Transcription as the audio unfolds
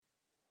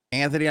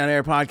Anthony on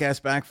Air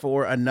podcast back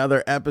for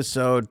another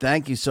episode.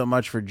 Thank you so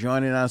much for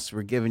joining us.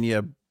 We're giving you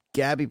a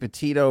Gabby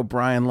Petito,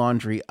 Brian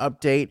Laundrie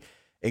update,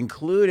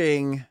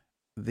 including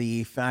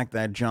the fact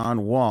that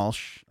John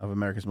Walsh of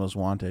America's Most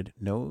Wanted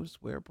knows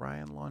where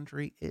Brian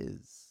Laundrie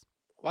is.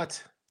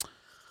 What?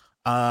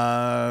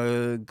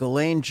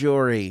 Ghislaine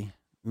Jury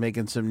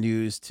making some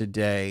news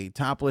today.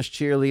 Topless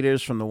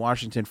cheerleaders from the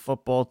Washington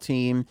football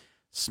team.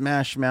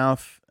 Smash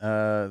Mouth,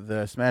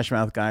 the Smash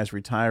Mouth guys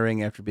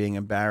retiring after being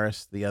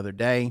embarrassed the other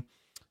day.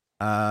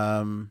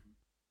 LA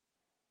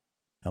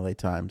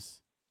Times,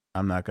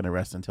 I'm not going to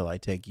rest until I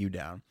take you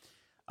down.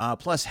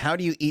 Plus, how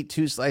do you eat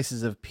 2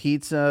 slices of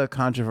pizza?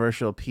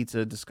 Controversial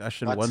pizza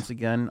discussion once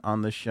again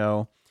on the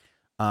show.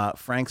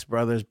 Frank's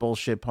Brothers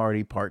Bullshit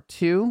Party Part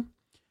 2.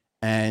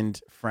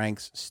 And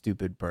Frank's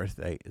stupid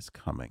birthday is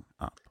coming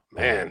up.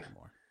 Man.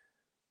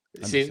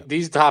 See,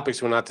 these topics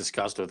were not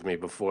discussed with me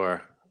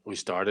before we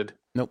started.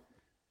 Nope.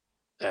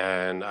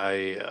 And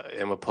I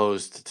am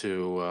opposed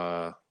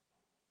to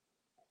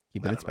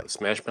keeping it spicy.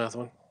 Smash Mouth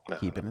one? No,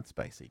 keeping it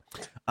spicy.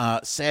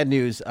 Sad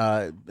news.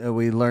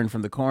 We learned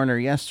from the coroner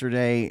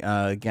yesterday,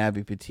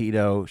 Gabby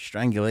Petito,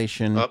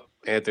 strangulation. Oh,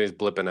 Anthony's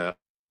blipping out.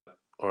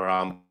 Or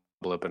I'm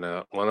blipping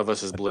out. One of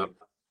us is blipping.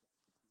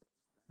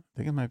 I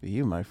think it might be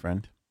you, my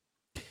friend.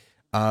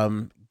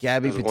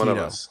 Gabby Petito. One of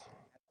us.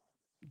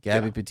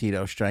 Gabby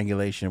Petito,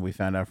 strangulation. We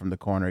found out from the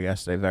coroner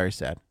yesterday. Very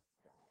sad.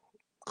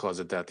 Cause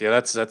of death. Yeah,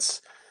 that's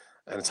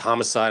and it's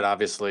homicide,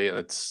 obviously.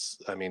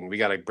 We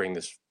got to bring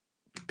this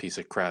piece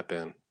of crap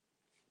in.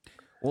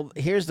 Well,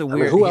 here's the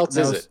weird. Who else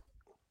is it?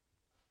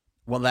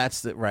 Well,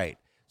 that's the right.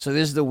 So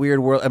this is the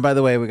weird world. And by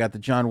the way, we got the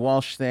John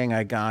Walsh thing.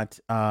 I got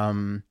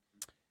a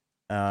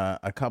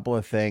couple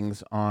of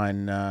things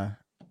on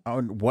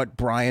what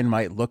Brian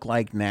might look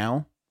like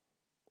now,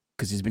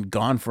 because he's been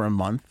gone for a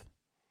month.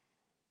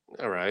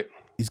 All right.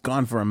 He's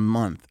gone for a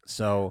month.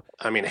 So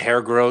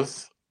hair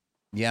growth.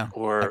 Yeah.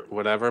 Or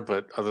whatever,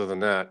 but other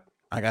than that,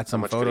 I got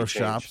some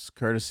photoshops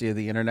courtesy of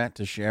the internet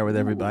to share with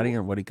everybody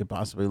and what he could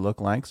possibly look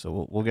like.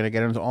 So we're going to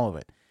get into all of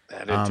it.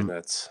 That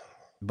internet's.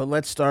 But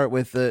let's start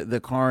with the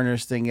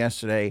coroner's thing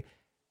yesterday.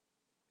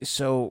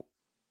 So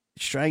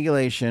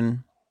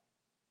strangulation,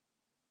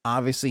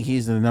 obviously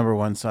he's the number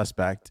one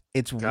suspect.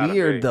 It's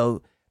weird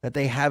though that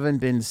they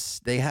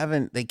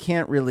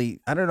can't really,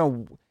 I don't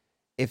know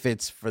if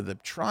it's for the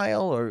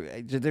trial or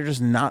they're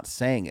just not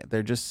saying it.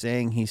 They're just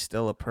saying he's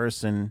still a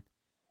person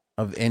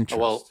of interest.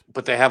 Well,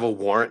 but they have a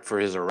warrant for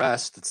his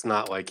arrest. It's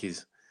not like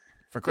he's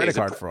for credit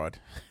card fraud.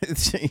 How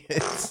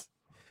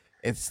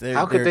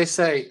could they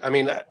say?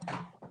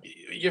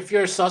 If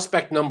you're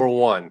suspect number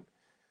one,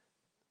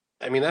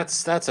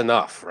 that's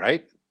enough,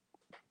 right?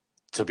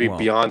 To be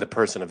beyond a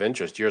person of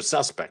interest, you're a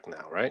suspect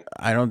now, right?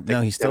 I don't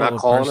know. He's still not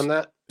calling him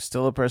that.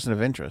 Still a person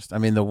of interest.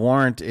 The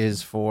warrant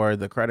is for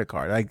the credit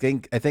card. I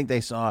think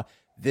they saw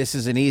this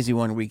is an easy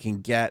one we can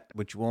get,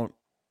 which won't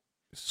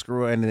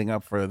screw anything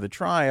up for the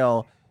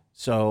trial.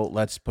 So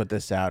let's put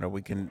this out, or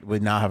we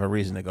now have a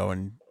reason to go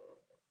and.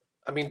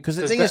 Because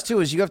the thing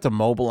is you have to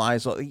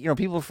mobilize.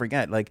 People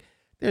forget.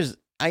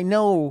 I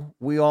know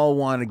we all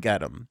want to get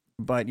them,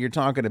 but you're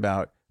talking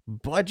about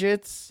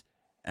budgets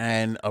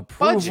and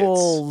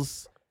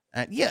approvals.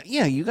 And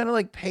you got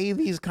to pay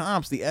these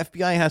cops. The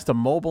FBI has to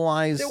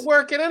mobilize. They're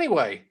working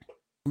anyway.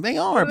 They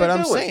are, but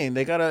I'm saying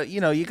they gotta.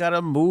 You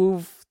gotta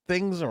move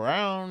things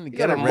around. You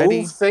gotta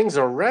move things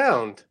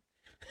around.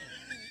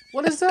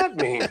 What does that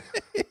mean?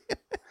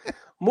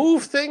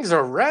 Move things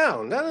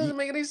around. That doesn't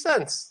make any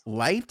sense.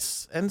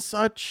 Lights and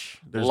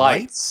such. There's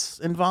lights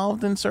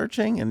involved in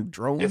searching and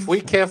drones. If we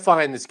can't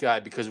find this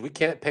guy because we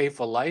can't pay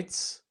for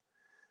lights,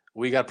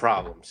 we got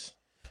problems.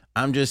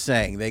 I'm just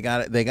saying they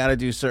got to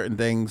do certain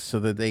things so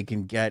that they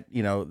can get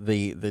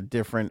the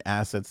different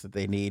assets that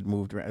they need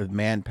moved around,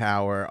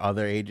 manpower,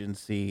 other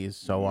agencies,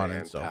 so on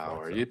and so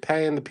forth. So. You're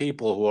paying the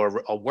people who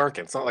are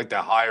working. It's not like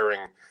they're hiring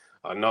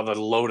another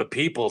load of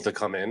people to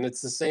come in. It's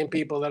the same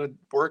people that are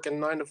working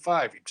 9 to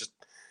 5.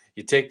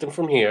 You take them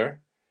from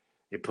here,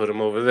 you put them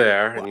over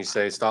there, and you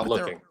say, start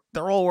looking.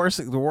 They're all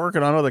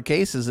working on other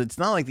cases. It's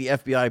not like the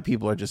FBI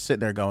people are just sitting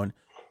there going,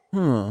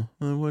 I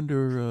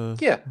wonder.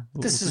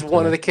 This is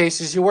one of the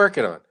cases you're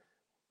working on.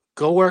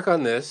 Go work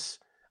on this.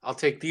 I'll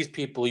take these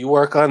people. You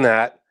work on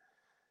that.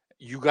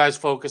 You guys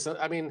focus on.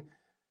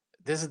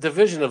 There's a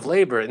division of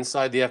labor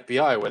inside the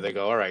FBI where they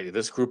go, all right,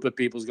 this group of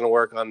people is going to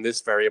work on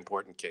this very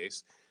important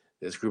case.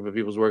 This group of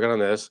people is working on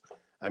this.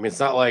 It's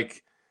not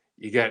like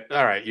you get,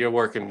 all right, you're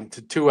working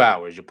 2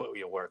 hours. You put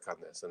your work on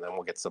this, and then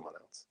we'll get someone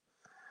else.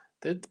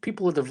 The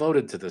people are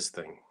devoted to this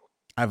thing.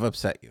 I've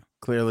upset you.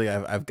 Clearly,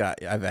 I've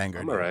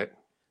angered you. All right.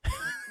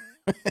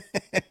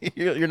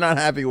 You're not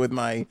happy with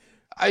my.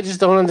 I just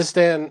don't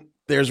understand.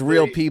 There's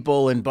real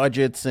people and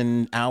budgets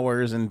and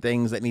hours and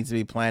things that needs to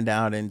be planned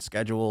out and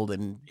scheduled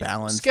and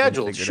balanced.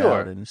 Scheduled,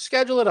 sure.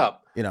 Schedule it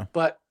up.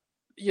 But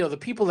the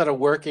people that are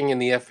working in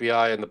the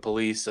FBI and the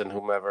police and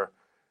whomever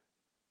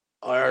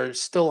are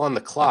still on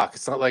the clock.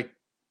 It's not like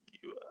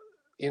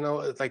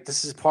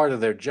this is part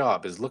of their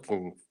job is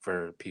looking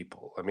for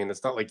people.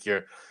 It's not like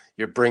you're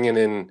bringing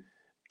in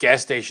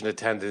gas station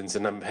attendants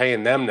and I'm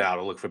paying them now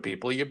to look for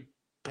people. You're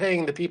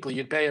paying the people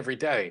you'd pay every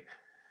day.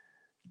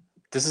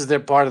 This is their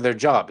part of their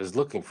job is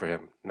looking for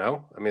him.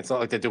 No, I mean it's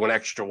not like they're doing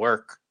extra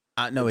work.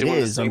 No, They're it doing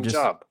the is. same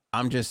job.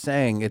 I'm just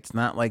saying it's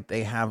not like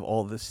they have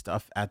all this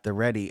stuff at the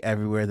ready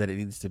everywhere that it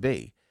needs to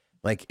be.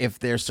 Like if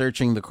they're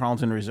searching the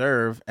Carlton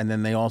Reserve and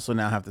then they also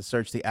now have to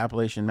search the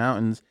Appalachian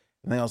Mountains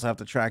and they also have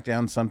to track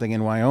down something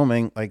in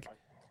Wyoming, like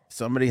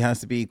somebody has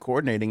to be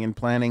coordinating and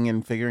planning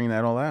and figuring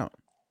that all out.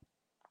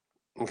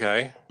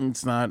 Okay.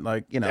 It's not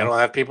like, They don't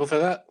have people for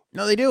that?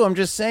 No, they do. I'm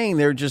just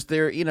saying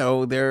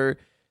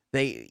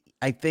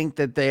I think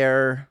that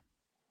they're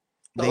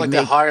not like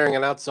they're hiring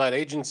an outside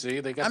agency.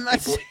 They got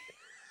people.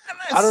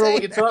 I don't know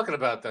what you're talking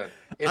about then.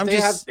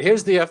 If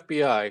here's the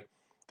FBI.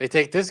 They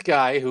take this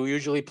guy who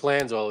usually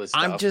plans all this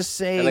stuff. I'm just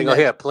saying, and they go,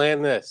 here,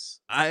 plan this.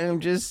 I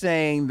am just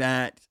saying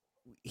that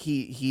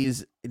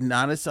he's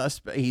not a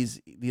suspect.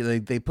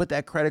 They put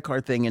that credit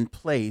card thing in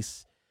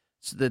place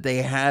so that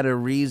they had a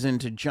reason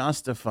to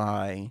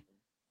justify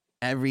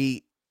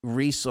every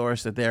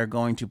resource that they're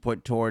going to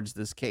put towards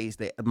this case.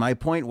 My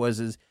point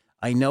is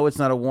I know it's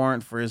not a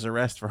warrant for his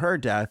arrest for her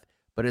death,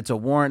 but it's a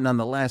warrant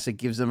nonetheless. It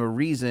gives them a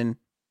reason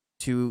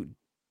to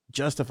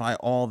justify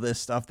all this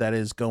stuff that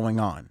is going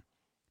on.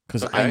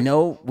 Because I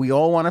know we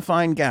all want to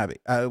find Gabby.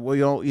 You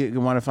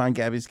want to find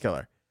Gabby's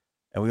killer,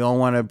 and we all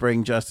want to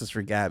bring justice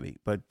for Gabby.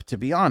 But to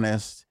be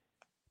honest,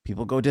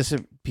 people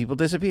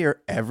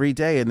disappear every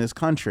day in this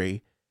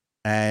country,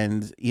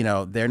 and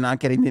they're not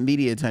getting the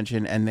media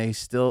attention, and the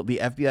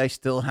FBI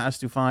still has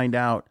to find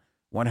out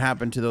what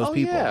happened to those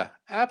people. Yeah,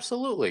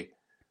 absolutely.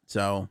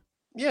 So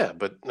yeah,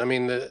 but I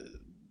mean, do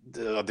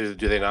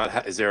they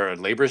not? Is there a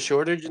labor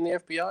shortage in the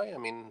FBI? I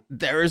mean,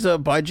 there is a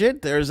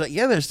budget.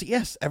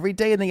 Yes. Every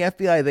day in the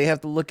FBI, they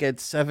have to look at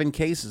 7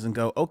 cases and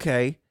go,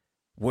 okay,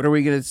 what do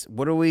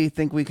we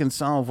think we can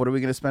solve? What are we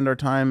going to spend our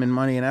time and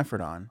money and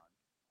effort on?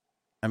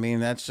 I mean,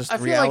 that's just the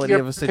reality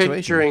of a situation.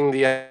 Picturing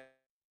the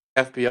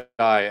FBI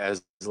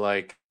as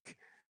like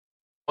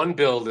one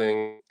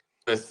building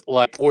with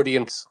like 40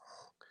 employees.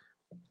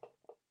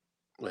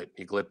 Wait,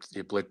 you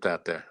blipped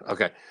out there.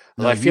 Okay.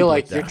 Well, I feel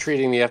like you're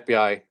treating the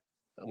FBI.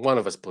 One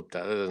of us blipped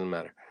out. It doesn't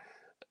matter.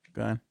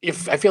 Go ahead.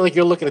 I feel like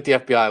you're looking at the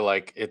FBI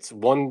like it's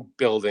one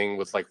building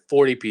with like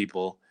 40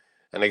 people,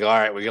 and they go, all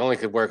right, we only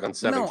could work on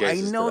 7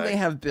 cases. I know today. They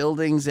have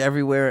buildings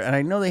everywhere, and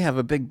I know they have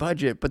a big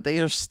budget, but they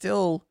are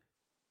still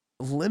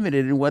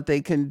limited in what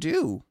they can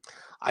do.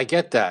 I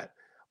get that,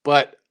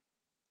 but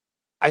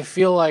I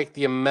feel like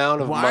the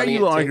amount of money. Why are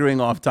you arguing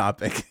off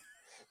topic?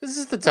 This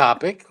is the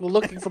topic. We're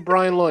looking for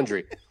Brian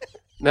Laundrie.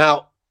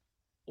 Now,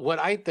 what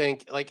I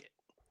think, like,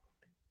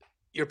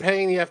 you're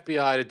paying the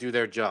FBI to do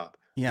their job.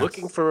 Yes.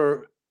 Looking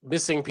for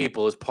missing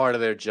people is part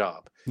of their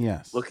job.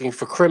 Yes. Looking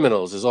for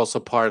criminals is also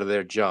part of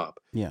their job.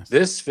 Yes.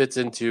 This fits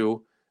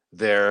into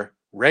their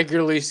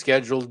regularly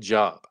scheduled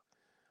job.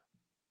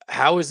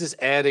 How is this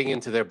adding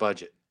into their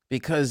budget?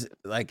 Because,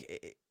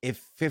 like, if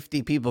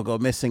 50 people go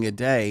missing a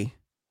day,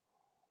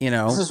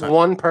 this is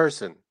one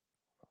person.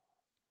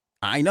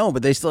 I know,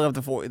 but they still have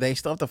to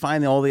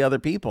find all the other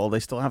people. They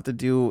still have to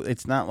do.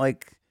 It's not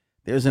like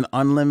there's an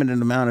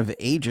unlimited amount of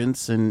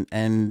agents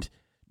and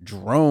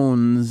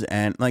drones,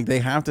 and like they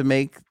have to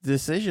make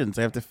decisions.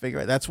 They have to figure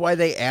out. That's why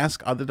they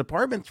ask other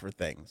departments for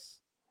things.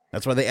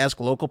 That's why they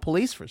ask local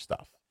police for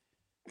stuff,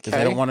 because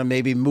they don't want to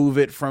maybe move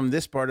it from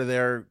this part of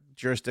their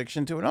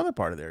jurisdiction to another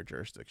part of their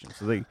jurisdiction.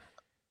 So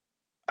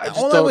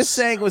all I was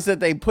saying was that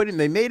they put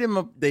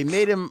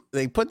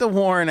the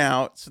warrant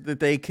out so that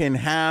they can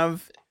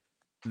have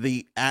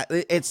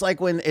it's like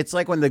when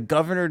the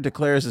governor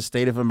declares a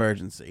state of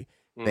emergency.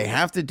 They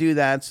have to do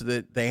that so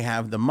that they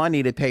have the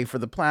money to pay for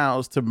the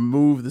plows to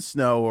move the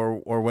snow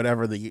or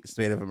whatever the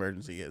state of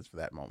emergency is for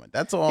that moment.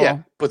 That's all. Yeah,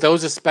 but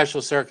those are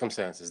special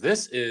circumstances.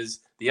 This is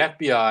the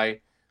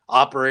FBI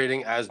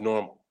operating as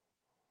normal.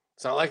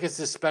 It's not like it's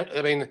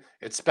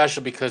it's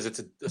special because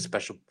it's a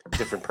special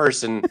different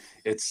person.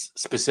 It's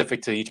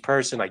specific to each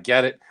person. I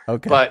get it.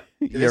 Okay. But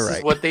this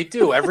is what they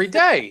do every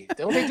day.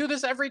 Don't they do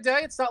this every day?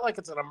 It's not like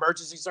it's an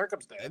emergency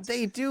circumstance.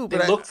 They do,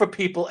 but they look for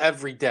people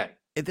every day.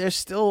 If there's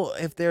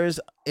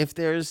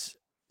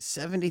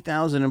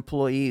 70,000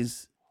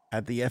 employees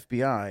at the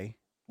FBI.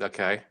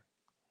 Okay.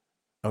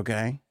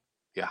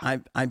 Yeah.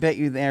 I bet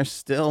you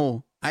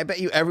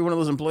every one of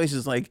those employees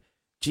is like,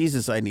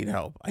 Jesus, I need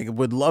help. I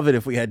would love it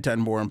if we had 10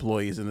 more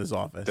employees in this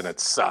office. Then it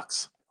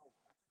sucks.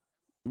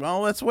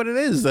 Well, that's what it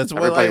is. That's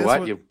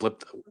what you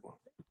blipped.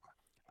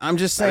 I'm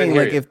just saying,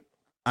 like,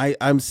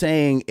 I'm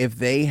saying if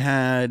they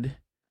had,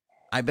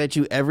 I bet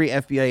you every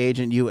FBI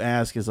agent you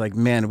ask is like,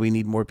 man, we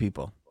need more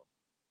people.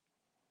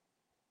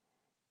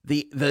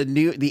 The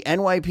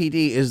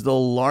NYPD is the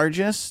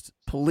largest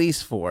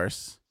police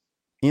force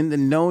in the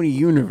known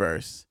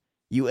universe.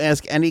 You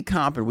ask any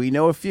cop, and we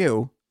know a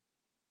few,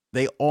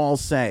 they all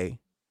say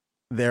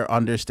they're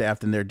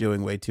understaffed and they're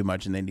doing way too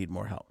much and they need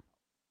more help.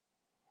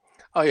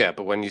 Oh, yeah.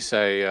 But when you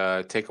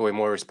say take away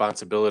more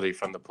responsibility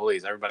from the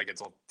police, everybody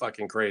gets all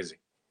fucking crazy.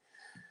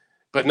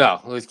 But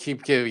no, let's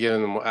keep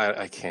giving them.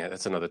 I can't.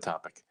 That's another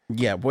topic.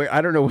 Yeah.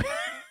 I don't know.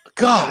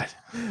 God,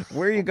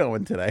 Where are you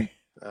going today?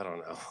 I don't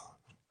know.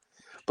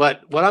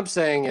 But what I'm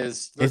saying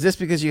is this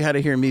because you had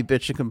to hear me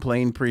bitch and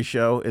complain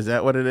pre-show? Is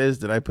that what it is?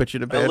 Did I put you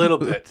to a bad little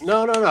mood? bit.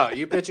 No.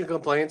 You bitch and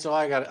complain, so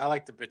I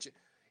like to bitch.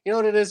 You know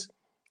what it is?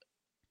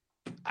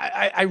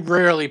 I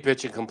rarely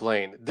bitch and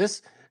complain.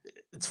 It's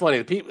funny.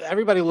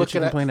 Everybody Bitch looking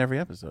and at complain every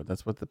episode.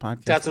 That's what the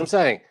podcast that's what I'm is.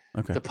 saying.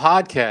 Okay. The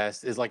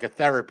podcast is like a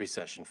therapy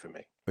session for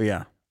me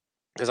Yeah.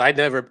 because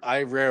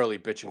I rarely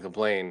bitch and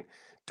complain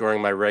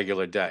during my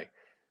regular day.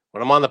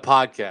 When I'm on the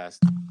podcast,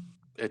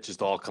 it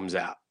just all comes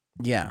out.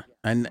 Yeah.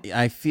 And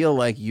I feel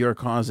like you're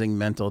causing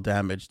mental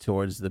damage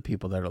towards the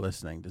people that are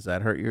listening. Does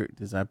that hurt you?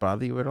 Does that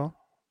bother you at all?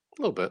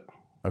 A little bit.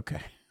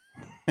 Okay.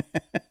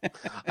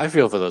 I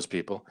feel for those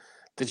people.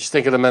 Did you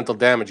think of the mental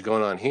damage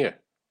going on here?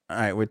 All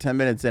right, we're 10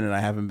 minutes in and I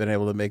haven't been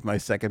able to make my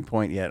second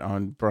point yet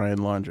on Brian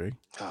Laundrie.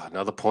 Oh,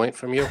 another point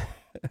from you?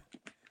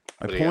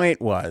 My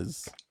point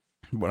was,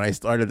 when I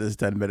started this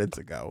 10 minutes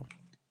ago,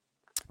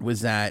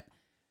 was that,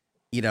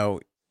 you know,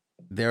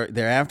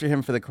 they're after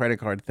him for the credit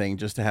card thing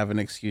just to have an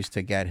excuse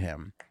to get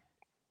him.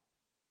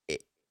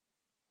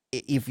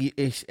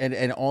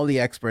 And all the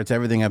experts,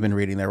 everything I've been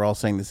reading, they're all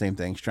saying the same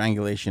thing.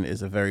 Strangulation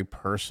is a very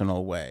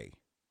personal way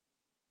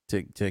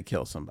to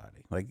kill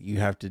somebody. Like, you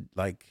have to,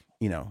 like,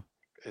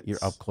 you're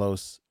up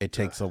close. It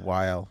takes a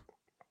while.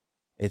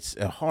 It's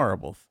a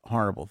horrible,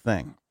 horrible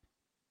thing.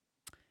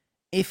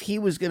 If he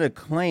was going to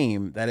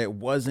claim that it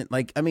wasn't,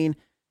 like, I mean,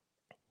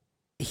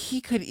 he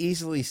could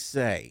easily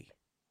say,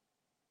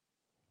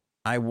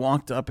 I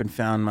walked up and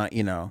found my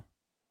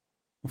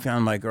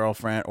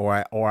girlfriend,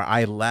 or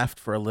I left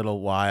for a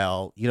little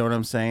while. You know what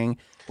I'm saying?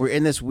 We're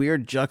in this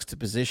weird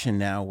juxtaposition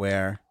now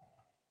where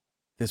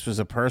this was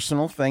a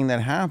personal thing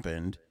that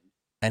happened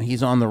and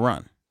he's on the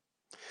run.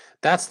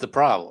 That's the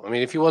problem. I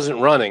mean, if he wasn't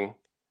running,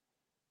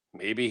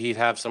 maybe he'd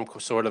have some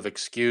sort of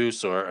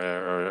excuse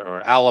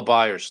or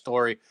alibi or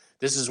story.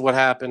 This is what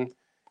happened.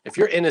 If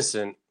you're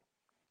innocent,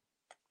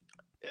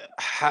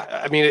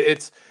 I mean,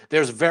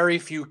 there's very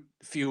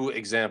few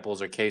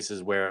examples or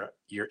cases where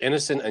you're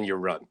innocent and you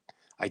run.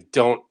 I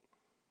don't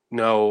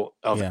know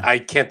of. Yeah. I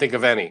can't think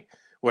of any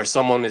where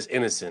someone is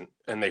innocent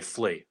and they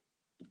flee.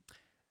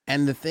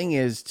 And the thing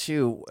is,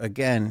 too,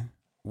 again,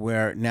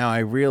 where now I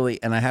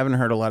haven't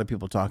heard a lot of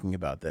people talking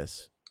about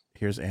this.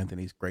 Here's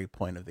Anthony's great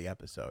point of the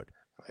episode.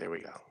 Here we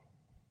go.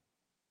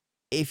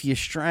 If you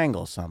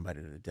strangle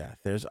somebody to death,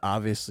 there's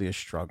obviously a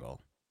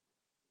struggle.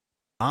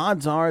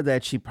 Odds are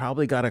that she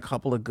probably got a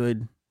couple of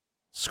good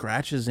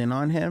scratches in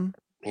on him.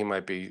 He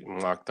might be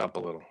locked up a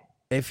little.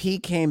 If he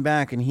came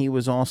back and he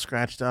was all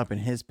scratched up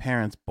and his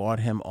parents bought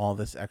him all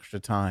this extra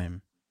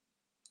time,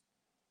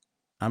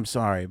 I'm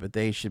sorry, but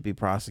they should be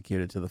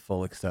prosecuted to the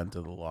full extent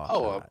of the law.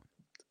 Oh,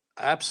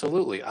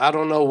 absolutely. I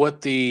don't know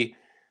what the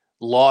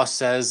law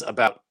says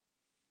about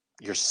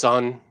your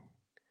son.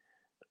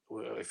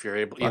 If you're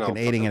able,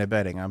 aiding and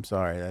abetting. I'm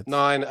sorry. No,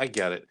 I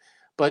get it,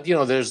 but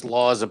there's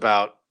laws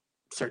about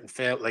certain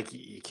family, like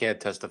you can't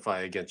testify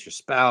against your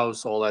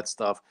spouse, all that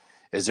stuff.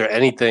 Is there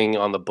anything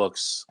on the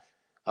books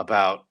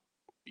about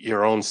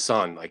your own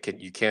son? Like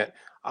you can't.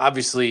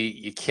 Obviously,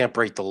 you can't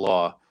break the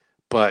law,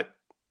 but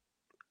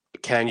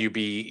can you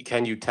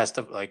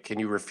testify? Like, can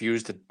you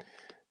refuse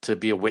to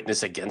be a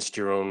witness against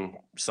your own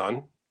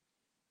son?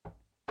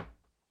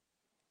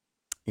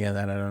 Yeah,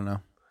 that I don't know.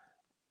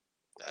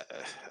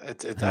 I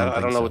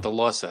don't know what the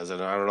law says,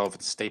 and I don't know if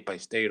it's state by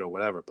state or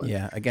whatever. But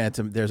yeah, again,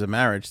 there's a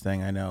marriage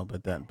thing, I know,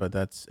 but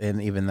that's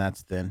and even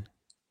that's thin.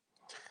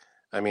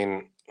 I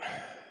mean,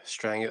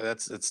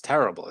 it's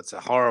terrible. It's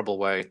a horrible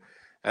way,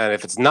 and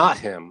if it's not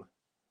him,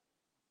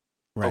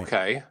 right.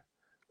 Okay,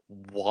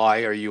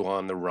 why are you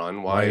on the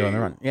run? Why are you on the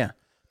run? Yeah,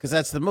 because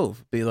that's the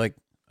move. Be like,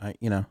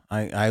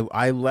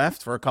 I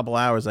left for a couple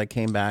hours. I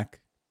came back.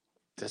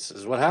 This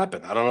is what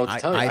happened. I don't know what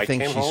to tell you. I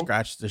think she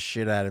scratched the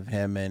shit out of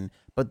him,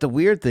 but the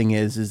weird thing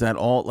is that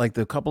all, like,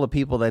 the couple of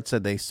people that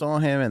said they saw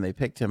him and they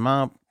picked him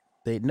up,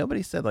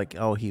 nobody said, like,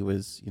 oh, he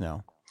was,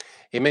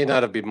 He may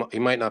not have been. He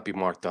might not be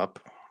marked up.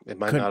 It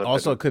might not have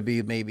also could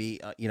be maybe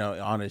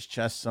on his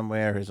chest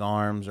somewhere, his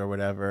arms or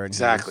whatever.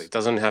 Exactly. It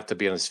doesn't have to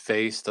be on his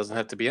face. Doesn't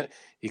have to be.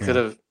 He could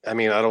have. I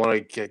mean, I don't want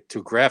to get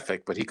too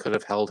graphic, but he could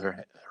have held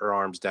her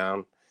arms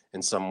down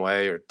in some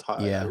way, or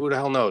who the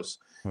hell knows?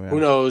 Yeah.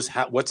 Who knows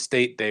what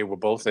state they were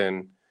both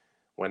in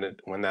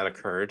when that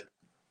occurred?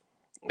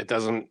 It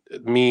doesn't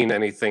mean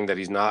anything that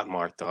he's not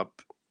marked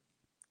up.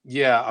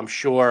 Yeah, I'm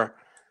sure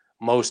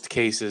most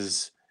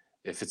cases,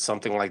 if it's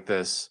something like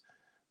this,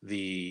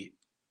 the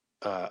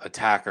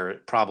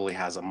attacker probably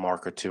has a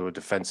mark or two, a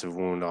defensive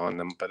wound on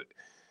them, but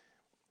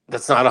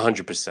that's not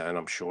 100%,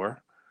 I'm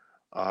sure.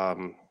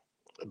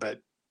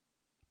 But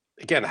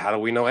again, how do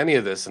we know any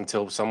of this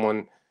until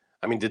someone?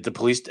 I mean, did the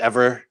police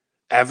ever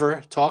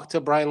talk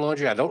to Brian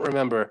Laundrie? I don't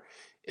remember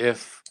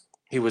if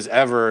he was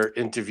ever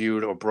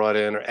interviewed or brought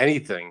in or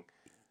anything.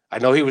 I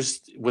know he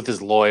was with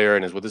his lawyer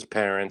and is with his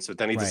parents, but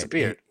then he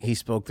disappeared. He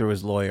spoke through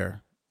his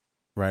lawyer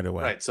right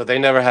away. Right. So they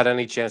never had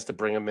any chance to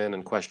bring him in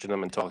and question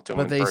him and talk to him.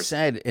 But they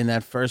said in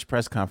that first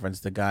press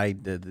conference, the guy,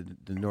 the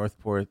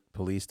Northport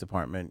Police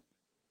Department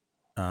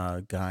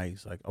guy.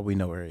 He's like, "Oh, we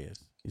know where he is.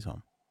 He's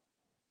home."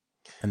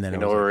 And then We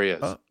it know was like, where he is.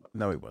 "Oh,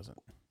 no, he wasn't."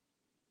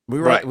 We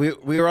were Right. we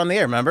were on the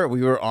air. Remember,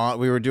 we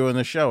were doing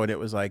the show, and it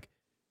was like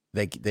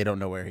they don't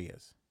know where he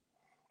is.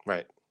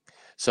 Right.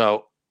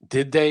 So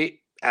did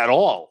they at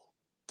all?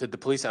 Did the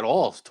police at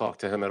all talk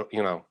to him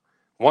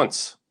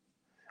once,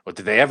 or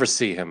did they ever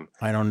see him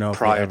I don't know if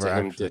they prior ever to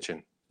him actually.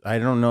 ditching? I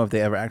don't know if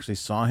they ever actually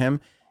saw him.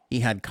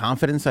 He had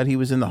confidence that he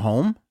was in the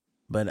home,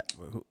 but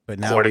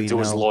now According we to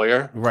his know.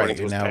 lawyer, according Right, to and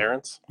his now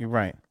parents, you're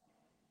right.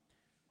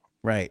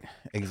 Right,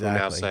 who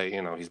now exactly.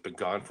 say he's been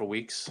gone for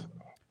weeks.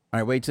 All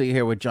right, wait till you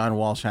hear what John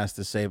Walsh has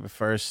to say. But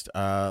first,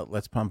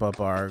 let's pump up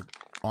our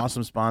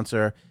awesome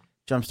sponsor,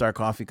 Jumpstart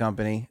Coffee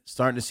Company.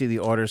 Starting to see the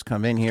orders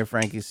come in here,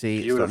 Frankie C.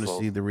 Starting to Beautiful.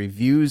 see the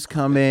reviews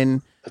come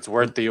in It's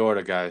worth the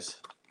order, guys.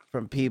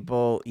 from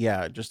people.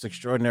 Yeah, just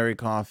extraordinary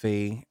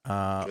coffee. Good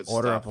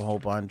Order stuff. up a whole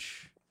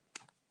bunch.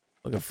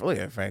 Look at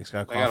Frank's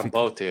got I got coffee them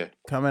both here.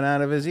 coming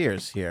out of his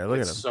ears here. Look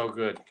It's at him. so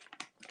good.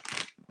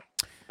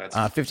 That's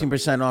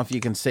 15% off you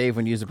can save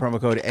when you use the promo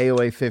code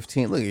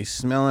AOA15. Look, he's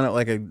smelling it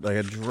like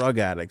a drug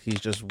addict. He's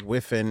just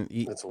whiffing.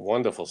 It's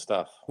wonderful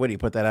stuff. What do you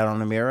put that out on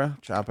the mirror?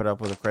 Chop it up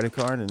with a credit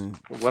card and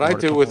What I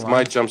do with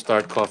my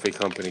Jumpstart Coffee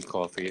Company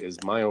coffee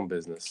is my own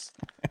business.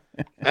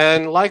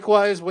 And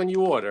likewise, when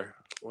you order,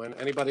 when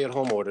anybody at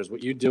home orders,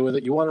 what you do with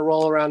it, you want to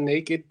roll around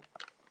naked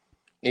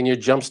in your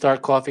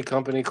Jumpstart Coffee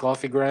Company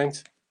coffee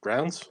grinds?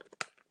 Grounds?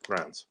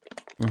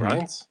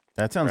 Grinds.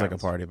 That sounds like a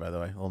Grounds. party, by the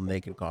way. A little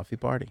naked coffee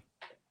party.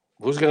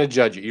 Who's going to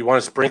judge you? You want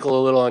to sprinkle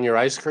a little on your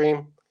ice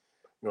cream?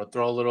 You want to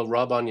throw a little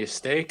rub on your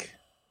steak?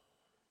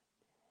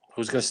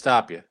 Who's going to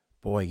stop you?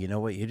 Boy, you know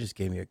what? You just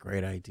gave me a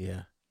great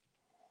idea.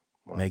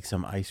 What? Make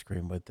some ice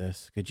cream with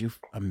this. Could you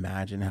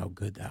imagine how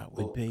good that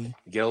would be?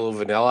 Get a little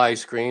vanilla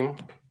ice cream,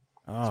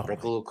 Oh,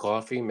 sprinkle a little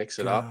coffee, mix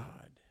it up. God.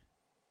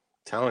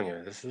 Telling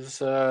you, this is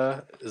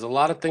there's a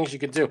lot of things you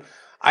could do.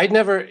 I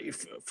never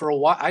for a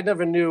while I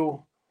never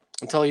knew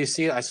until you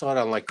see it. I saw it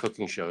on like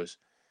cooking shows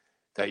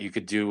that you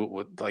could do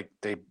with like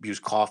they use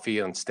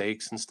coffee on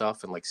steaks and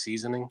stuff and like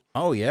seasoning.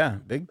 Oh, yeah.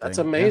 Big thing. That's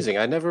amazing.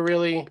 I never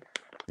really,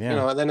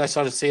 Yeah. and then I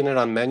started seeing it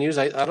on menus.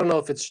 I don't know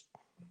if it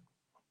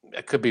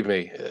could be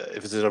me.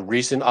 If it's a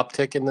recent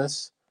uptick in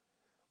this,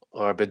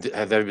 or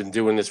have they been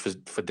doing this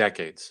for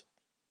decades?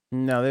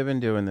 No, they've been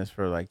doing this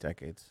for like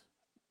decades.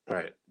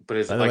 Right, but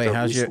is By it the like way, a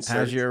how's recent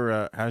surge?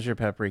 your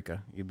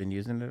paprika? You've been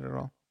using it at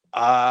all?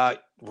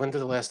 When did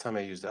the last time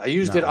I used it? I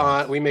used Not it on.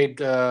 once. We made.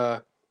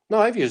 No,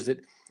 I've used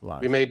it.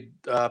 Lots. We made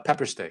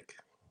pepper steak.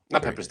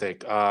 Not Very pepper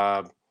good. steak.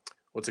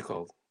 What's it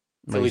called?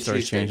 Well, you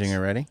started changing cheesesteaks.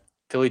 already?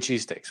 Philly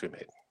cheesesteaks we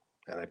made,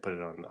 and I put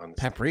it on the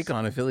Paprika steaks.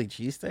 on a Philly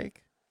cheesesteak?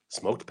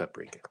 Smoked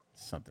paprika.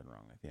 Something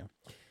wrong with you.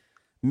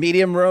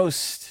 Medium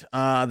roast,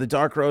 the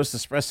dark roast,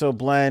 espresso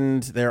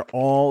blend, they're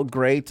all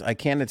great. I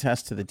can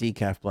attest to the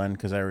decaf blend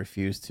because I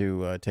refuse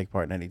to take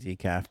part in any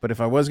decaf. But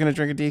if I was going to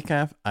drink a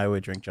decaf, I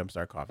would drink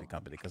Jumpstart Coffee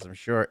Company because I'm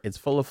sure it's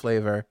full of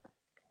flavor,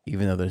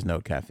 even though there's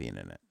no caffeine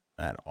in it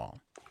at all.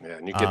 Yeah,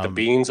 and you get the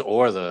beans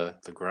or the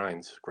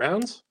grinds.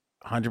 Grounds?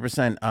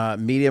 100%.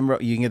 Medium,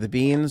 you can get the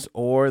beans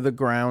or the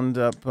ground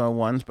up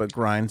ones, but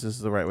grinds is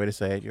the right way to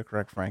say it. You're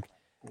correct, Frank.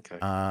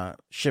 Okay.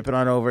 Ship it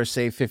on over.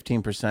 Save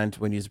 15%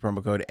 when you use the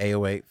promo code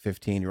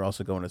AOA15. You're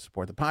also going to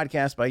support the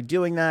podcast by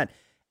doing that.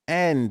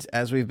 And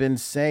as we've been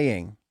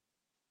saying,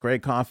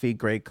 great coffee,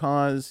 great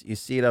cause. You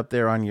see it up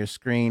there on your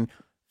screen.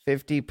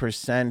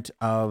 50%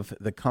 of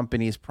the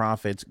company's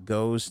profits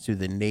goes to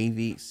the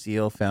Navy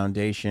SEAL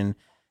Foundation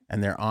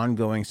and their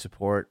ongoing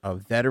support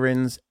of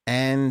veterans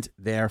and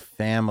their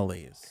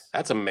families.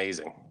 That's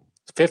amazing.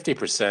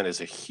 50% is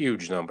a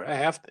huge number.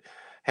 Half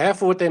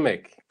of what they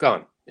make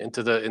gone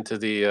into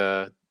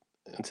the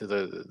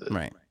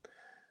Right.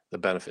 the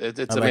benefit.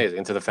 It's amazing.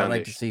 Into the I'd foundation.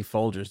 like to see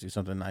Folgers do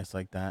something nice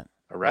like that.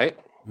 All right.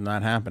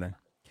 Not happening.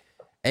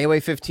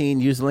 AOA15,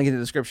 use the link in the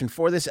description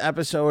for this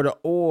episode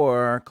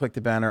or click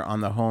the banner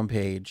on the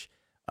homepage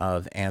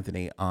of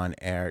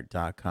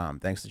AnthonyOnAir.com.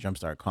 Thanks to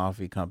Jumpstart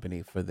Coffee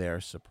Company for their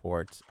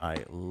support.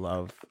 I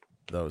love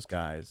those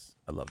guys.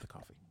 I love the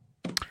coffee.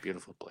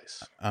 Beautiful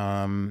place.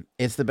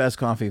 It's the best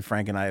coffee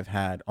Frank and I have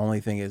had. Only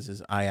thing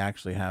is I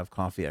actually have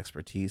coffee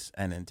expertise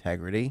and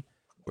integrity,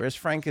 whereas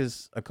Frank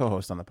is a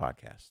co-host on the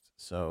podcast.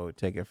 So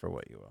take it for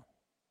what you will.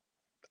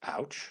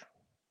 Ouch.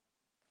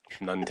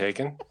 None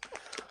taken.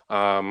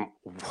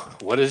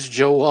 What is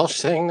Joe Walsh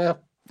saying now?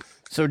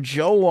 So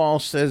Joe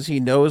Walsh says he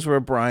knows where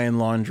Brian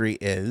Laundrie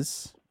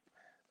is.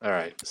 All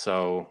right.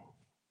 So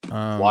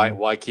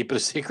why keep it a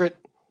secret?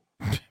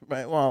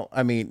 Right. Well,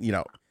 I mean,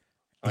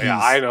 Oh, yeah,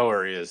 I know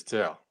where he is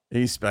too.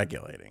 He's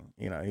speculating.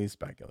 He's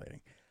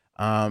speculating.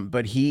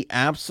 But he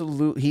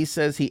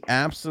says he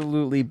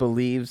absolutely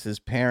believes his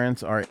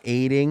parents are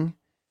aiding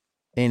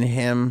in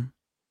him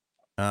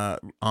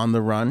on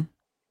the run.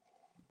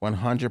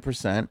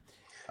 100%.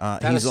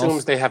 That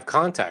assumes they have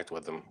contact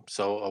with him.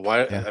 So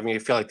why? Yeah. I mean, I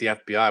feel like the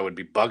FBI would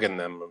be bugging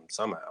them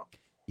somehow.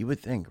 You would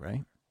think,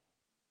 right?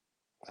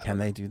 Can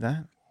they do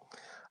that?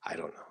 I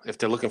don't know. If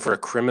they're looking for a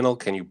criminal,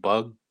 can you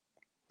bug?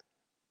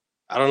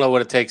 I don't know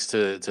what it takes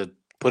to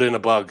put in a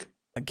bug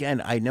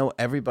again, I know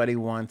everybody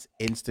wants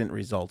instant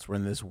results. We're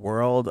in this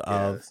world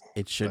of Yes,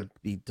 it but should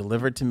be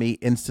delivered to me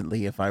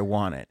instantly if I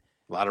want it.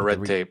 a lot of But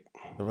red tape.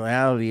 the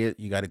reality is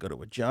you got to go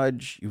to a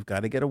judge, you've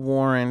got to get a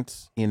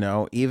warrant,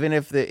 even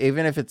if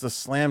it's a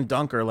slam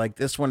dunker like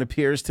this one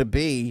appears to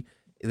be,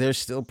 there's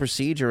still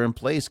procedure in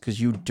place cuz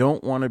you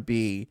don't want to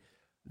be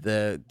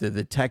the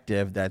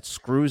detective that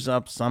screws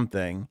up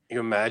something You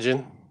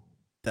imagine?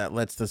 that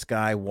lets this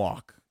guy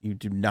walk. You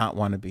do not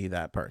want to be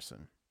that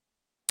person.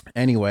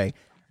 Anyway,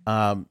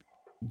 um,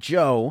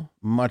 Joe,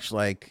 much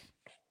like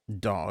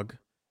Dog,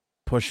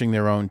 pushing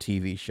their own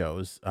TV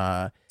shows.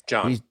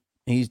 John. He's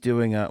he's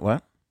doing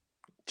what?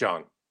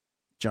 John.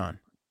 John.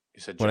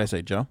 You said What did I Joe.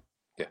 say? Joe?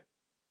 Yeah.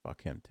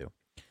 Fuck him too.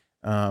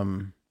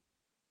 Um,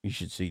 you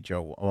should see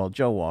Joe. Well,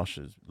 Joe Walsh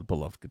is the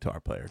beloved guitar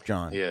player.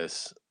 John.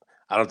 Yes.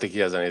 I don't think he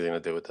has anything to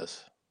do with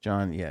this.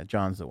 John. Yeah,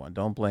 John's the one.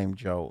 Don't blame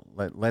Joe.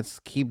 Let's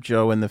keep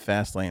Joe in the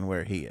fast lane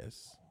where he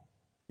is.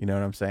 You know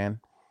what I'm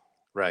saying?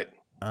 Right.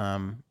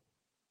 Um,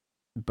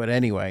 but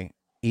anyway,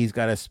 he's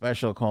got a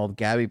special called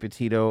Gabby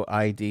Petito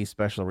ID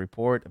Special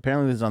Report.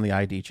 Apparently, this is on the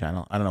ID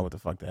channel. I don't know what the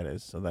fuck that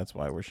is, so that's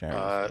why we're sharing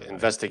this.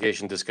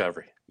 Investigation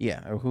Discovery.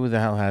 Yeah, who the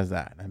hell has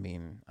that? I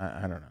mean,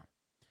 I don't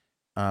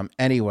know.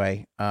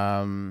 Anyway,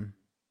 coming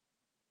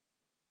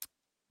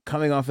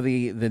off of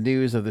the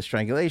news of the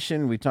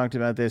strangulation, we talked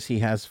about this. He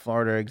has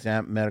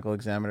Florida medical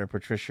examiner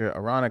Patricia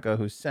Aronica,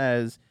 who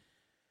says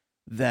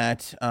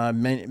that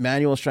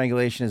manual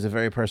strangulation is a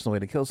very personal way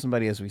to kill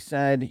somebody, as we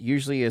said,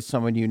 usually as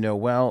someone you know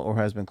well or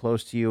has been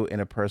close to you in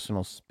a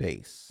personal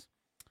space.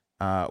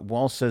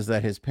 Walsh says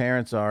that his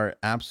parents are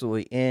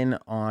absolutely in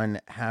on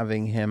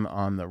having him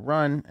on the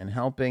run and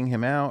helping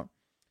him out.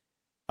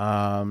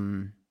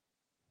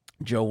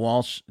 Joe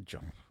Walsh, I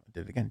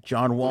did it again.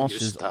 John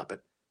Walsh is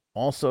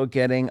also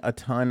getting a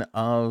ton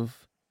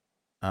of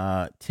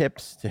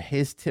tips to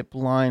his tip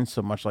line,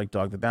 so much like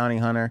Dog the Bounty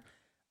Hunter.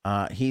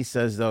 He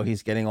says, though,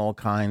 he's getting all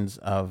kinds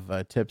of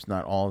tips.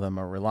 Not all of them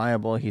are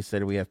reliable. He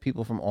said, we have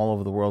people from all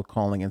over the world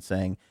calling and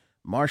saying,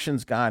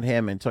 Martians got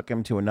him and took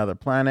him to another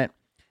planet,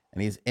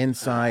 and he's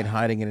inside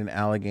hiding in an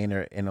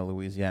alligator in a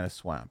Louisiana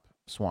swamp.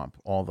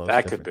 All those.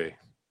 That could be.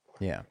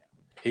 Yeah.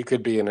 He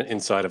could be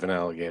inside of an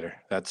alligator.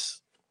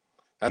 That's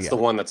the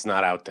one that's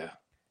not out there.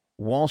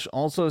 Walsh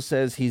also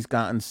says he's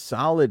gotten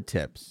solid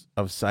tips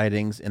of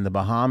sightings in the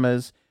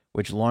Bahamas,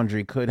 which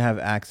Laundrie could have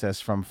access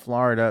from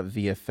Florida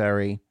via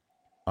ferry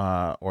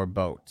or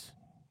boat.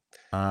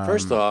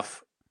 First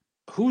off,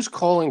 who's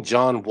calling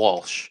John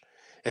Walsh?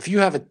 If you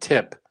have a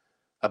tip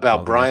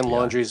about Brian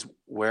Laundrie's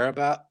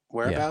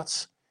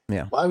whereabouts,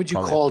 yeah. Why would you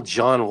call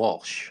John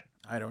Walsh?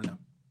 I don't know.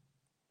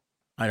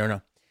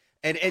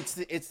 And it's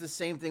the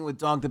same thing with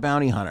Dog the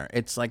Bounty Hunter.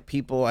 It's like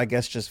people, I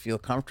guess, just feel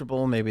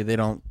comfortable. Maybe they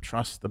don't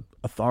trust the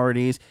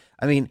authorities.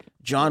 I mean,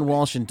 John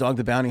Walsh and Dog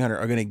the Bounty Hunter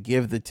are going to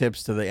give the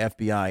tips to the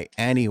FBI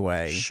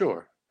anyway.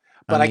 Sure.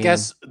 But I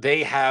guess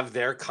they have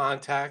their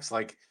contacts,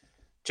 like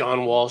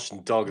John Walsh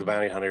and Dog the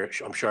Bounty Hunter,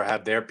 I'm sure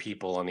have their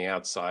people on the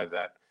outside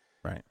that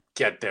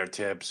get their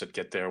tips and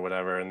get their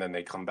whatever, and then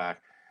they come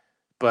back.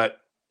 But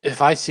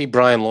if I see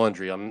Brian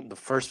Laundrie,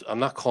 I'm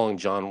not calling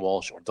John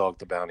Walsh or Dog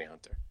the Bounty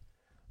Hunter.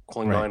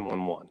 Calling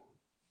 911.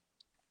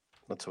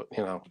 That's what,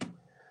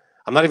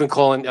 I'm not even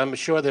calling. I'm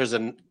sure there's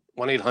a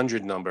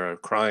 1-800 number, a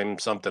crime,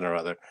 something or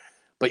other,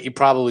 but you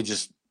probably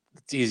it's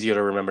easier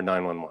to remember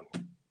 911.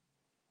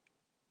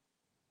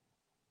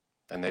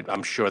 And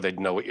I'm sure they'd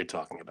know what you're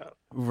talking about.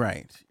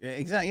 Right.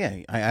 Exactly.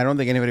 Yeah. I don't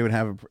think anybody would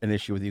have an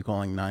issue with you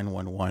calling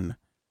 911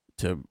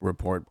 to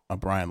report a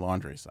Brian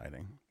Laundrie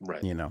sighting.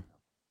 Right.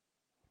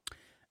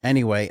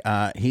 Anyway,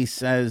 he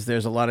says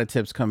there's a lot of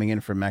tips coming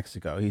in from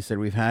Mexico. He said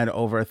we've had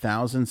over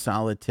 1,000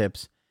 solid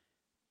tips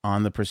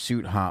on the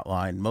pursuit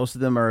hotline. Most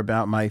of them are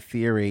about my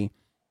theory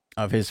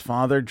of his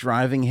father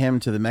driving him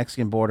to the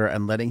Mexican border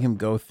and letting him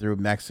go through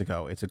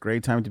Mexico. It's a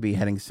great time to be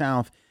heading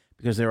south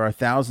because there are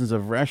thousands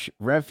of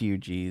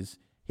refugees.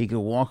 He could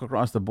walk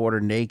across the border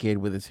naked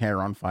with his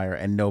hair on fire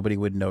and nobody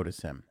would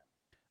notice him.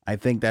 I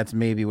think that's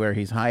maybe where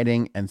he's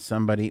hiding and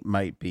somebody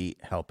might be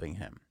helping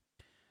him.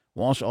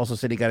 Walsh also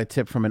said he got a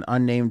tip from an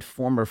unnamed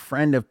former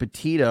friend of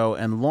Petito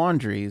and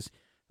Laundrie's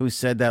who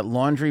said that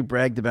Laundrie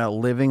bragged about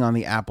living on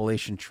the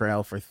Appalachian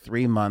Trail for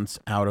 3 months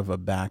out of a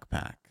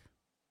backpack.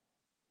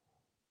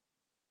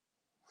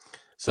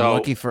 So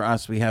lucky for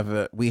us, we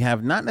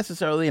have not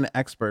necessarily an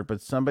expert,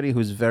 but somebody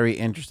who's very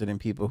interested in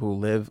people who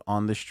live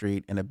on the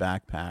street in a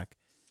backpack.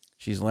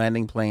 She's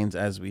landing planes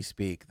as we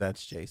speak.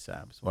 That's Jay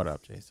Sabs. What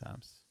up, Jay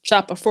Sabs?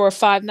 Chopper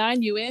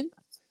 459, you in?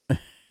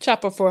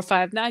 Chopper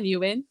 459,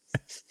 you in?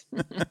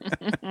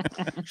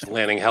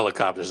 Landing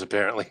helicopters,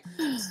 apparently.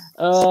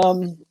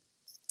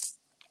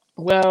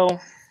 Well,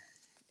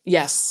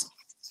 yes.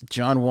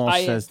 John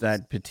Walsh says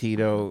that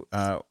Petito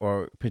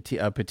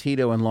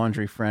Petito and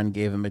Laundrie friend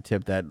gave him a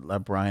tip that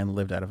Brian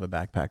lived out of a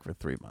backpack for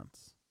 3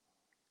 months.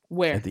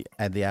 Where?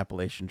 At the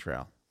Appalachian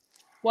Trail.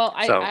 Well,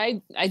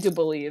 I do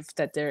believe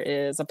that there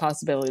is a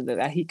possibility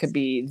that he could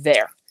be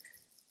there.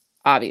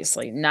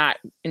 Obviously, not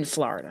in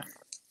Florida.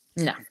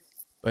 No.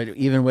 But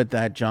even with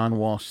that, John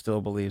Walsh still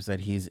believes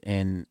that he's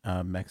in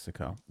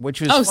Mexico,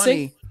 which is Oh,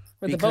 funny see?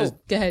 With the because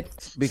boat. Go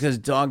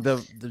ahead.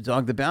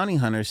 Dog the bounty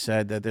hunter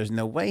said that there's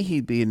no way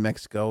he'd be in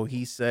Mexico.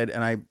 He said,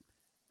 and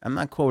I'm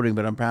not quoting,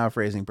 but I'm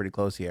paraphrasing pretty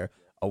close here.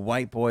 A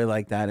white boy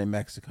like that in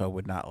Mexico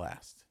would not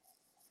last.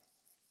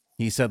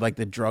 He said like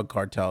the drug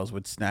cartels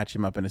would snatch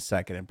him up in a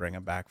second and bring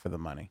him back for the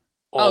money.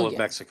 All Oh, of yeah.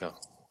 Mexico.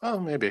 Oh,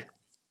 maybe.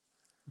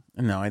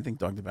 No, I think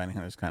Dog the bounty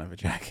hunter is kind of a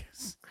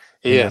jackass.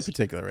 He in is. that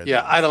particular Yeah,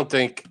 instance. I don't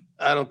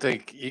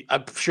think.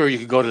 I'm sure you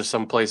could go to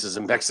some places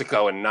in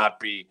Mexico and not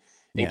be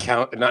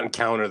Yeah. not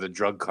encounter the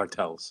drug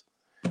cartels.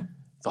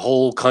 The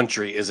whole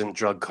country isn't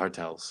drug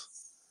cartels.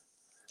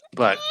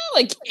 But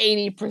Like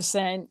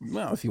 80%.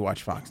 Well, if you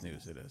watch Fox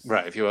News, it is.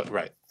 right,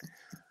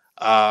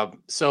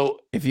 so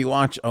If you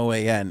watch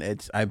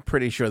OAN, I'm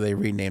pretty sure they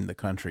renamed the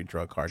country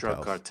Drug Cartels.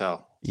 drug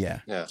cartel.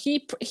 Yeah. Yeah.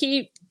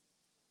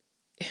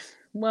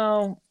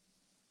 Well,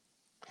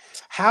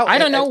 How I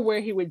don't know where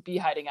he would be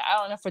hiding out. I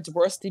don't know if it's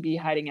worse to be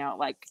hiding out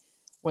like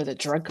where the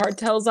drug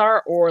cartels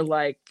are or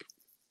like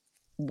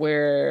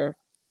where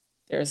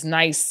there's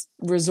nice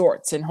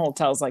resorts and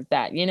hotels like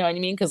that. You know what I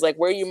mean? Because like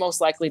where are you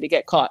most likely to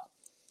get caught?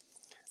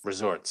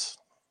 resorts.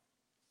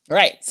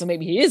 Right. So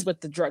maybe he is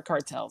with the drug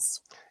cartels.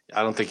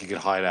 I don't think you could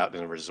hide out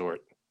in a resort.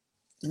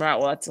 Right.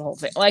 Well, that's the whole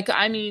thing. Like,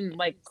 I mean,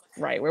 like,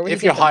 right. Where would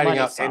If you you're get the hiding money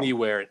out from?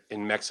 anywhere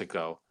in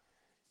Mexico,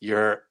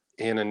 you're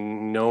in a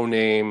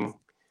no-name.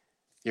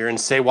 You're in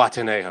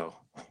Cehuatanejo.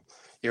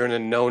 You're in a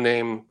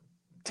no-name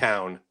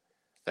town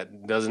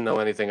that doesn't know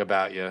anything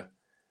about you,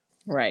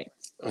 Right.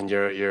 and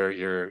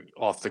you're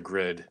off the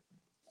grid,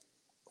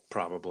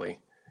 probably.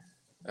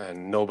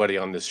 And nobody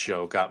on this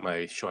show got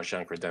my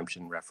Shawshank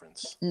Redemption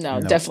reference. No,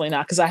 Nope. definitely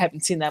not. Because I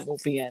haven't seen that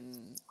movie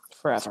in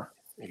forever.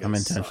 You I'm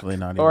guys intentionally suck.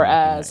 not even Or looking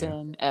at as you.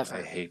 in I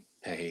ever.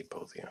 hate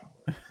both of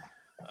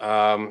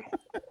you.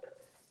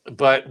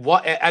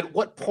 But at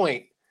what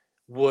point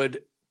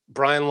would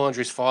Brian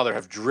Laundrie's father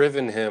have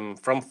driven him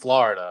from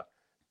Florida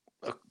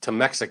to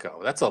Mexico?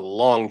 That's a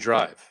long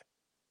drive.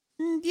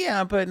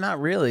 Yeah, but not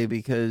really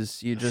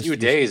because you A just few you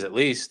days at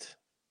least.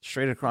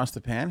 straight across the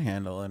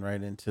Panhandle and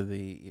right into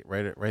the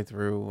right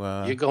through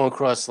You're going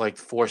across like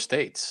 4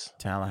 states.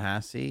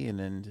 Tallahassee and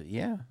then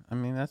yeah. I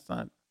mean that's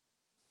not.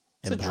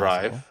 It's impossible. a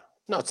drive.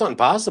 No, it's not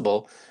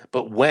impossible.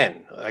 But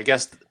when? I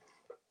guess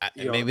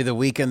you know, Maybe the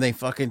weekend they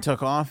fucking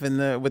took off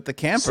with the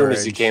camper. as soon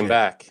as he and came shit.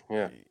 back.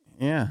 Yeah.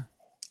 Yeah.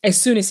 As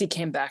soon as he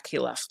came back, he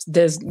left.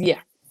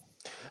 Yeah.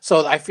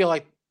 So I feel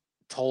like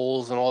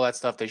tolls and all that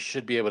stuff, they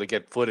should be able to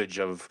get footage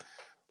of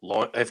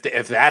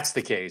if that's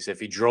the case, if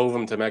he drove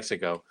him to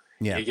Mexico,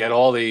 Yeah. you get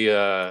all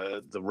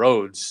the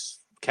roads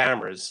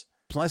cameras.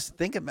 Plus,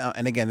 think about,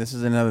 and again, this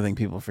is another thing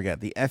people forget.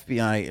 The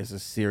FBI is a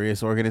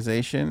serious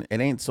organization. It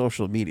ain't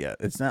social media.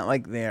 It's not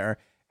like they're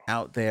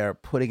out there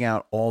putting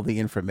out all the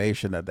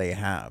information that they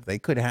have. They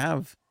could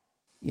have,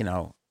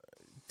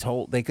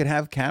 they could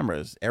have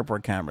cameras,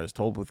 airport cameras,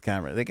 toll booth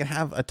cameras. They could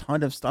have a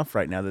ton of stuff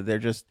right now that they're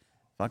just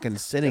fucking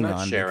sitting They're not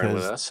on sharing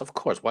with us, of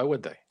course. Why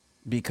would they?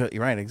 because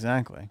you're right,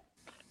 exactly.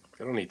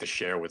 They don't need to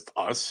share with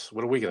us.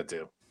 What are we gonna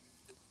do?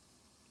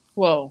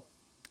 Whoa.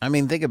 I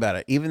mean, think about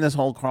it. Even this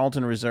whole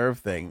Carlton Reserve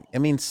thing. I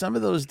mean, some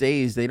of those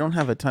days they don't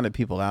have a ton of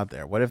people out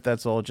there. What if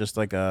that's all just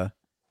like a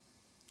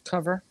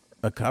Cover.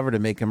 cover to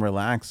make them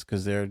relax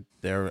because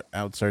they're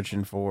out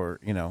searching for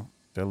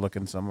they're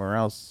looking somewhere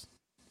else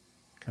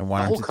and The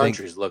want whole them to think.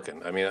 country's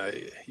looking. I mean,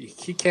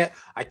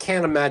 I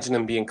can't imagine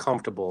him being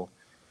comfortable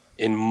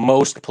in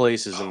most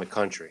places in the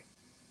country.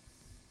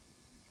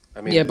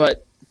 I mean, Yeah,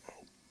 but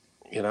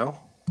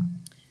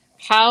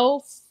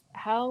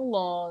how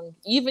long,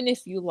 even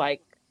if you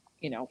like,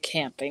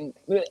 camping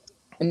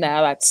and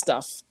all that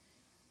stuff,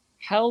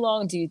 how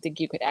long do you think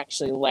you could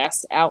actually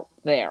last out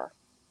there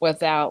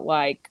without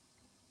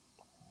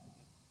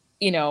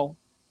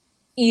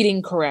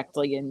eating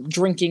correctly and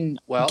drinking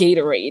Well,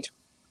 Gatorade?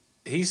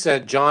 he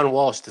said John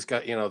Walsh, this guy,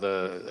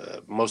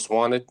 the most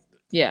wanted,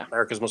 Yeah.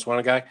 America's Most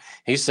Wanted guy.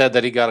 He said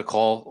that he got a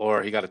call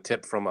or he got a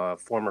tip from a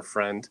former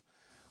friend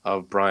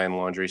of Brian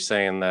Laundrie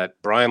saying that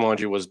Brian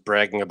Laundrie was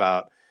bragging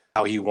about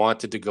how he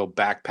wanted to go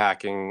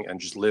backpacking and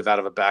just live out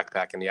of a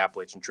backpack in the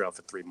Appalachian Trail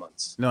for 3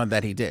 months. No,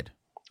 that he did.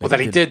 Well, that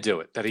he did do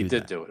it.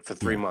 For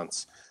 3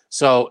 months.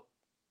 So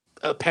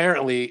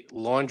apparently,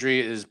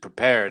 Laundrie is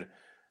prepared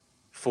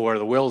for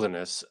the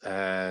wilderness,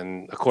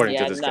 and according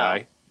to this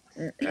guy,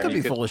 He could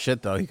be full of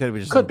shit though. He could be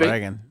just Could be.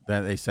 bragging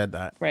that they said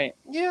that. Right.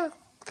 yeah,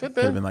 could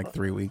Could have be. been like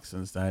 3 weeks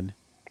instead.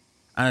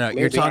 I don't know.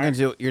 Maybe.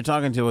 You're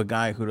talking to a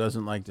guy who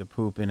doesn't like to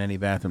poop in any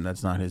bathroom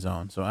that's not his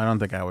own. So I don't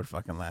think I would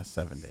fucking last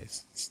 7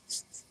 days.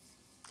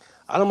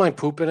 I don't mind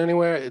pooping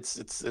anywhere. It's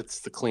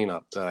the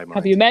cleanup that I mind.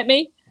 Have you met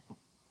me?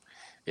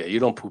 Yeah, you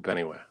don't poop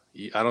anywhere.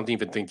 I don't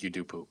even think you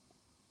do poop.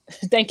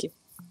 Thank you.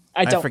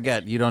 I I don't.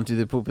 forget you don't do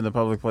the poop in the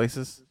public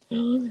places.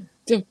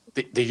 The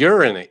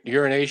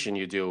urination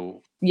you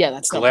do Yeah,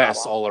 that's no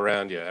glass problem. all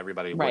around you.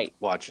 Everybody Right.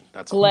 watching.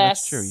 That's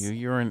Glass. That's true. You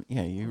urine.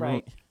 Yeah, you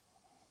Right.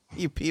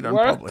 you peed on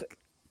Work. public.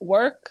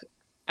 Work?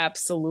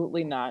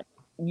 Absolutely not.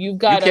 You've You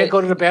got can't go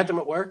to the bathroom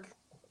at work.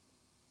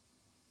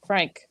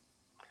 Frank.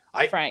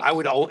 Frank. I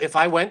would if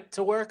I went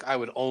to work, I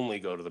would only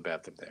go to the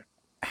bathroom there.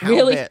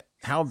 Really?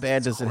 How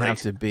bad does it have great.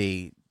 to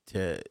be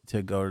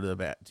to go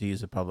to to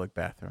use a public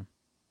bathroom?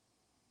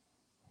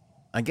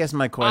 I guess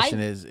my question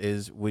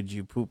is would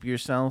you poop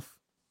yourself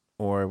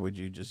or would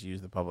you just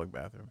use the public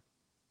bathroom?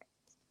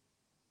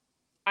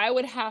 I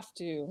would have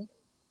to,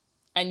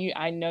 and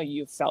I know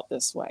you've felt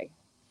this way,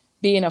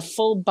 be in a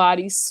full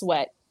body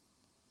sweat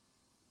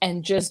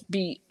and just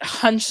be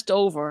hunched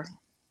over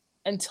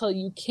until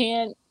you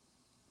can't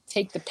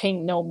take the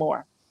pain no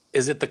more.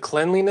 Is it the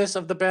cleanliness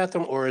of the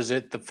bathroom or is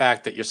it the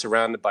fact that you're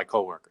surrounded by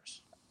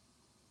coworkers?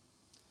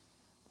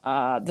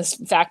 This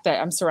fact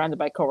that I'm surrounded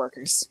by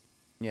coworkers.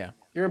 Yeah.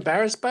 You're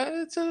embarrassed by it?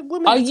 It's a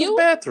women's Are you?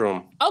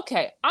 bathroom.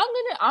 Okay,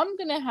 I'm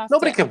gonna have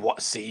Nobody to. can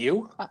see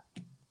you.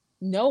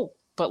 No,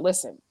 but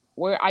listen,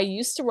 where I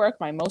used to work,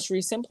 my most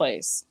recent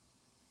place,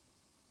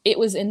 it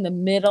was in the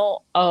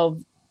middle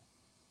of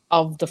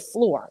the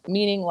floor,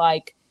 meaning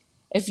like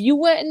if you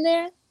went in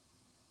there,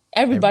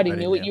 everybody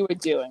knew what you were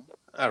doing.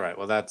 All right,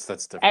 well that's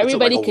different.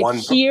 Everybody It's like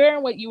could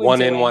hear what you were one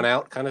doing. in, one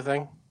out kind of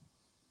thing.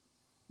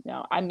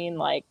 No, I mean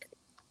like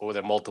Or were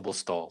there multiple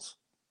stalls?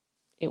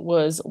 it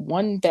was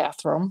one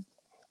bathroom.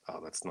 Oh,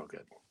 that's no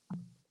good.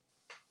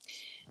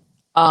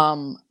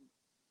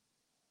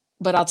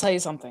 But I'll tell you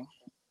something.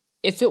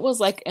 If it was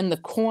like in the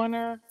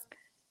corner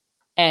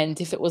and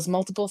if it was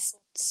multiple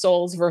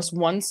stalls versus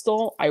one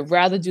stall, I'd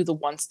rather do the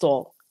one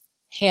stall.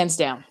 Hands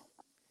down.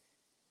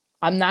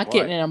 I'm not Why?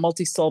 getting in a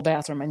multi-stall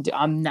bathroom and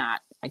I'm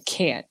not. I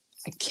can't.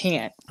 I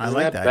Isn't like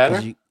that that better?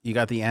 because you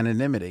got the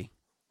anonymity.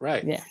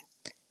 Right. Yeah.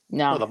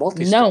 No. Oh, the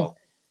multi-stall.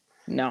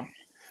 No.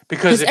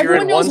 Because if you're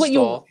everyone in knows one what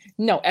stall,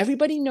 No,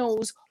 everybody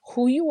knows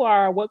who you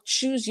are, what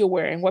shoes you're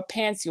wearing, what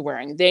pants you're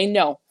wearing. They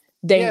know.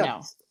 They Yeah.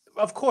 know.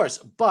 of course,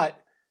 but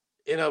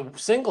in a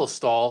single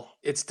stall,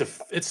 it's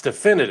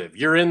definitive.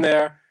 You're in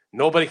there,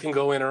 nobody can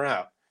go in or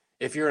out.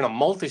 If you're in a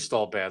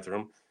multi-stall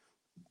bathroom,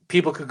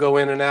 people could go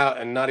in and out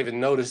and not even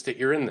notice that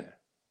you're in there.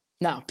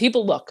 No,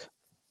 people look.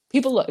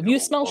 People look. If you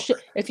Don't smell look. shit,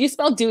 if you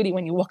smell duty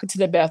when you walk into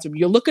the bathroom,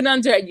 you're looking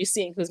under and you're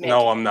seeing who's making.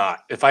 No, I'm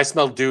not. If I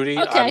smell duty,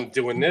 Okay. I'm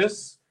doing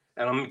this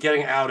and I'm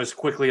getting out as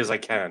quickly as I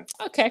can.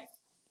 Okay.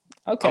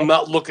 I'm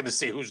not looking to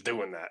see who's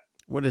doing that.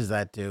 What does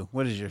that do?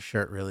 What is your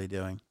shirt really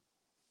doing?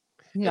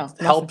 No. It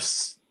nothing.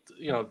 helps,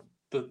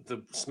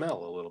 the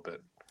smell a little bit.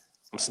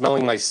 I'm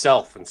smelling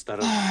myself instead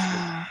of.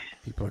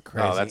 People are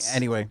crazy. that's-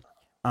 Anyway,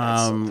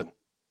 That's something.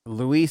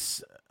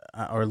 Lois,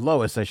 or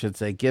Lois, I should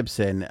say,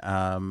 Gibson,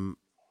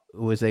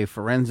 who is a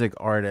forensic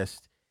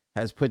artist,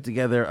 has put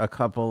together a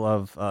couple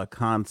of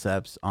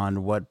concepts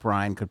on what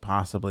Brian could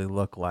possibly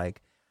look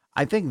like.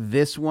 I think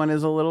this one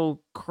is a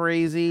little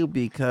crazy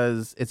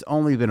because it's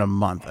only been a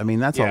month. I mean,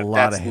 that's a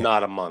lot That's of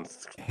not a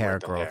month hair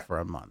worth of growth hair. for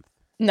a month.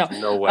 No.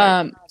 No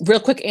way. Real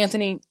quick,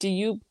 Anthony, do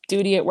you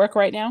duty at work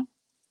right now?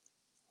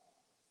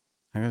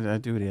 I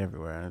do it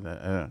everywhere.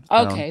 I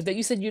don't- Okay, that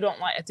you said you don't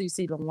like. I thought you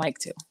said you don't like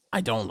to.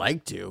 I don't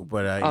like to,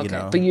 but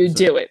Okay, but you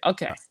do it.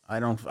 Okay. I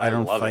don't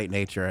love fight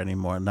nature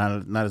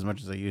another. Not as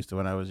much as I used to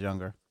when I was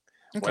younger.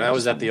 Okay, When I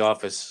was just at the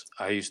office,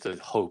 I used to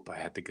hope I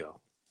had to go.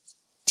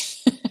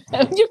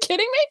 Are you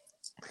kidding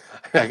me?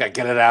 I got to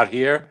get it out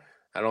here.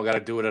 I don't got to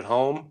do it at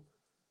home.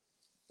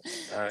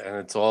 And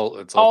it's all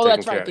Oh, taken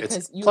that's care right. of.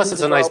 Because you Plus, leave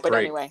it's the a door nice open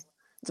break. anyway.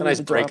 It's a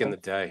nice break in the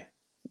day.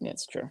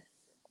 That's true.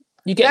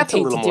 You get That's a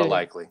paid little to more do it.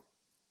 likely.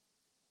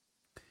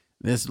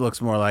 This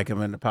looks more like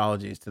him, and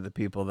apologies to the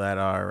people that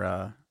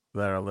are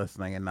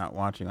listening and not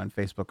watching on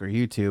Facebook or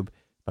YouTube.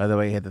 By the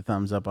way, hit the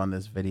thumbs up on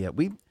this video.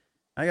 We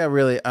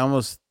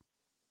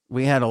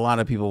had a lot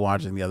of people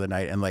watching the other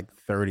night and like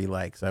 30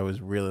 likes. I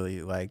was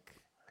really like,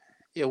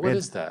 Yeah, what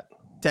It's- is that?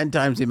 10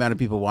 times the amount of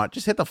people watch.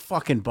 Just hit the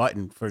fucking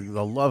button for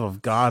the love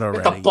of God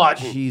already.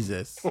 button.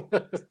 Jesus.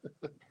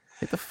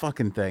 Hit the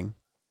fucking thing.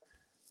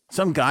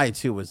 Some guy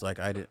too was like,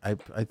 I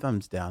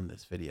thumbs down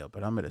this video,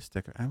 but I'm gonna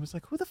sticker. I was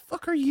like, who the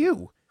fuck are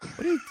you?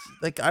 What are you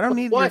like? I don't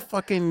need your What?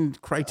 fucking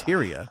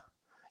criteria.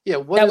 Yeah,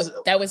 what is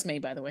That was me,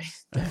 by the way.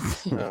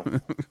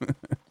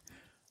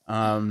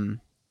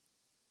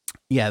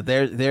 Yeah,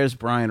 there's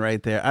Brian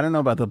right there. I don't know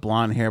about the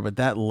blonde hair, but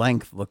that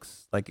length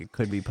looks like it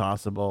could be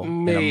possible. In a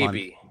month.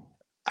 Maybe.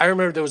 I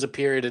remember there was a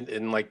period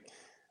in like,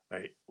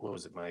 what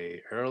was it, my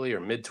early or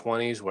mid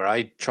 20s where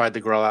I tried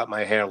to grow out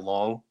my hair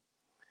long,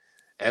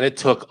 and it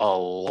took a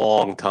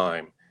long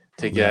time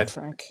to get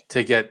Frank.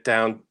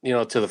 down,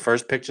 to the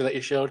first picture that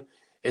you showed.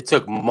 It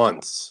took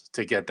months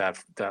to get that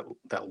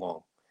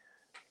long.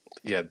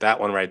 Yeah, that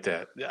one right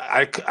there.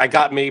 I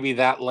got maybe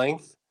that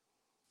length,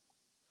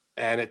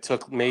 and it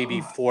took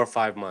maybe 4 or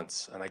 5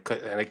 months, and I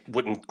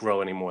wouldn't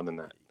grow any more than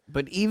that.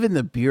 But even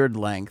the beard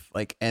length,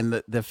 like,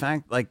 and the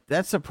fact, like,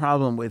 that's the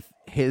problem with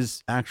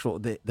his actual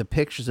the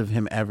pictures of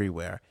him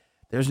everywhere.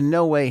 There's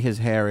no way his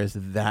hair is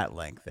that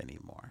length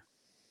anymore.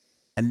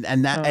 And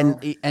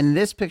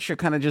this picture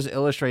kind of just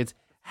illustrates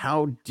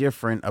how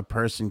different a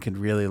person could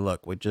really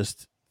look with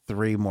just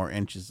 3 more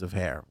inches of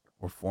hair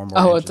or 4 more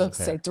Oh, I inches was of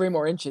to hair. say 3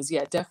 more inches.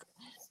 Yeah, definitely.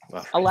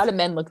 Well, A lot of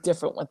men look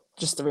different with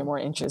just 3 more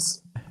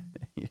inches.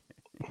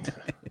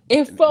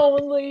 If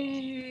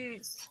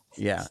only.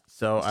 Yeah,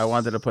 so I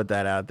wanted to put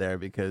that out there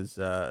because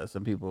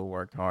some people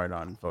worked hard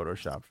on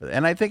Photoshop for that,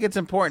 and I think it's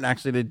important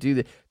actually to do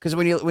that because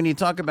when you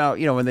talk about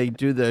when they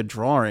do the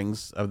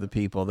drawings of the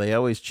people, they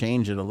always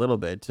change it a little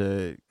bit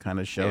to kind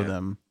of show Yeah.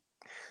 them.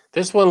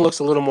 This one looks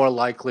a little more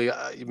likely.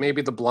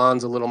 Maybe the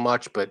blonde's a little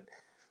much, but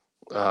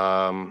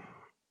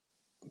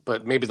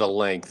maybe the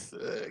length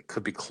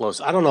could be close.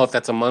 I don't know if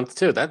that's a month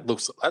too. That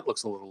looks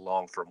a little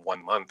long for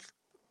 1 month.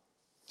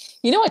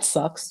 You know what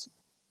sucks?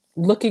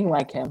 Looking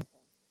like him.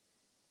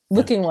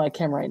 Looking like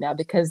him right now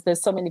because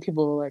there's so many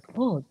people who are like,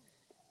 oh,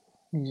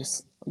 you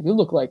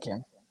look like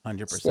him.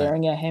 100%,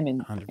 Staring at him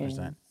and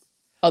 100%.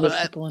 other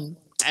But people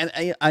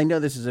and I know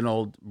this is an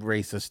old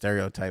racist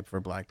stereotype for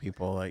black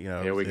people. Like,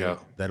 Here we go.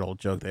 That old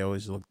joke. They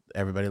always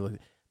everybody look.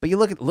 But you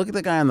look at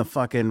the guy on the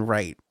fucking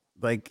right.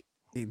 Like,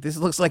 this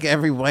looks like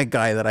every white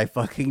guy that I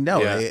fucking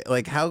know. Yeah.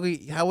 Like, how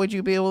would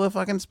you be able to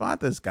fucking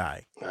spot this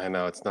guy? I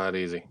know it's not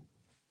easy.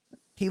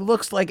 He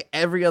looks like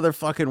every other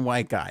fucking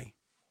white guy.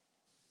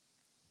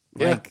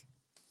 Yeah. Like,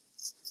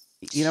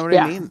 you know what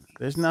I mean?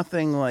 There's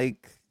nothing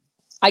like.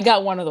 I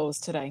got one of those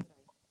today.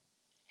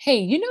 Hey,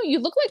 you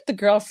look like the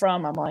girl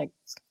from. I'm like,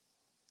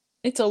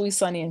 It's Always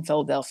Sunny in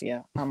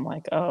Philadelphia. I'm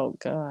like, oh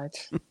god.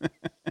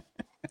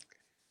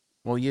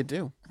 Well, you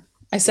do.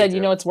 I said,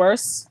 what's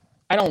worse?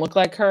 I don't look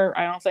like her.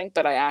 I don't think,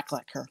 but I act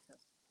like her.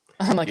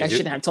 I'm like, I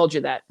shouldn't have told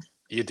you that.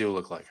 You do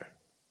look like her.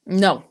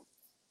 No.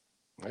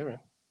 All right.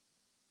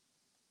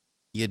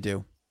 You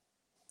do.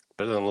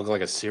 Better than look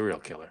like a serial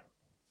killer.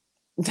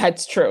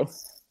 That's true.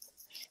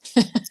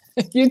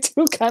 You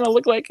do kind of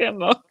look like him,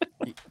 though.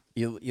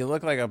 You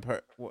look like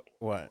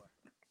what?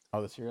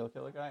 Oh, the serial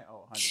killer guy?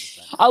 Oh, 100%.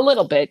 A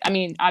little bit. I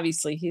mean,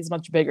 obviously, he's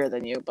much bigger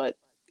than you, but.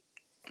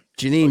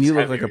 Janine, you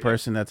look like a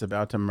person that's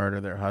about to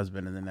murder their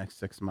husband in the next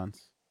 6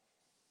 months.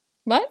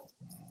 What?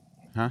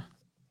 Huh?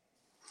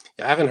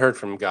 Yeah, I haven't heard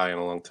from Guy in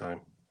a long time.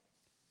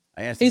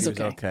 I asked if he was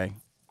okay.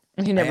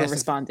 He never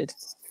responded.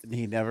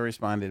 He never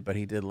responded, but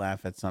he did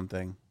laugh at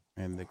something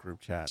in the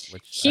group chat,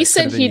 which he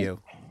said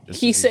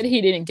he said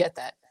he didn't get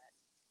that.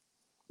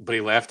 But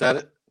he laughed at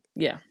it?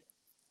 Yeah.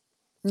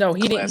 No,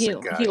 he didn't.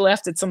 He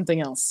laughed at something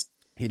else.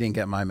 He didn't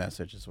get my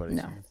message, is what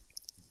he's saying.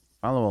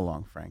 Follow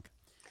along, Frank.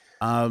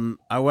 I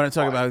want to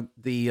talk about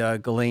the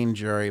Ghislaine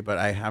jury, but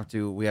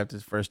we have to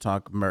first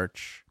talk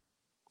merch.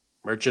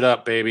 Merch it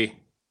up, baby.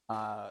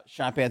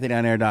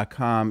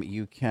 ShopAnthonyOnAir.com.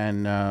 You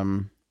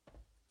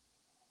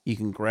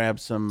can grab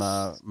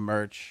some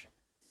merch.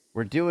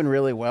 We're doing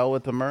really well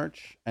with the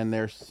merch, and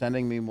they're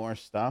sending me more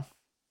stuff.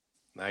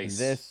 Nice.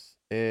 This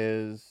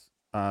is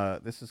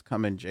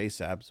coming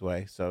JSAB's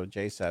way. So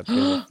JSAB,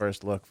 here's a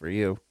first look for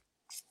you.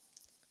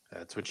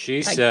 That's what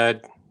she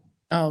said.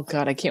 Oh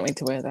God, I can't wait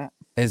to wear that.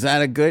 Is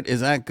that good?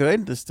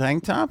 This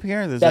tank top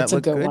here? That's that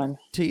look a good one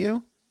to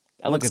you?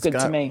 That looks good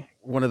to me.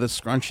 One of the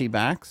scrunchy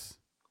backs.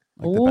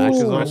 Like the back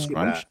is all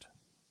scrunched.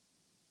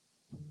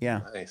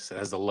 Yeah. Nice. It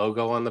has the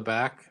logo on the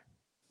back.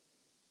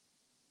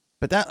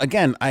 But that,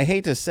 again, I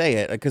hate to say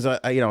it because I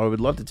would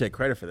love to take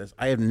credit for this.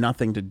 I have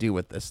nothing to do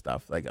with this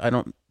stuff. Like, I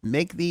don't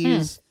make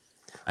these.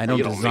 I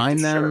don't design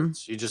them.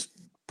 Shirts. You just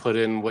put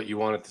in what you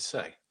want it to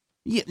say.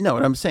 Yeah, no,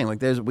 what I'm saying,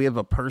 like, we have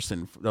a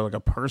person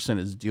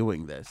is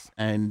doing this,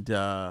 and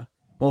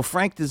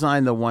Frank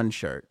designed the one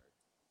shirt,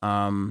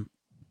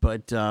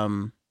 but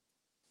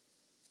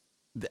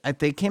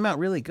they came out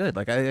really good.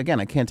 Like, I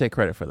can't take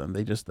credit for them.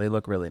 They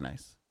look really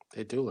nice.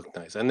 They do look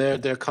nice, and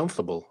they're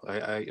comfortable.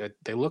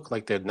 They look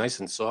like they're nice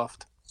and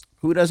soft.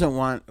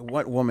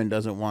 What woman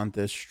doesn't want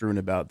this strewn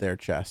about their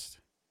chest?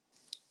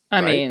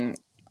 I mean,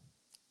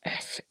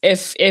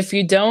 if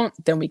you don't,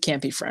 then we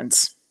can't be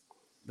friends.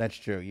 That's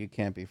true. You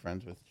can't be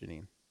friends with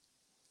Janine.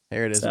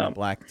 Here it is in a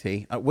black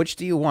tee. Which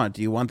do you want?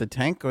 Do you want the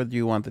tank or do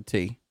you want the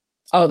tee?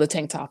 Oh, the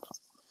tank top.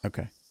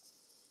 Okay.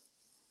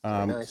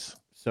 Nice.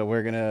 So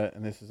we're gonna,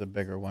 and this is a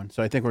bigger one.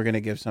 So I think we're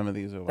gonna give some of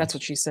these away. That's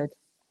what she said.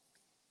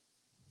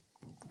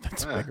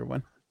 That's a bigger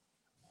one.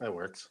 That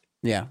works.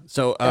 Yeah.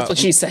 So that's what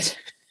she said.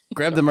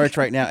 Grab the merch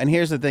right now. And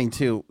here's the thing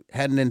too,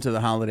 heading into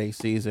the holiday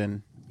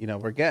season,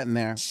 we're getting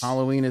there.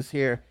 Halloween is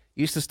here.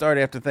 Used to start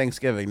after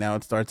Thanksgiving. Now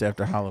it starts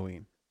after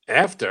Halloween.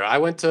 After I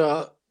went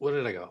to, where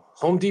did I go?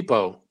 Home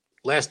Depot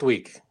last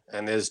week,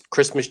 and there's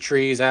Christmas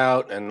trees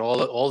out, and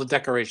all the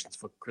decorations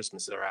for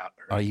Christmas are out.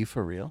 Are you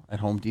for real?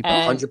 At Home Depot?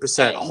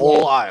 100%, a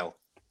whole aisle.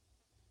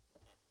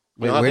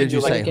 Wait, where did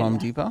you say Home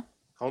Depot?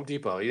 Home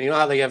Depot. You know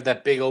how they have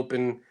that big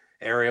open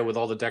area with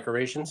all the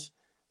decorations?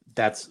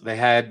 They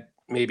had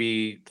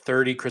maybe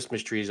 30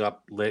 Christmas trees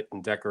up, lit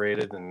and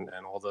decorated, and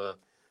all the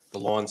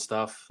lawn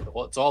stuff.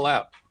 Well, it's all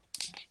out.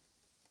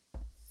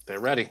 They're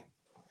ready.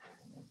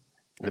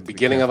 The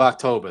beginning of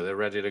October, they're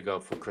ready to go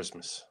for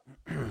Christmas.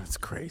 It's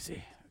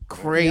crazy.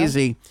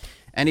 Crazy. Yeah.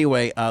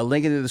 Anyway,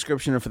 link in the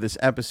description for this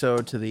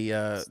episode to the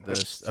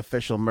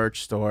official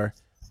merch store,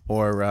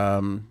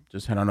 or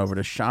just head on over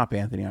to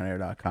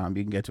shopanthonyonair.com.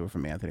 You can get to it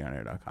from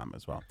anthonyonair.com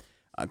as well.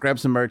 Grab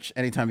some merch.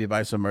 Anytime you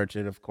buy some merch,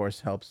 it, of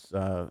course, helps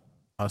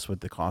us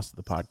with the cost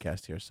of the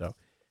podcast here. So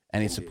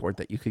any support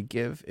that you could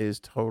give is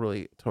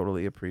totally,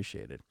 totally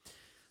appreciated.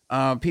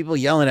 People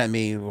yelling at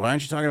me, why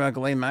aren't you talking about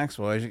Ghislaine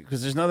Maxwell?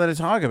 Because there's nothing to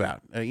talk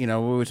about. We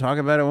would talk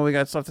about it when we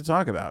got stuff to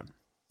talk about.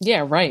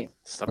 Yeah, right.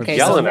 Stop Okay,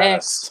 yelling so at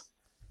next. us.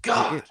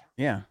 God.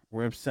 Yeah,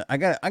 we're upset. I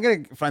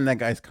gotta find that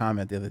guy's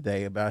comment the other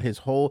day about his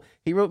whole.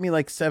 He wrote me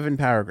like 7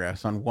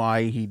 paragraphs on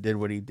why he did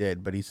what he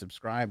did, but he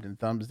subscribed and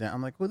thumbs down.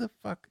 I'm like, who the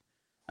fuck?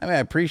 I mean, I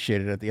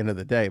appreciate it at the end of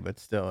the day, but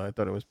still, I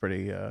thought it was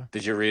pretty.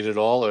 Did you read it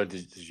all, or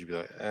did you be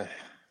like,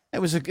 It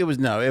was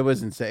no, it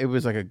wasn't. It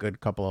was like a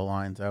good couple of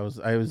lines. I was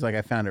like,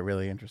 I found it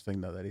really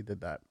interesting though that he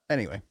did that.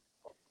 Anyway,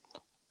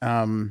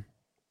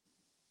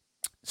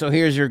 so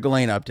here's your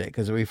Ghislaine update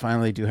because we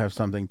finally do have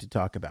something to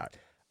talk about.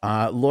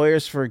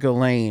 Lawyers for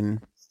Ghislaine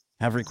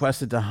have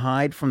requested to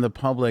hide from the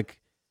public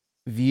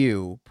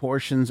view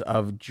portions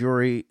of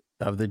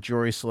the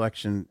jury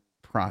selection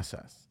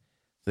process.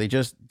 They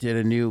just did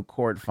a new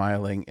court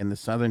filing in the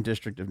Southern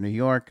District of New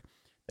York.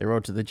 They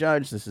wrote to the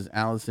judge. This is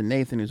Allison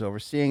Nathan, who's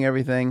overseeing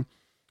everything.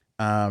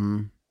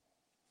 Federal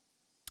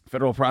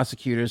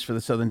prosecutors for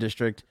the Southern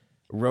District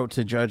wrote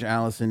to Judge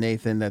Allison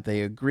Nathan that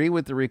they agree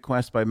with the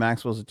request by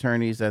Maxwell's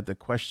attorneys that the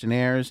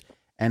questionnaires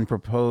and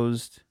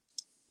proposed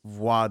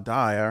voir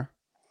dire.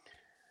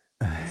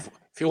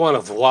 if you want a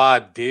voir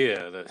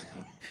dire,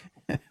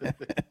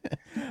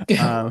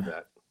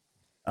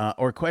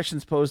 or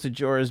questions posed to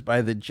jurors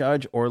by the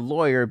judge or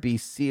lawyer be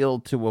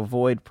sealed to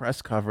avoid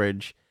press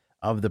coverage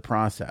of the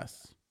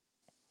process.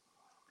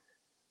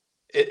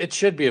 it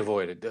should be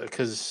avoided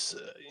because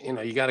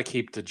you got to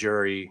keep the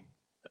jury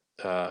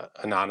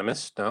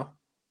anonymous. No.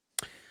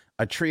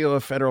 A trio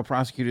of federal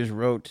prosecutors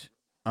wrote,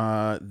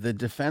 the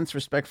defense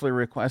respectfully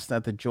requests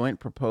that the joint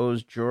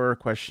proposed juror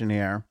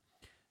questionnaire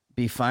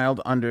be filed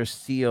under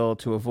seal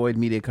to avoid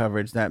media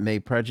coverage that may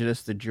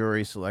prejudice the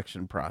jury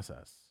selection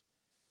process.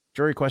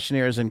 Jury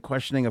questionnaires and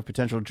questioning of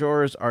potential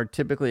jurors are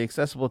typically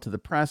accessible to the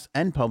press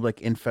and public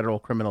in federal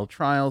criminal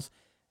trials.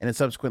 In a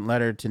subsequent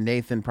letter to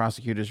Nathan,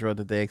 prosecutors wrote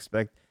that they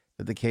expect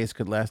that the case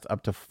could last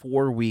up to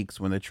 4 weeks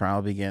when the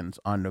trial begins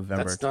on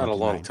November 29th. That's not a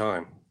long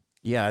time.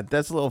 Yeah,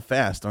 that's a little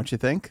fast, don't you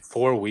think?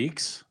 4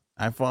 weeks?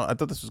 I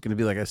thought this was going to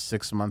be like a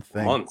 6-month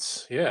thing.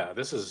 Months. Yeah,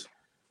 this is.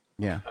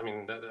 Yeah. I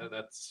mean,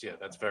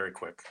 that's very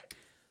quick.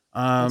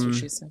 That's what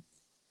she said.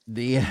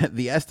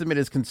 The estimate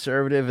is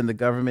conservative, and the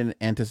government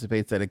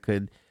anticipates that it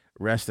could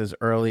rest as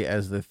early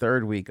as the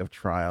 3rd week of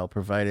trial,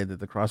 provided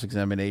that the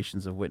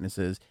cross-examinations of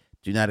witnesses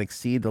do not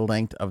exceed the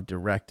length of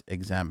direct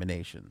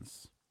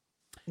examinations.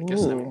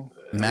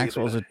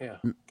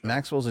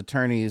 Maxwell's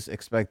attorneys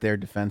expect their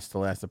defense to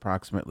last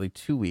approximately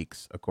 2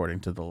 weeks,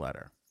 according to the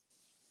letter.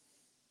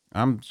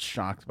 I'm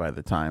shocked by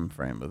the time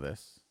frame of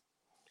this.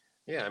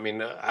 Yeah, I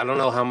mean, I don't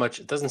know how much.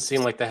 It doesn't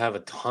seem like they have a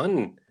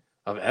ton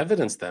of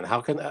evidence. Then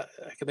how can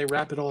they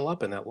wrap it all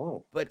up in that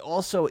long? But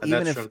also,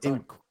 even if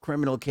in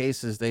criminal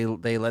cases they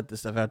let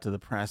this stuff out to the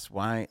press,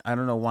 why? I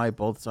don't know why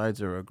both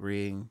sides are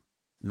agreeing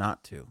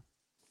not to.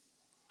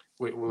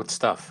 Wait, what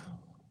stuff?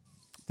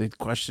 The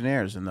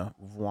questionnaires and the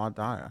voir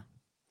dire.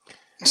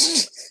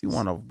 You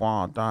want to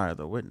voir dire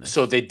the witness.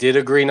 So they did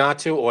agree not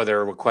to, or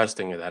they're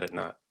requesting that it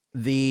not?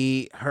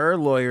 Her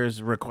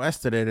lawyers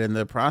requested it, and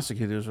the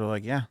prosecutors were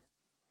like, "Yeah,"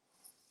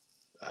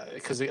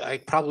 because I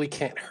probably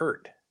can't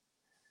hurt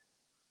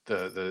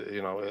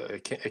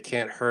it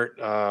can't hurt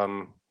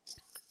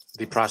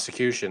the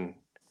prosecution.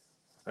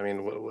 I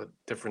mean, what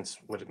difference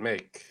would it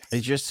make?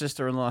 Is your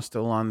sister-in-law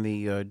still on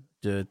the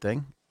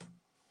thing?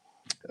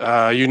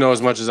 You know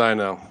as much as I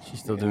know. She's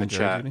still doing the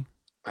chat. duty?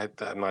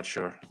 I'm not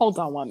sure. Hold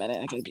on 1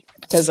 minute,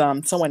 because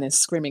someone is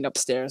screaming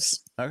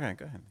upstairs. Okay,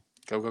 go ahead.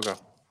 Go. Hold on.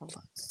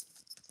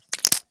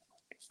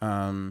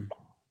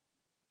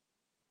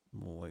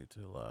 We'll wait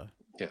till.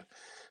 Yeah.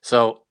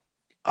 So,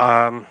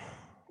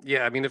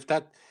 yeah. I mean, if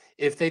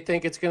they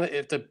think if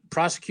the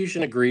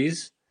prosecution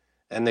agrees,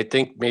 and they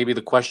think maybe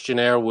the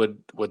questionnaire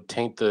would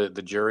taint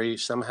the jury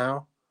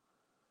somehow.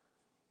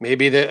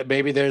 Maybe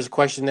there's a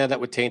questionnaire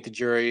that would taint the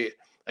jury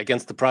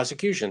against the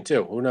prosecution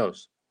too. Who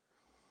knows?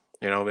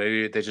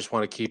 Maybe they just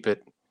want to keep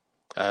it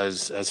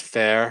as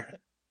fair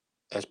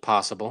as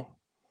possible,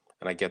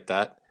 and I get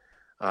that.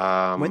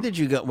 When did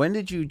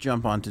you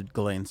jump onto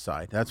Ghislaine's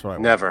side? That's what I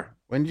never.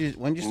 When did you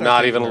start?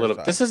 Not even a little.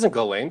 Side? This isn't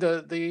Ghislaine.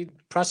 The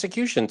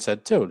prosecution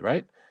said too,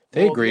 right?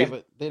 They agreed. Yeah,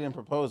 but they didn't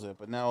propose it.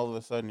 But now all of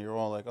a sudden you're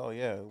all like, "Oh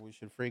yeah, we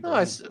should free."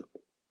 Yeah,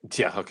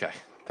 okay,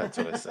 that's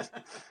what I said.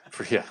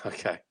 Yeah,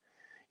 okay.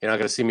 You're not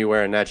gonna see me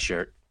wearing that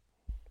shirt.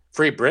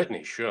 Free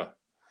Britney, sure.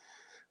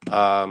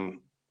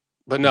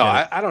 But no,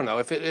 I don't know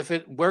if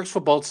it works for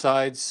both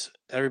sides.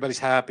 Everybody's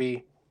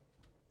happy.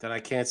 Then I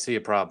can't see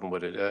a problem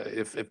with it.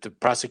 If the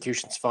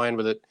prosecution's fine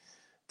with it,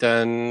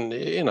 then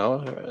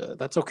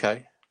that's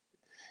okay.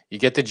 You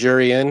get the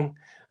jury in,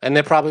 and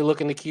they're probably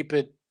looking to keep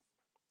it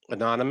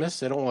anonymous.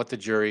 They don't want the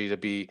jury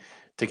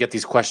to get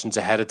these questions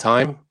ahead of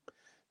time.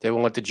 They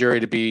want the jury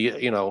to be,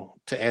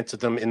 to answer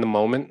them in the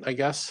moment, I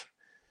guess.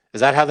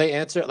 Is that how they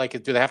answer?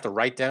 Like, do they have to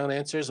write down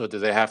answers, or do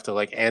they have to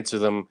answer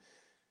them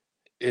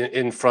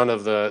in front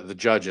of the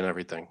judge and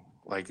everything,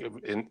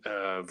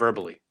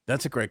 verbally?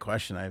 That's a great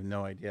question. I have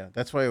no idea.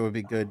 That's why it would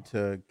be good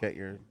to get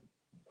your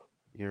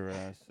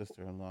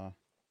sister-in-law.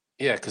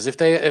 Yeah, because if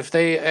they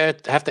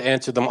have to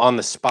answer them on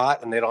the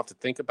spot and they don't have to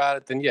think about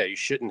it, then yeah, you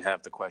shouldn't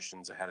have the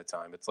questions ahead of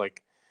time. It's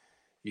like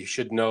you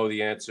should know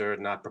the answer,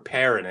 not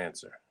prepare an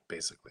answer,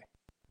 basically.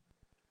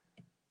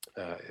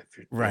 If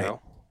you Right. know,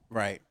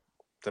 Right.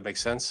 that makes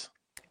sense.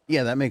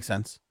 Yeah, that makes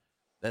sense.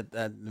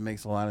 That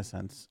makes a lot of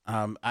sense.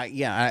 I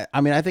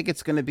mean, I think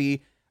it's going to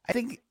be.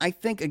 I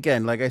think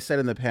again, like I said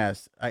in the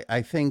past,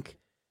 I think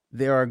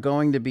there are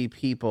going to be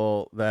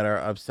people that are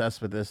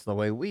obsessed with this the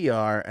way we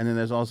are, and then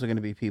there's also going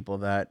to be people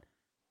that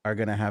are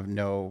going to have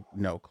no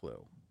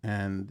clue.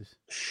 And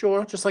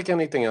Sure, just like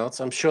anything else.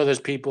 I'm sure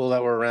there's people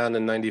that were around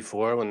in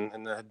 '94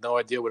 and they had no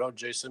idea what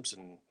O.J.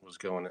 Simpson was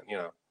going.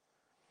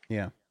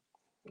 yeah,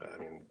 I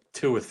mean,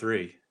 two or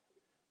three.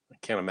 I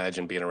can't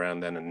imagine being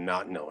around then and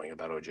not knowing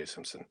about O.J.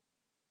 Simpson.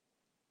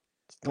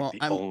 It's like well,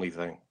 the only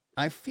thing.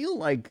 I feel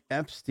like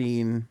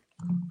Epstein.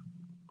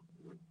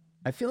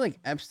 I feel like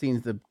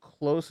Epstein's the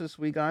closest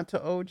we got to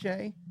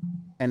OJ,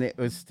 and it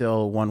was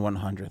still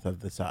 1/100th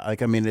of the size.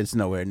 Like, I mean, it's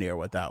nowhere near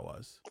what that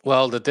was.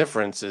 Well, the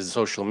difference is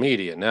social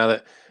media. Now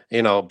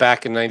that,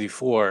 back in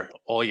 '94,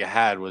 all you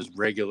had was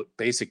regular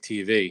basic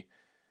TV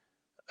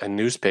and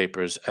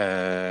newspapers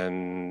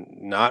and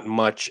not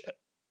much,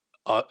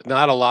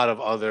 not a lot of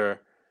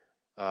other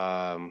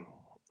um,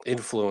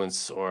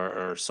 influence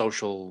or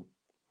social,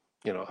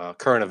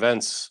 current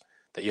events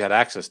that you had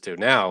access to.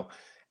 Now,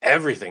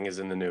 everything is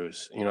in the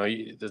news.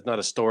 There's not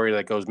a story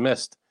that goes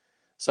missed.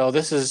 So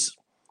this is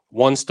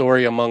one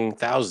story among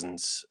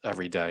thousands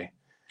every day,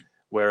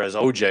 whereas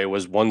OJ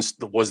was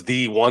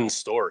the one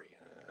story.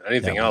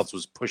 Anything That was, else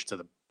was pushed to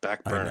the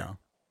back I burner. know,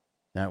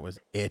 that was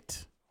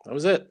it. That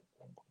was it.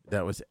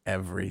 That was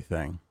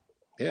everything.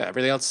 Yeah,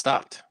 everything else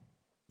stopped.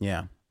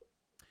 Yeah.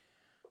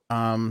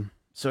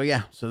 So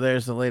yeah. So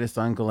there's the latest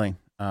on Ghislaine.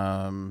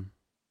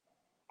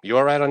 You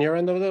all right on your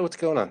end over there? What's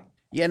going on?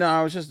 Yeah. No,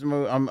 I was just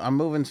I'm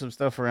moving some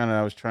stuff around,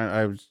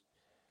 and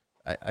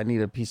I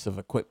need a piece of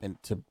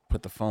equipment to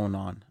put the phone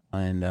on,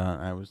 and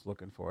I was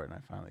looking for it, and I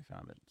finally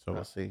found it. So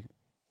we'll see.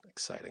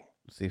 Exciting.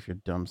 See if your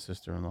dumb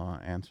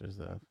sister-in-law answers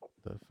the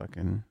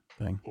fucking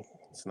thing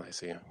It's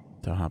nice of you.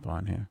 to hop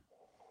on here.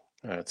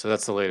 All right, so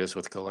that's the latest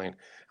with Ghislaine.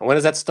 And when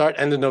does that start?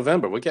 End of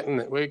November.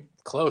 We're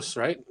close,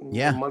 right?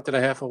 Yeah. A month and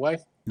a half away.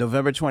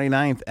 November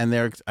 29th,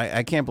 and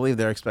I can't believe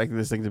they're expecting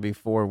this thing to be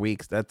 4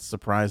 weeks. That's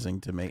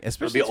surprising to me. It'll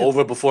Especially be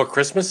over before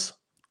Christmas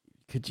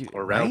could you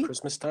or around right?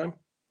 Christmas time.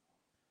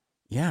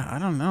 Yeah, I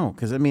don't know,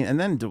 because I mean, and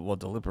then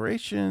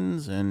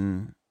deliberations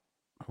and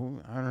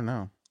I don't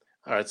know.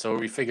 All right, so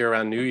we figure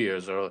around New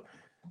Year's or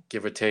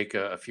give or take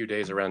a few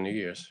days around New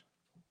Year's.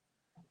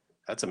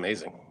 That's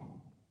amazing.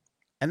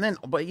 And then,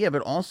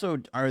 but also,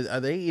 are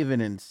they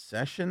even in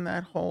session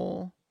that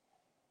whole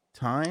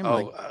time?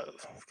 Oh,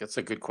 that's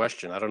a good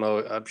question. I don't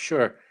know. I'm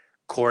sure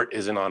court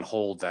isn't on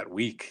hold that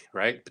week,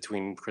 right?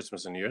 Between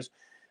Christmas and New Year's.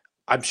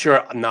 I'm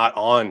sure not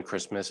on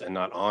Christmas and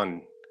not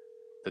on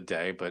the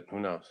day, but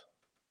who knows?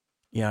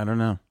 Yeah, I don't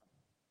know.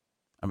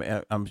 I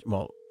mean, I'm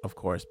well, of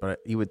course, but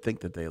you would think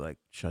that they like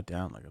shut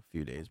down like a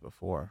few days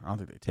before. I don't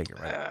think they take it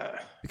right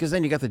because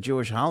then you got the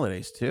Jewish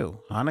holidays too.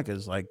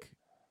 Hanukkah's like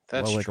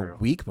That's like true. a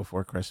week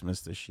before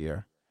Christmas this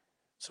year.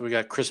 So we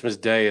got Christmas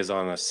Day is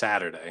on a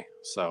Saturday,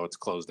 so it's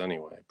closed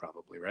anyway,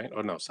 probably, right?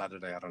 Oh no,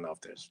 Saturday. I don't know if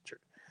there's church.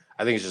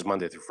 I think it's just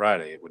Monday through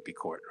Friday. It would be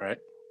court, right?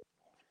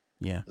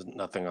 Yeah, There's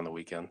nothing on the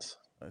weekends.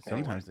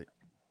 sometimes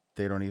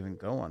they don't even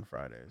go on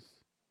Fridays.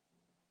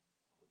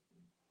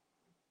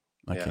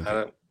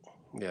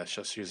 Yeah,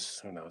 she's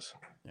who knows.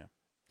 Yeah.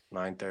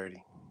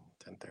 9:30,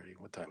 10:30.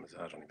 What time is it?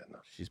 I don't even know.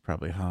 She's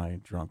probably high,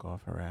 drunk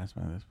off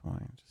harassment at this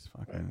point. Just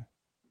fucking. Right.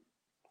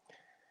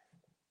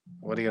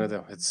 What are you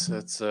gonna do?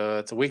 It's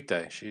a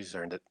weekday. She's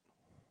earned it.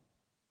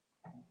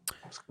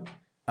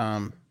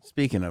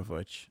 Speaking of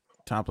which,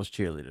 topless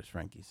cheerleaders,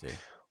 Frankie C.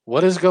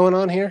 What is going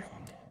on here?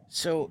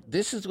 So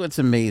this is what's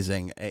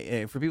amazing.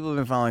 For people who've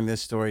been following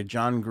this story,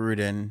 John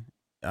Gruden,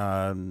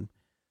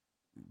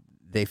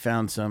 they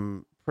found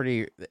some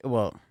pretty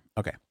well.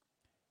 Okay,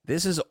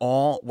 this is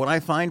all. What I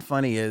find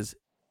funny is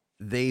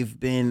the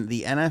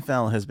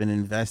NFL has been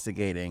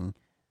investigating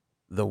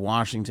the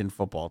Washington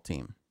football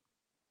team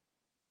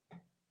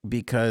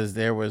because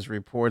there was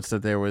reports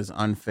that there was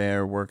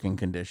unfair working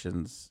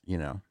conditions,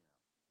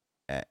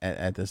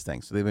 at this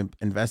thing. So they've been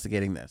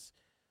investigating this.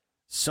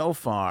 So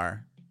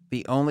far,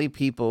 the only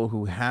people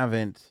who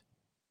haven't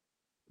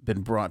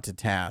been brought to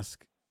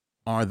task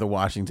are the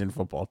Washington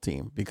football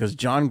team because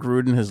John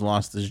Gruden has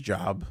lost his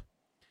job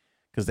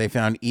because they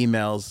found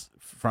emails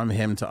from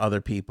him to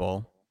other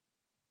people.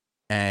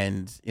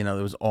 And, there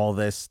was all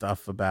this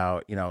stuff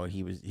about,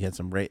 he had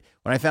some what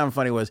I found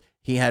funny was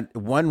he had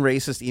one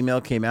racist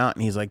email came out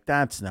and he's like,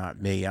 that's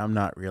not me. I'm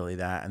not really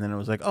that. And then it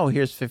was like, oh,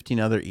 here's 15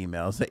 other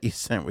emails that you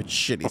sent with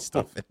shitty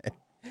stuff in it.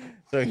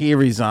 So he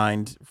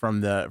resigned from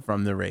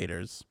the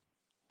Raiders.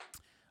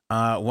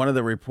 One of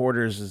the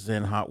reporters is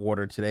in hot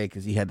water today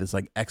because he had this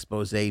like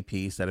expose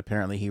piece that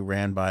apparently he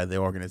ran by the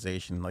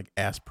organization, like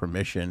asked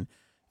permission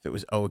if it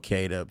was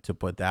okay to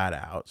put that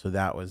out. So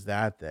that was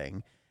that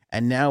thing.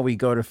 And now we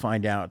go to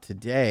find out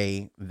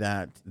today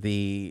that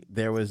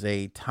there was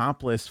a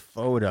topless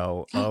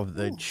photo of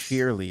the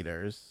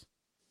cheerleaders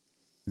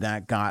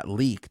that got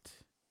leaked.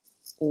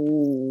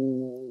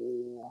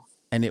 Oh.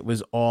 And it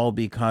was all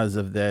because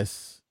of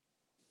this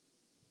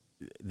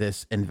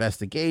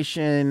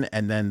investigation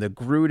and then the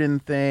Gruden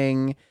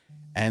thing.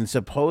 And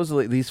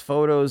supposedly these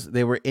photos,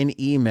 they were in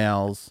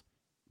emails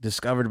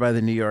discovered by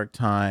the New York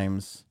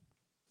Times,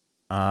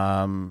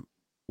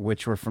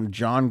 which were from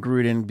John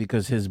Gruden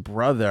because his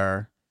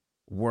brother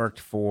worked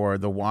for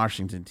the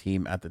Washington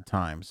team at the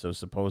time. So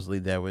supposedly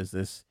there was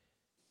this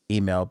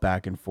email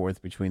back and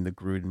forth between the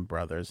Gruden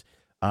brothers.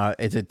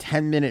 It's a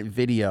 10-minute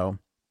video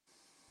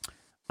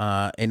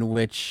in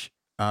which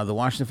the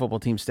Washington football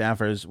team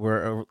staffers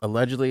were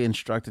allegedly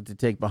instructed to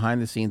take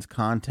behind-the-scenes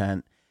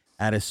content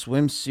at a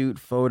swimsuit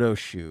photo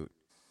shoot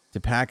to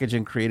package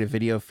and create a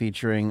video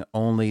featuring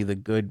only the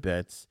good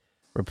bits.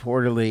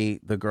 Reportedly,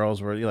 the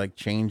girls were like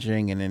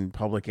changing and in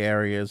public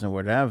areas and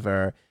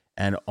whatever,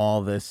 and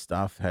all this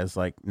stuff has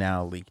like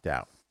now leaked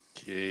out.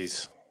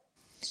 Jeez.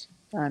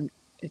 I'm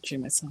itching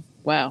myself.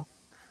 Wow. What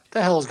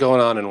the hell is going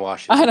on in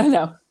Washington? I don't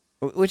know.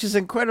 Which is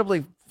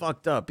incredibly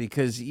fucked up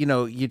because, you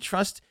know, you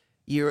trust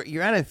you're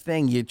at a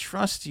thing, you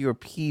trust your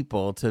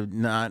people to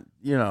not,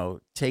 you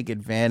know, take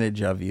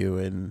advantage of you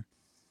and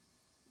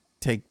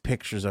take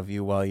pictures of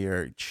you while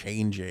you're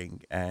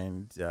changing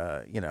and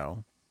you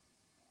know.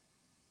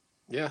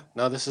 Yeah,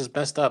 no, this is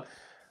messed up.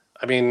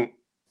 I mean,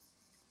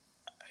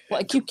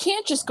 Like, you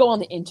can't just go on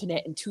the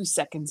internet in 2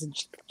 seconds and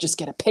just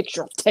get a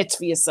picture of tits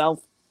for yourself.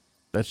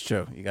 That's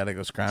true. You got to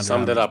go scrounge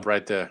summed around it up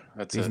right there.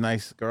 That's these it.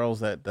 nice girls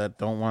that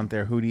don't want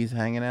their hooties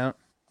hanging out.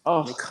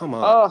 Oh, I mean, come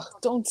on. oh,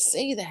 don't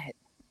say that.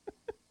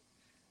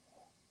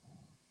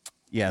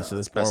 Yeah, No, so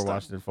this it's poor messed up.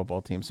 Washington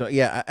football team. So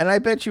yeah, and I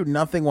bet you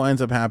nothing winds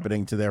up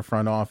happening to their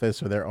front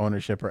office or their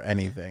ownership or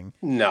anything.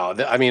 No,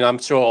 I mean, I'm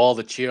sure all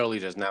the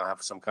cheerleaders now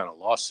have some kind of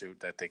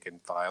lawsuit that they can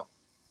file.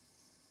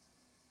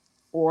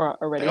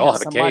 Or already They all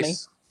have have a some money.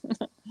 case.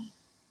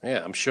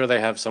 Yeah, I'm sure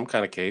they have some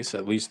kind of case.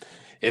 At least,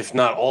 if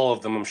not all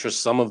of them, I'm sure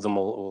some of them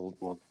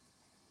will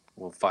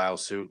file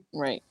suit.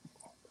 Right.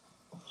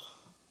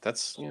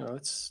 That's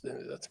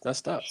that's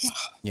messed up.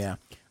 Yeah.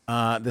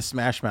 The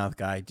Smash Mouth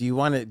guy. Do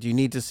you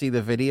need to see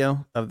the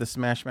video of the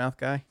Smash Mouth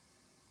guy?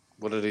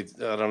 What did he?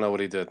 I don't know what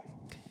he did.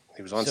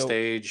 He was on So-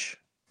 stage.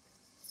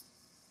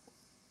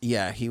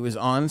 Yeah, he was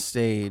on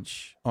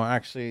stage. Or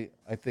actually,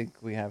 I think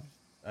we have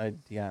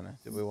Deanna.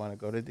 Do we want to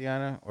go to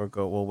Deanna or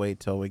go? We'll wait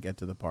till we get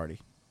to the party.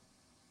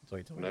 Let's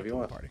wait till we Whatever get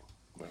you to the want. party.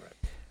 All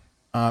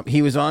right.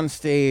 He was on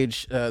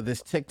stage.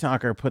 This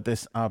TikToker put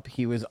this up.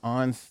 He was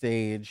on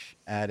stage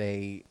at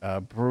a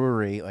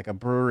brewery, like a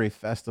brewery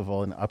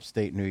festival in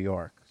upstate New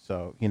York.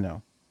 So, you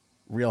know,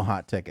 real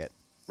hot ticket.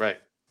 Right.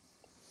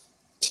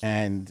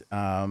 And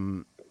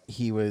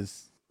he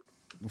was,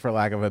 for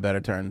lack of a better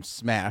term,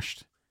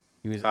 smashed.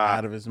 He was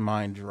out of his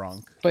mind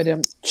drunk. But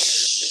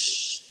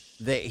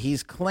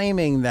He's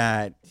claiming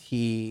that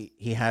he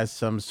has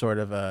some sort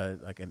of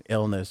an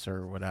illness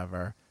or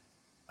whatever.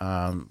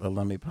 But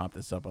let me pop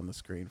this up on the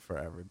screen for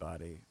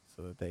everybody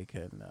so that they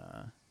can.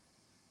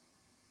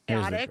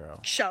 Here's the Chaotic girl.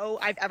 show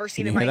I've ever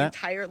seen you in my hear that?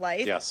 entire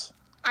life. Yes.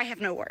 I have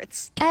no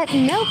words. At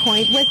no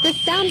point was the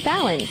sound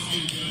balanced.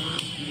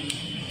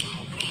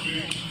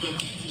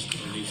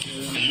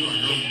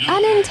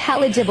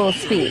 Unintelligible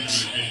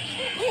speech.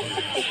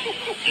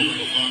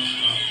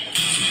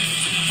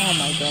 oh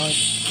my god.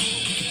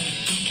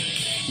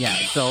 Yeah,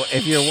 so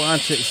if you're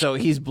watching, so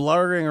he's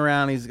blurring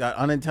around. He's got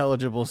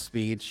unintelligible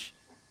speech,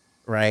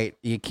 right?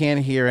 You can't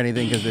hear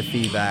anything because of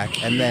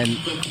feedback. And then,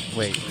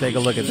 wait, take a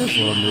look at this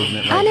little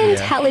movement right here.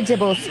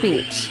 Unintelligible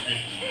speech.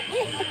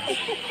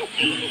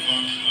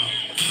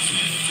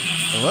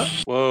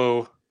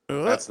 Whoa.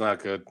 That's not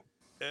good.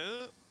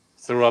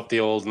 Threw up the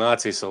old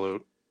Nazi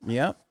salute.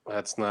 Yep,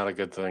 That's not a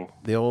good thing.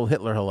 the old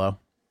Hitler hello.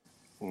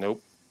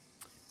 Nope.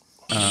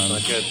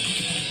 Not good.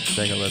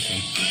 Take a listen.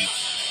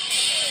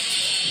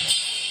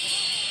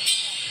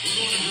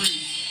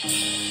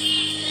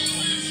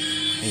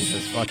 He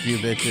says, "Fuck you,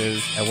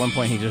 bitches." At one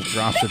point, he just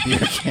drops a beer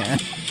can.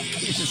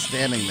 He's just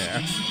standing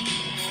there.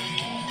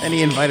 And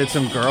he invited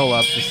some girl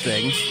up to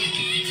sing.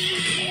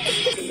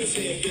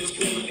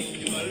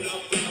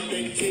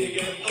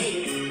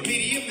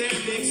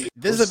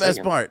 This is the best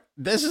singing? part.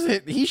 This is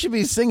it. He should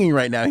be singing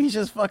right now. He's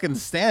just fucking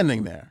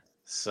standing there.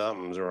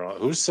 Something's wrong.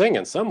 Who's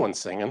singing? Someone's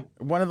singing.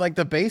 One of like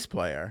the bass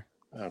player.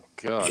 Oh,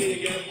 God. Look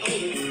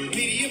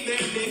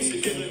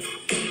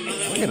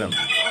at him.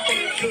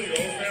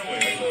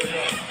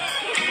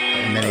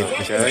 And then he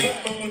just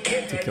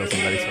Okay. to kill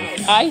somebody.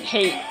 So I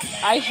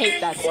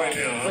hate that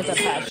song with a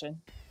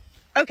passion.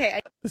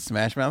 Okay, the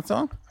Smash Mouth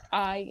song?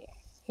 I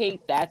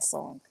hate that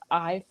song.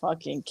 I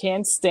fucking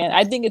can't stand.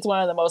 I think it's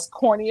one of the most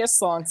corniest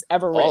songs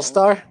ever written. All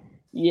Star?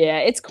 Yeah,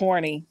 it's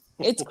corny.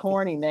 It's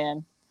corny,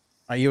 man.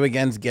 Are you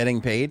against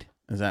getting paid?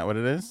 Is that what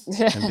it is?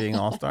 And being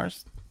all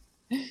stars?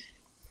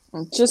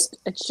 It's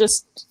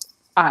just,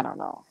 I don't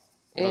know.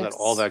 You know that It's-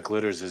 all that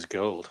glitters is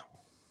gold.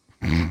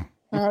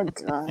 Oh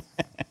god.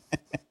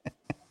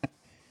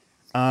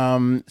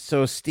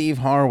 So Steve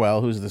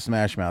Harwell, who's the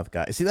Smash Mouth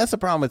guy. See, that's the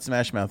problem with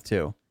Smash Mouth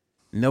too.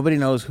 Nobody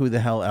knows who the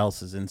hell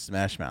else is in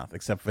Smash Mouth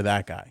except for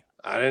that guy.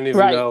 I didn't even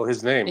Right. know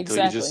his name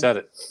until you just said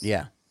it.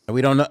 Yeah.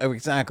 We don't know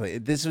exactly.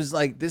 This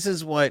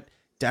is what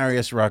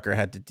Darius Rucker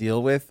had to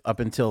deal with up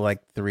until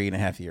like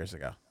 3.5 years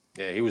ago.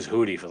 Yeah, he was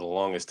Hootie for the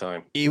longest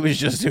time. He was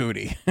just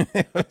Hootie.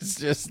 It was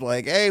just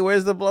like, hey,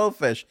 where's the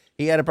blowfish?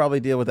 He had to probably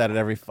deal with that at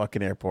every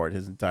fucking airport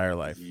his entire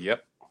life.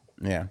 Yep.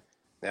 Yeah.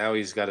 Now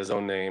he's got his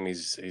own name.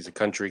 He's a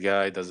country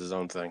guy, does his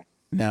own thing.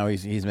 Now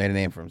he's made a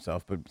name for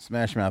himself, but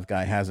Smash Mouth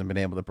guy hasn't been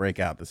able to break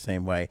out the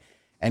same way.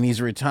 And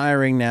he's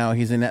retiring now.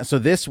 He's in. So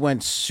this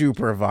went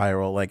super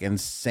viral, like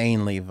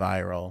insanely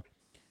viral,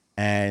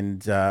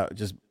 and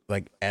just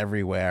like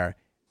everywhere.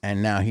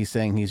 And now he's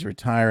saying he's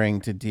retiring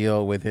to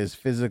deal with his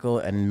physical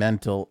and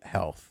mental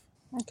health.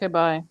 Okay,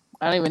 bye.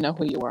 I don't even know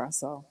who you are,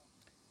 so.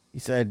 He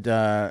said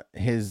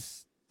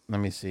his. Let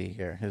me see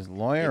here. His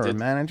lawyer or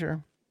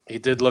manager. He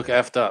did look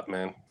effed up,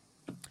 man.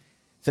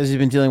 Says he's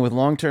been dealing with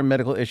long-term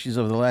medical issues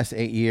over the last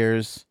 8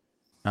 years,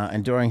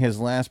 and during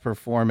his last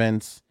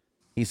performance,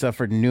 he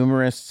suffered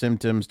numerous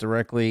symptoms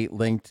directly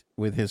linked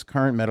with his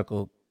current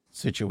medical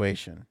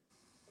situation.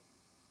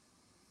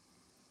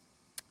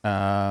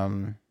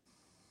 Does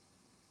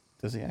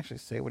he actually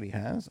say what he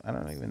has? I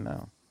don't even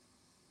know.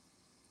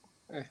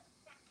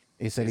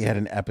 He said he had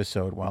an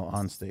episode while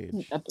on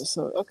stage.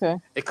 Episode, okay.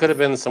 It could have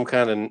been some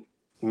kind of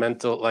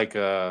mental, like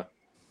Yeah,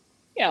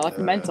 like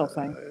a mental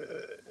thing.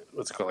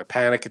 What's it called, like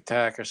panic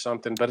attack or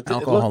something. But it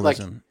looked like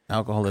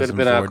Alcoholism. could have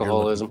been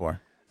alcoholism.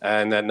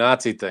 And that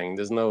Nazi thing.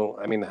 There's no.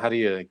 I mean, how do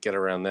you get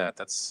around that?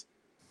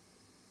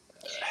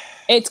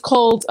 It's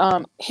called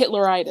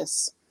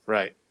Hitleritis.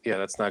 Right. Yeah,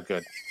 that's not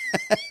good.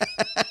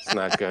 It's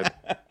not good.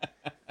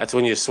 That's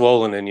when you're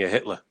swollen and you're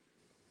Hitler.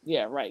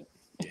 Yeah, right.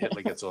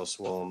 Hitler gets all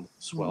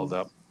swelled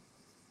up.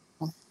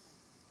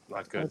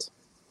 Not good.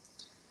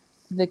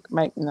 Nick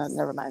might. No,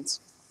 never mind.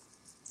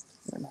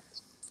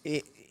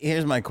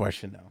 Here's my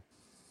question though.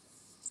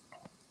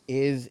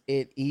 Is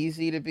it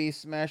easy to be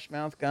Smash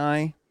Mouth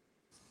guy?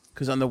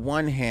 Because on the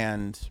one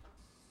hand,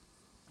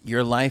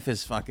 your life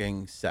is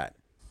fucking set.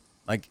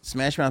 Like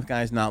Smash Mouth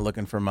guy's not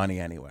looking for money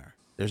anywhere.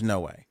 There's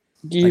no way.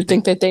 Do you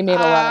think that they made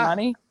a lot of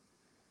money?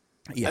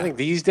 Yeah. I think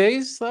these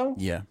days though.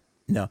 Yeah.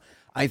 No.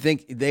 I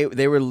think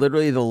they were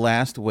literally the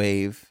last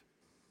wave.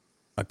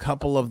 A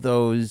couple of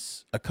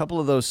those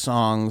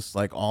songs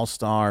like All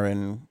Star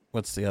and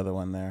what's the other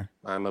one there?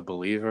 I'm a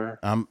Believer.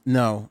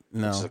 No.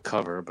 It's a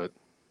cover, but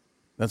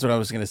that's what I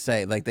was gonna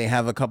say. Like they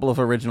have a couple of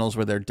originals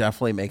where they're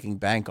definitely making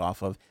bank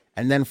off of,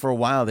 and then for a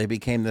while they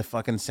became the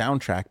fucking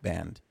soundtrack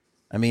band.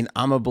 I mean,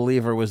 I'm a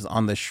Believer was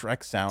on the Shrek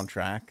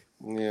soundtrack.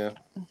 Yeah.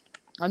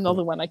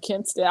 Another one I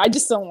can't stand. I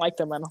just don't like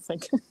them. I don't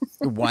think.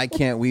 Why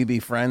Can't We Be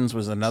Friends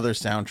was another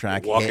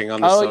soundtrack. Walking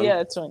on the Sun. Oh yeah,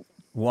 that's right.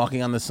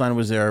 Walking on the Sun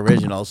was their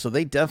original, so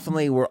they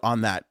definitely were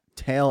on that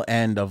tail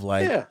end of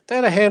like. Yeah, they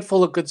had a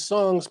handful of good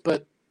songs,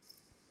 but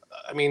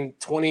I mean,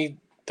 20,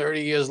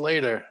 30 years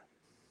later,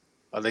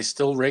 are they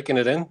still raking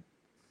it in?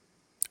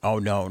 Oh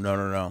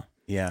no.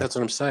 Yeah, That's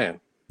what I'm saying.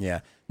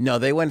 yeah. No,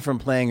 they went from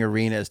playing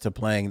arenas to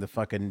playing the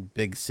fucking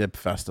Big Sip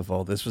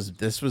Festival. This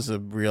was a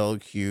real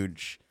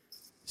huge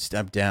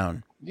step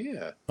down.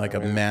 Yeah. Like a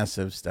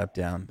massive step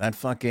down. That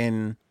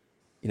fucking,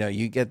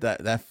 you get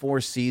that 4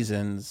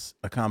 seasons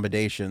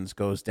accommodations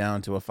goes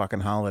down to a fucking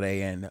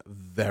Holiday Inn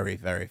very,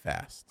 very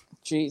fast.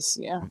 Jeez,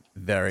 yeah.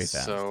 Very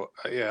fast. So,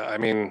 yeah, I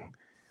mean,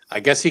 I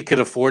guess he could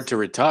afford to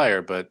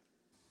retire, but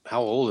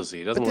how old is he?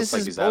 He doesn't But look this like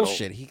is he's that old.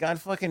 bullshit. He got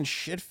fucking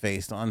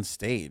shit-faced on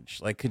stage.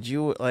 Like, could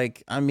you,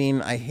 like, I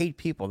mean, I hate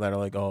people that are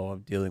like, oh, I'm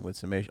dealing with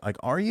some issue. Like,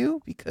 are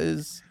you?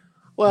 Because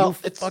you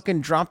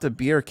fucking dropped a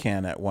beer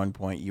can at one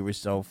point. You were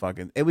so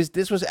fucking,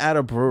 this was at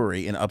a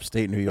brewery in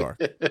upstate New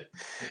York.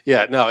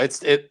 Yeah, no,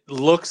 it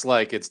looks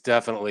like it's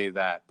definitely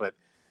that. But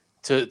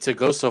to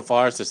go so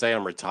far as to say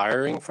I'm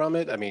retiring from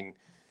it, I mean,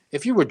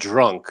 if you were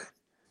drunk,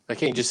 I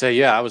can't just say,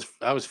 yeah, I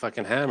was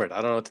fucking hammered.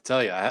 I don't know what to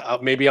tell you.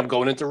 Maybe I'm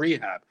going into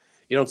rehab.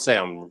 You don't say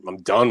I'm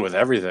done with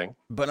everything.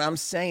 But I'm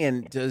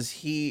saying,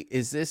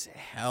 is this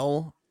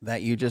hell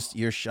that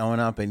you're showing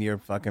up and you're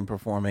fucking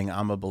performing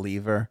I'm a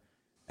Believer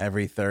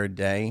every third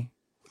day,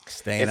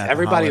 staying at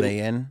the Holiday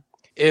Inn?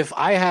 If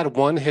I had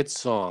one hit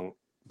song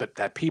but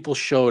that people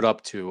showed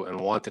up to and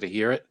wanted to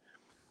hear it,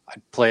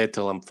 I'd play it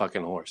till I'm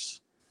fucking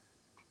hoarse.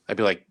 I'd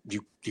be like,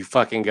 you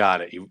fucking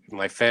got it.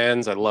 My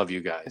fans, I love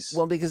you guys.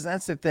 Well, because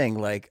that's the thing.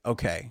 Like,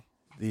 okay,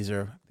 these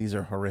are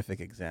horrific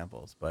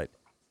examples, but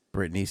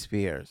Britney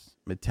Spears,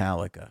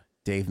 Metallica,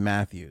 Dave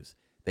Matthews,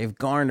 they've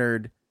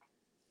garnered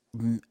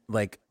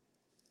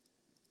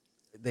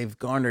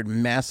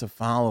massive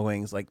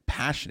followings, like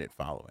passionate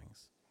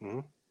followings.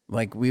 Mm-hmm.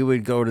 Like we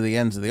would go to the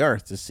ends of the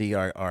earth to see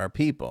our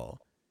people.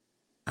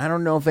 I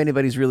don't know if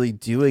anybody's really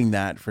doing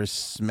that for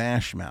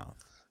Smash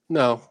Mouth.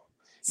 No,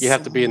 you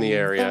have to be in the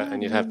area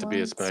and you'd have to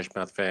be a Smash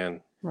Mouth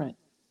fan. Right.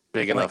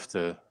 Big enough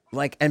to.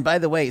 Like, and by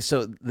the way,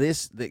 so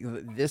this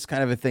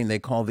kind of a thing, they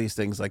call these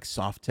things like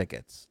soft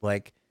tickets.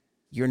 Like,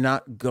 you're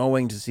not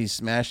going to see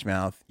Smash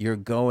Mouth. You're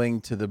going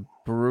to the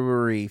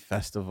brewery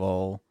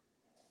festival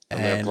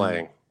And they're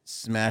playing.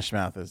 Smash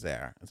Mouth is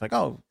there. It's like,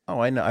 oh,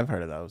 I know, I've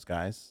heard of those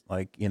guys.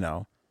 Like,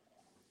 Yeah.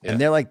 and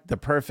they're like the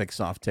perfect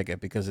soft ticket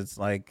because it's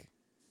like,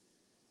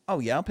 oh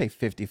yeah, I'll pay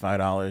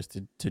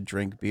 $55 to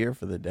drink beer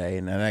for the day,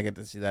 and then I get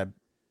to see that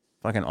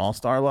fucking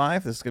All-Star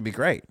live. This is gonna be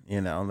great.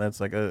 That's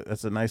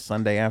a nice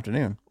Sunday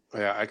afternoon.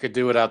 Yeah, I could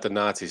do without the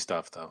Nazi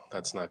stuff though.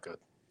 That's not good.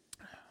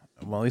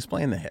 Well, he's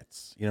playing the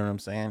hits. You know what I'm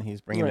saying?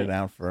 He's bringing it Right.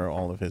 out for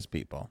all of his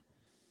people.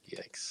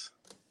 Yikes.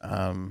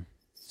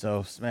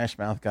 So Smash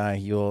Mouth guy,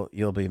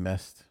 you'll be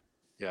missed.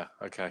 Yeah.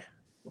 Okay.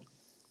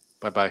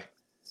 Bye.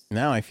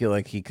 Now I feel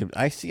like he could.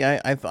 I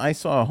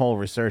saw a whole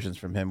resurgence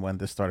from him when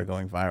this started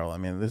going viral. I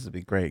mean, this would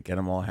be great. Get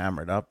him all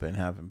hammered up and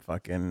have him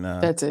fucking.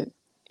 That's it.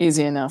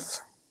 Easy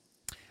enough.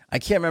 I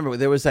can't remember.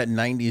 There was that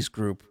 '90s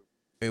group.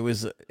 It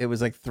was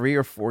like 3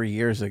 or 4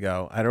 years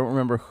ago. I don't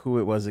remember who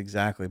it was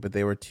exactly, but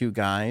they were two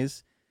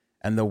guys,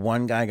 and the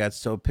one guy got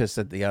so pissed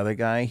at the other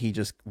guy, he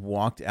just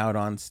walked out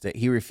on stage.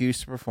 He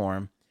refused to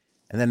perform,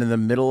 and then in the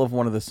middle of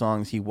one of the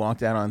songs, he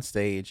walked out on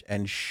stage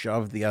and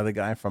shoved the other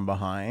guy from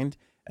behind.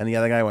 And the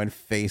other guy went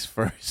face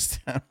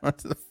first down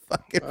onto the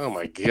fucking. Oh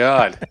my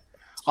God.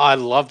 Oh, I'd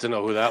love to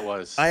know who that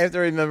was. I have to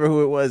remember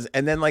who it was.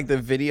 And then like the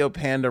video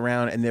panned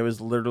around and there was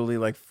literally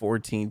like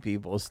 14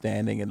 people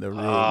standing in the room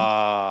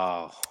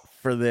Oh.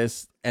 for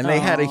this. And they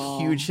had a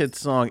huge hit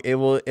song. It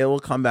will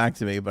come back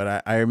to me,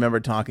 but I remember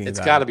talking It's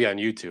about got to it. be on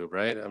YouTube,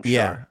 right? I'm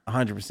Yeah, sure.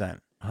 100%.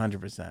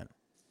 100%.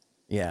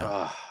 Yeah.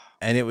 Oh,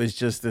 And it was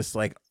just this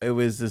like it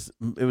was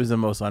the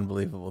most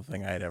unbelievable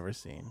thing I had ever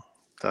seen.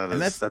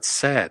 And that's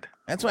sad.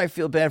 That's why I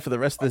feel bad for the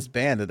rest of this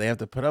band that they have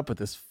to put up with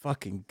this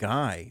fucking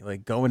guy,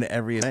 like going to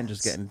every event,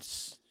 just getting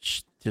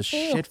just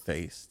shit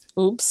faced.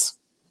 Oops.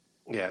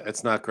 Yeah,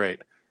 it's not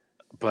great.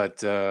 But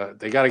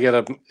they got to get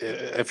up.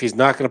 If he's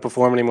not going to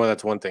perform anymore,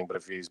 that's one thing. But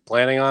if he's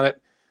planning on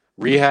it,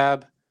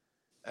 rehab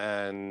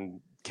and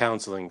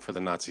counseling for the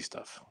Nazi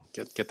stuff.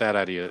 Get that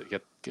out of you.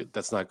 Get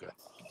that's not good.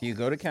 Do you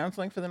go to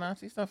counseling for the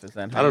Nazi stuff? Is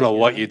that? I don't know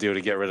what you do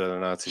to get rid of the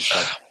Nazi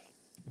stuff.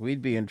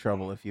 We'd be in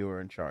trouble if you were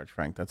in charge,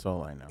 Frank. That's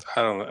all I know.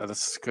 I don't know.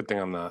 That's a good thing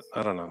I'm not.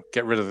 I don't know.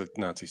 Get rid of the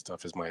Nazi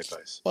stuff is my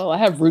advice. Well, I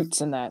have roots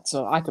in that,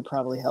 so I could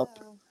probably help.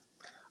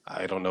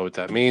 I don't know what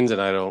that means,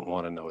 and I don't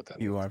want to know what that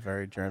means. You are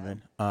very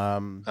German.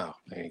 Oh,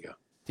 there you go.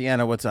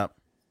 Deanna, what's up?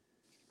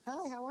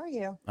 Hi, how are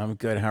you? I'm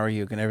good. How are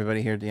you? Can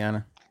everybody hear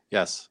Deanna?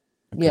 Yes.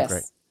 Okay, Yes.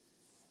 great.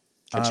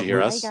 Can you hear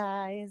we- Hi, us?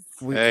 guys.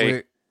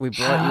 Hey. We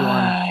brought you on.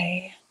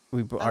 Hi.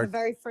 I'm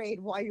very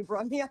afraid why you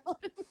brought me on.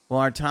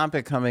 Our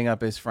topic coming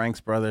up is Frank's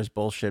Brothers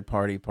Bullshit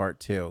Party Part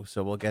 2.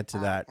 So we'll get to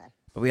that. Okay.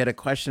 But we had a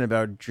question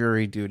about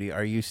jury duty.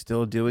 Are you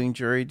still doing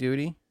jury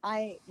duty?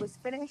 I was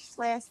finished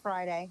last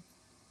Friday.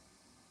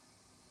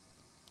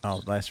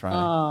 Oh, last Friday.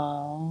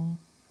 Oh.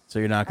 So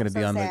you're not I'm going to so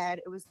be on sad.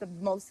 It was the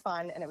most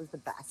fun and it was the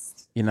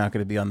best. you're not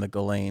going to be on the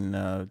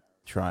Ghislaine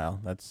trial.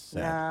 That's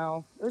sad.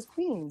 No, it was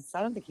Queens.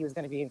 I don't think he was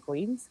going to be in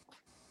Queens.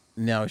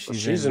 No,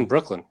 She's in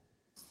Brooklyn.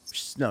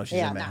 No, she's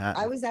in no,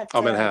 Manhattan. I was at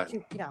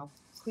Manhattan.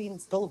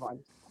 Queens Boulevard,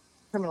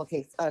 criminal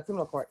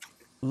court.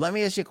 Let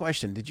me ask you a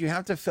question. Did you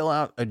have to fill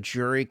out a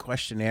jury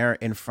questionnaire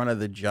in front of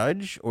the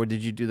judge, or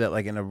did you do that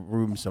like in a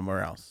room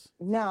somewhere else?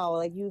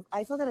 No,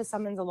 I filled out a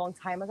summons a long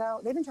time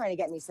ago. They've been trying to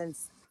get me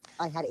since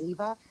I had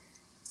Ava.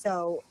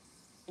 So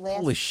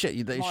Holy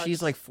shit! March-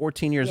 She's like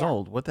 14 years Yeah.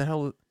 old. What the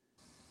hell?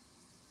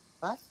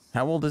 What?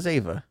 How old is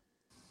Ava?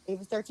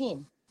 Ava's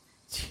 13.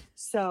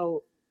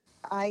 So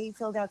I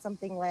filled out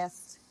something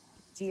last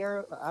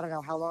year. I don't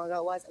know how long ago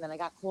it was. And then I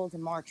got called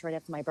in March right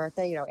after my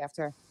birthday,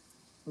 after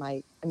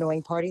my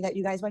annoying party that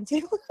you guys went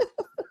to.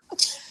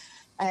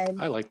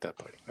 And I like that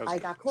party. That was I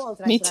good. got called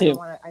and Me I said, too.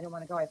 I don't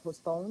want to go. I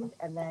postponed.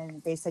 And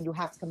then they said, you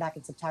have to come back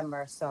in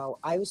September. So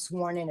I was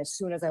sworn in as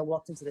soon as I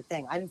walked into the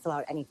thing. I didn't fill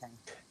out anything.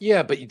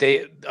 Yeah, but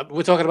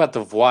we're talking about the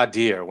voir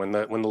dire when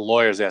the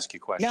lawyers ask you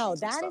questions. No,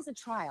 and that stuff. is a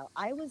trial.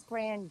 I was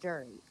grand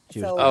jury.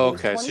 She was- So Oh, it was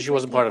okay. So she 23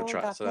 wasn't part of the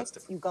people trial, got so that's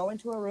picked. different. You go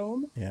into a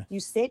room, Yeah. you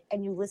sit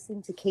and you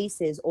listen to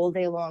cases all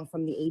day long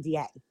from the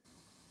ADA.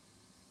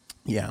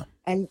 Yeah.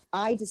 And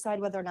I decide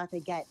whether or not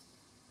they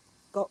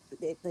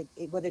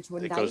whether to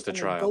It indict goes to and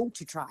then trial. go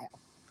to trial. All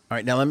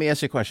right. Now let me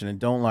ask you a question, and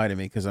don't lie to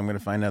me because I'm going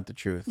to find out the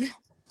truth.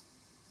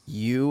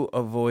 You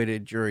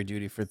avoided jury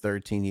duty for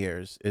 13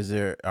 years.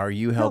 Are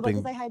you No, helping?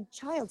 because I had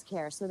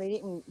childcare, so they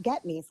didn't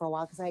get me for a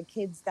while because I had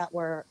kids that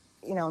were,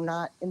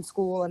 not in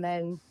school, and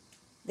then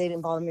they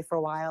didn't bother me for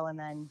a while, and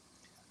then.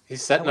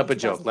 He's setting I up a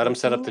went joke. Let him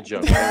set up the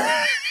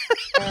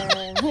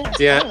 2014. joke.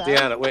 Deanna,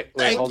 Deanna, wait,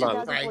 hold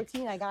on.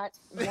 2014, I got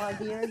voir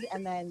dired,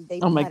 and then they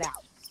Oh my cut God.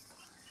 out.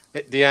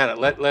 Hey, Deanna,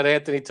 let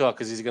Anthony talk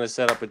because he's going to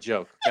set up a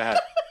joke. Go ahead.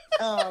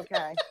 Oh,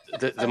 okay.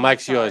 The I'm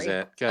mic's yours, sorry.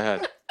 Ant. Go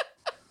ahead.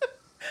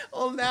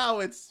 Well, now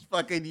it's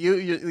fucking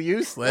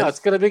useless. No, it's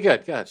going to be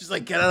good. Go ahead. She's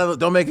like, get out of the.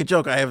 Don't make a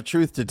joke. I have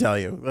truth to tell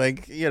you.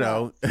 Like,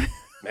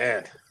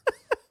 Man.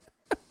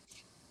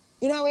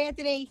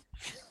 Anthony.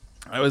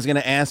 I was going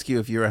to ask you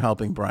if you were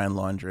helping Brian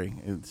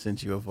Laundrie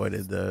since you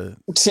avoided the.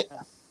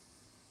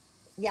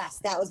 Yes,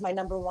 that was my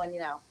number one,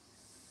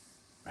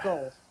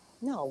 goal.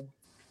 No.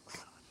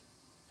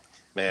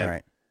 Man. All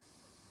right.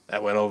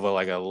 That went over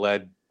like a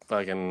lead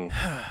fucking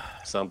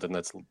something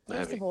that's First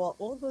heavy. of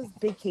all those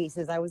big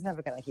cases I was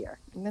never gonna hear.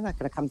 And they're not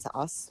gonna come to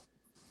us.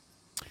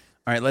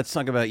 All right, let's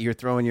talk about you're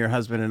throwing your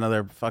husband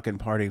another fucking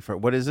party for.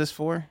 What is this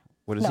for?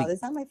 What is No, he? this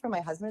is not for my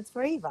husband. It's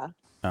for Ava.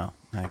 Oh,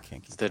 I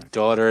can't It's keep the track.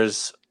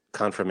 daughter's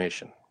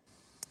confirmation.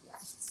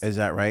 Is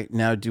that right?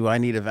 Now, do I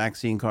need a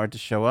vaccine card to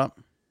show up?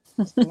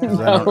 No, 'Cause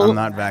No. I'm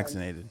not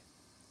vaccinated.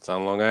 It's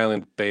on Long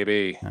Island,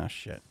 baby. Oh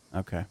shit.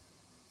 Okay.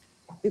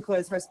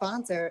 because her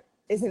sponsor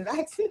isn't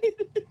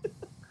vaccinated.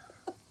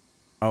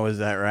 Oh, is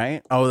that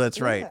right? Oh, that's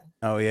right. Yeah.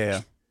 Oh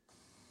yeah.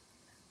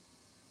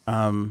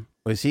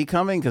 Was he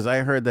coming? Because I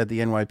heard that the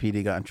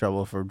NYPD got in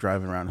trouble for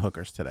driving around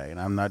hookers today,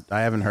 and I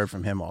haven't heard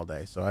from him all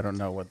day, so I don't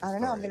know what. I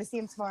don't know. I'm going to see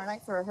him tomorrow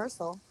night for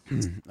rehearsal.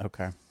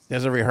 Okay.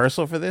 There's a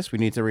rehearsal for this. We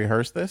need to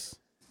rehearse this.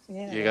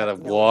 Yeah, You I gotta have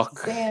to know walk.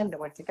 where to stand,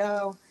 where to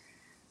go.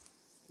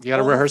 You got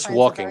to All her rehearse friends are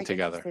walking very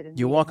together. interested in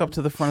You meeting walk up him.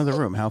 to the front of the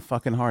room. How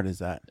fucking hard is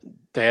that?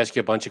 They ask you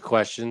a bunch of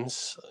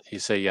questions. You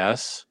say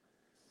yes,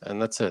 and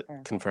that's it.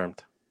 Yeah.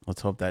 Confirmed.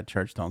 Let's hope that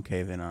church don't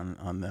cave in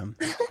on them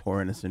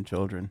poor innocent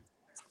children.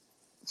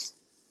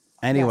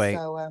 Anyway, Yeah,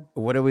 so,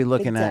 what are we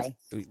looking at?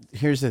 day.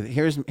 Here's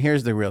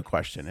the real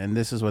question, and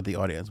this is what the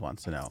audience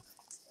wants to know.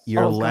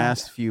 Your Oh, God.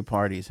 last few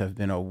parties have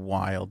been a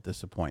wild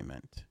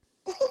disappointment.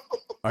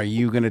 Are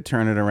you going to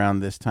turn it around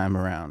this time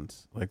around?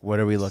 Like, what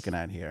are we looking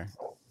at here?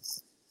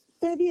 it's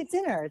going to be a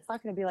dinner. It's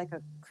not going to be like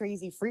a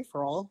crazy free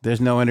for all. There's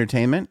no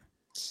entertainment?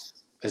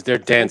 Is there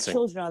dancing?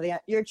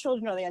 Your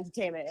children are the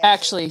entertainment.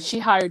 Actually, she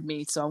hired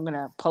me, so I'm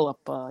gonna pull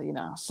up. Pull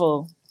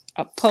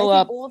I pull think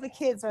up. all the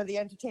kids are the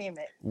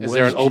entertainment. Is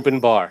there an open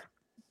bar?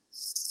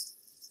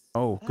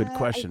 Oh, good I-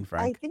 question, I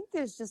Frank. think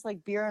there's just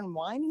like beer and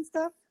wine and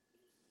stuff.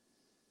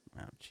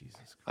 Oh, Jesus.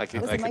 I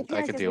could, Listen, I my could, I parents could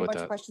asked me deal a with bunch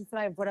of that. questions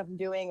tonight of what I'm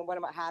doing and what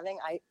I'm having.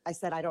 I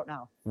said I don't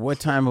know. What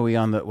time are we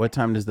on the? What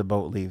time does the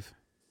boat leave?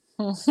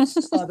 Oh,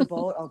 the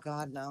boat? Oh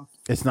God, no.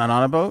 It's not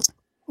on a boat.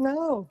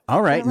 No.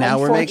 All right, now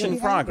we're making Unfortunately.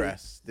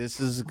 progress. This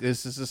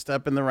is a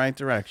step in the right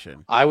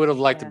direction. I would have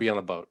liked to Yeah. be on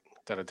a boat.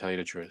 Gotta tell you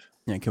the truth.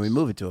 Yeah, can we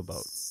move it to a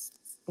boat?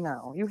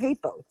 No, you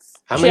hate boats.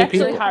 How She many actually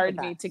people? hired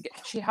me to get.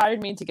 She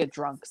hired me to get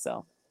drunk,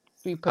 so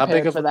be How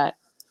big prepared of for a- that.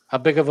 How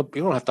big of a?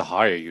 You don't have to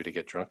hire you to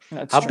get drunk.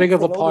 That's How true. big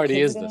of a All the party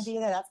kids is are gonna this? be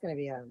there. That's going to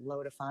be a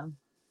load of fun.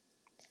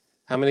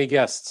 How many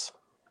guests?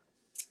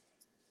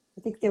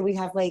 I think that we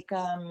have like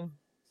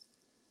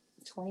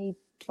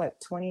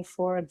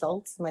 24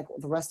 adults, and like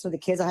the rest of the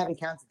kids. I haven't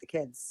counted the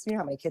kids. You know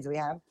how many kids we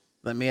have?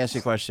 Let me ask you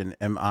a question.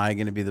 Am I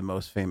going to be the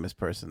most famous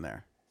person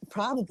there?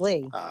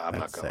 Probably. I'm not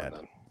That's going. sad.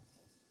 Then.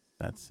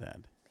 That's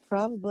sad.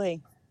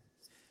 Probably.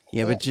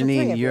 Yeah, Yeah, but the three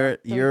Janine, of you. you're So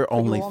you're put you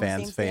all in the OnlyFans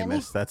same family?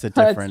 famous. That's a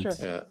That's different. true.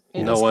 Yeah.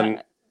 It No is one.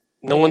 kinda-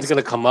 No one's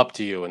gonna come up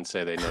to you and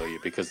say they know you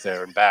because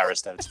they're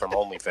embarrassed that it's from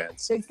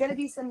OnlyFans. There's going to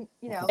be some,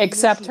 new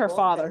Except her people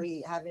father. that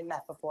we haven't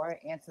met before.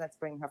 Antoinette's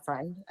bringing her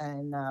friend,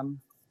 and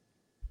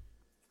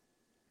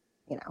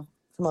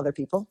some other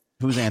people.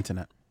 Who's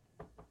Antoinette?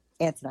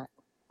 Antoinette.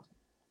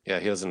 Yeah,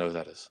 he doesn't know who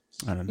that is.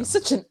 I don't know. He's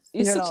such an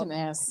You such know, an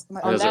ass. my-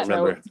 He On doesn't that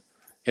remember. note,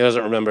 He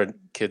doesn't remember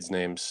kids'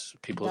 names.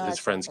 People, No, his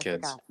it's friends' I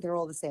kids. forgot. They're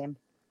all the same.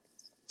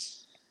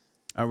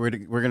 We're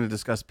going to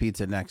discuss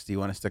pizza next. Do you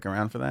want to stick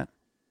around for that?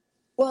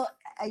 Well,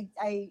 I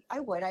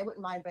wouldn't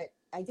mind, but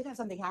I did have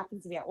something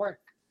happen to me at work,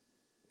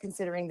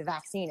 considering the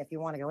vaccine. If you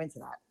want to go into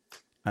that,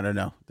 I don't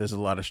know. There's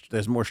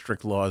there's more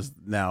strict laws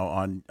now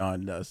on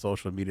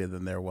social media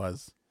than there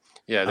was.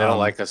 Yeah, they don't Um,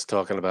 like us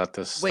talking about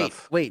this Wait,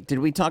 stuff. wait. Did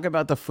we talk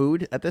about the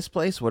food at this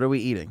place? What are we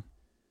eating?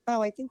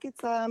 oh, I think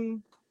it's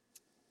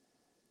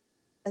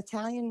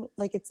Italian.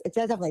 Like it's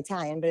definitely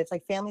Italian, but it's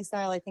like family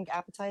style. I think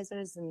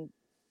appetizers, and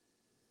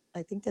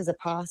I think there's a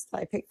pasta.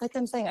 I picked. Like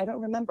I'm saying, I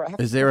don't remember. I have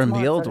Is to there a check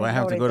tomorrow, meal? so Do don't I even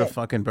have know to what go to did.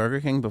 fucking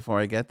Burger King before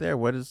I get there?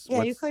 What is?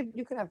 Yeah, you what's-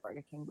 could have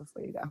Burger King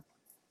before you go.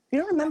 You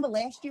don't remember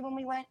last year when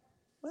we went?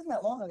 It wasn't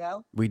that long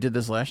ago. We did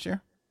this last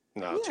year.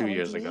 No, Yeah, 2 when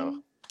years ago.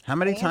 Janine- How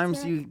many My times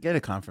do answer- you get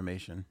a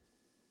confirmation?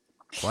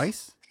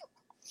 Twice?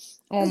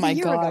 oh was a my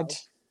year ago. god.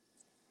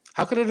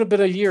 How could it have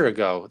been a year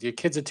ago? Your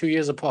kids are 2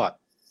 years apart.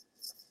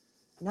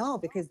 No,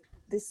 because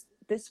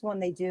this one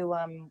they do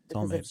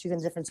because made- if she's in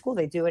a different school,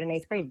 they do it in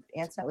 8th grade.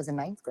 Antoinette was in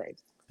 9th grade.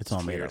 It's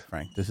all made weird. up,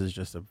 Frank. This is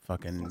just a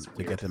fucking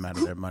to get them out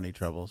of their money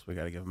troubles. We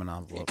got to give them an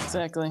envelope. now.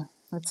 Exactly.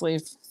 Let's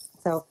leave.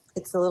 So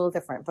it's a little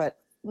different, but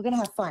we're gonna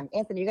have fun.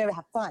 Anthony, you're gonna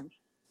have fun.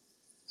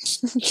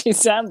 She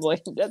sounds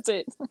like that's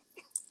it.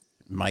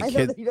 My I know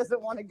kid, that he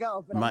doesn't want to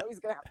go, but I my- know he's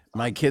gonna have fun.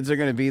 my kids are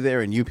gonna be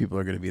there, and you people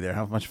are gonna be there.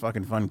 How much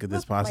fucking fun could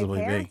this Look, possibly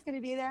my be? parents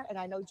gonna be there, and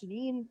I know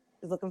Janine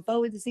is looking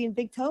forward to seeing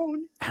Big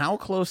Tone. How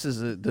close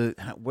is it?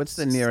 What's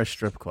the nearest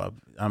strip club?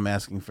 I'm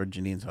asking for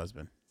Janine's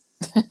husband.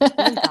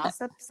 Any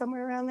gossip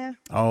somewhere around there.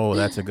 Oh,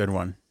 that's a good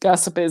one.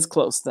 Gossip is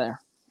close there.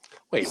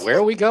 Wait, where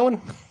are we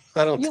going?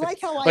 I don't. You think-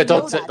 like how I Wait, know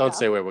don't say, that, don't though.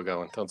 say where we're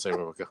going. Don't say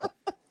where we're going.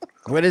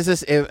 What is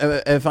this?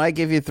 If I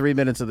give you 3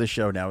 minutes of the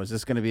show now, is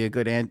this going to be a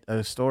good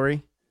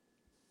story?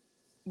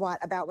 What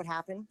about what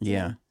happened?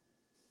 Yeah.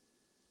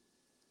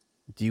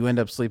 Do you end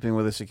up sleeping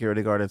with a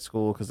security guard at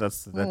school? Because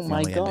that's the my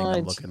only ending I'm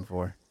God. looking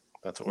for.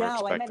 That's what we're No,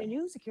 I met a expecting.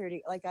 new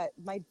security.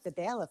 The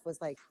bailiff was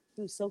like,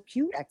 he was so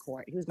cute at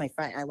court. He was my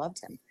friend. I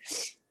loved him.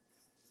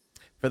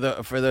 For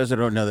those that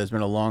don't know, there's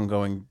been a long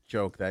going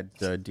joke that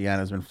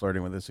Deanna's been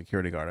flirting with a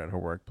security guard at her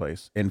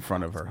workplace in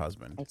front of her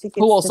husband. I think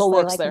Who it's also just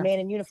works like there. a man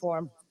in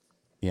uniform.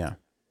 Yeah.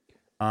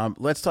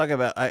 Let's talk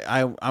about.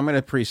 I'm going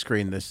to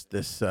pre-screen this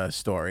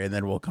story, and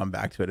then we'll come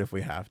back to it if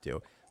we have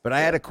to. But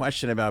I had a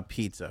question about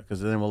pizza, because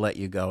then we'll let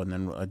you go, and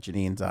then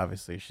Janine's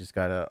obviously she's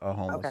got a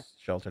homeless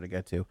shelter to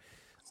get to.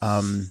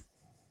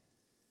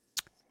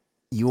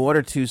 You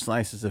order 2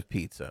 slices of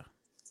pizza.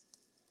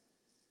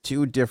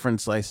 2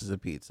 different slices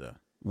of pizza.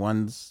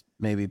 One's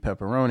maybe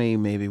pepperoni,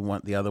 maybe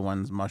the other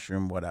one's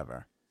mushroom,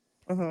 whatever.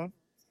 Mm-hmm.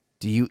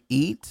 Do you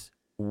eat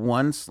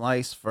one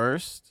slice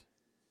first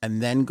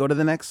and then go to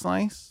the next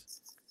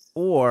slice?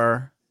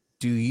 Or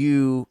do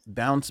you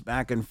bounce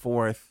back and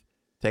forth,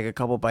 take a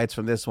couple bites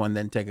from this one,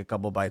 then take a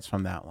couple bites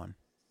from that one?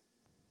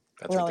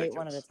 That's Well, I'll eat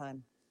ridiculous. one at a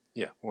time.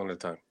 Yeah, one at a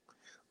time,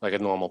 like a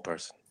normal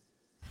person.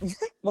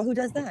 Well, who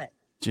does that?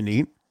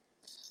 Janine?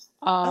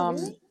 Oh,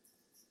 really?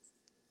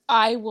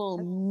 I will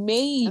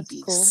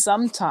maybe cool.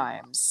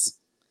 sometimes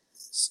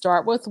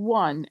start with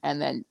one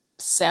and then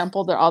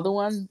sample the other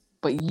one,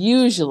 but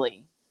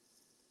usually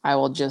I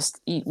will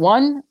just eat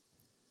one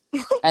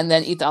and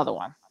then eat the other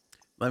one.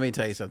 Let me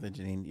tell you something,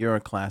 Janine. You're a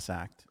class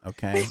act,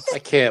 okay? I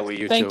can't with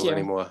you Thank two you.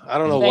 anymore. I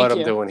don't know Thank what I'm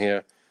you. doing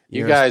here.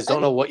 You You're- guys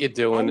don't know what you're I've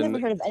doing, never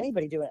and heard of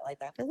anybody doing it like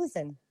that. But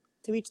listen,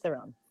 to each their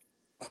own.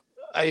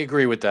 I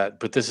agree with that.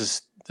 But this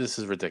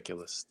is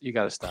ridiculous. You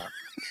got to stop.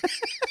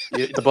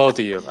 The both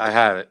of you. I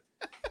have it.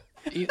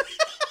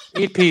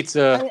 Eat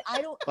pizza. I mean,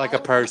 I don't like I a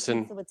don't like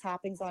person. pizza with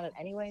toppings on it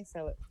anyway,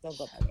 so don't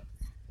go by me.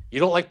 You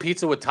don't like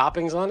pizza with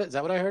toppings on it? Is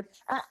that what I heard?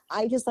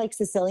 I just like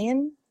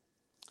Sicilian,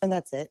 and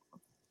that's it.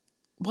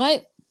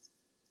 What?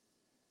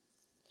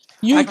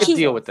 I You could choose,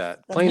 deal with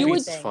that. That's Plain the You would-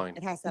 pizza's thing. fine.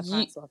 It has to have You-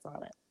 hot sauce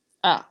on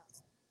it.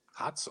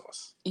 Hot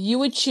sauce. you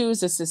would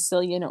choose a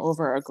Sicilian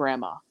over a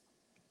grandma.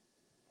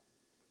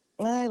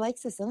 I like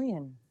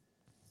Sicilian.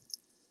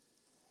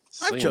 I've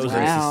Sicilian's chosen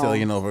great. Wow.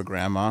 Sicilian over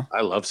grandma.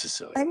 I love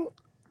Sicilian. And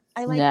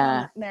I like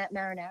Nah.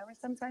 marinara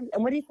sometimes.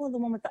 And what do you call the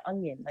one with the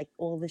onion? Like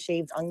all the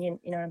shaved onion.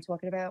 You know what I'm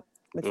talking about?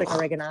 Looks like Ugh.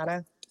 oregano.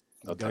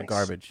 No Go thanks.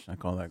 garbage. I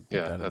call that,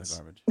 Yeah, that in the that's-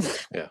 garbage.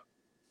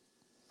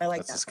 I like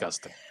That's that.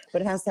 disgusting.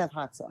 But it has to have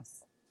hot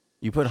sauce.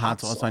 You put hot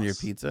Hot sauce on your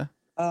sauce. pizza?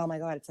 Oh my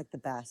god, it's like the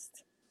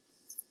best.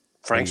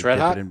 Frank's You Red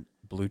dip Hot. it in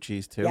blue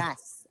cheese too?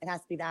 Yes, it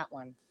has to be that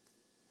one.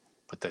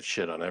 Put that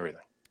shit on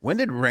everything. When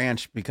did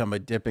ranch become a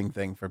dipping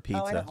thing for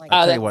pizza? Oh, I don't like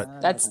I'll Oh, tell you that-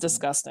 what, That's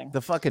disgusting.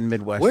 the fucking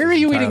Midwest Where is are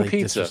you eating entirely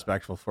pizza?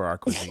 disrespectful for our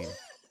cuisine.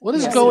 What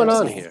is Yes, going yes,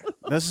 on yes. here?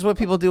 This is what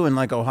people do in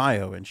like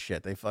Ohio and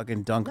shit. They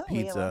fucking dunk No,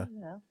 pizza.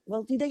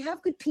 Well, do they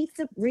have good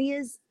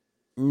pizzerias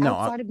No,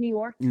 outside of New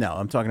York? no,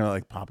 I'm talking about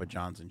like Papa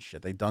John's and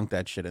shit. They dunk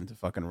that shit into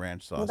fucking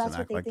ranch sauce Well, that's and what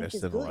act they like they're think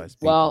is good. civilized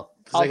people. Well,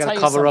 Because I'll they tell got to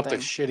you cover up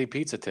the something. shitty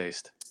pizza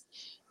taste.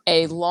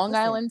 A Long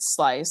Listen, Island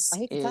slice I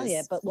hate to is tell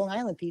you, but Long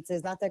Island pizza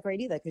is not that great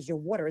either because your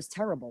water is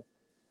terrible.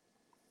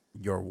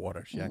 Your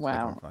water. She acts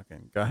Wow. like a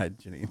fucking. Go ahead,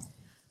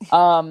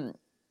 Janine.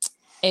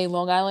 A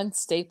Long Island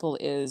staple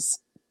is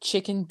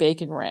chicken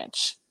bacon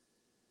ranch,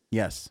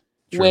 Yes.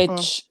 True.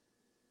 which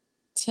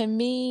to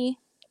me,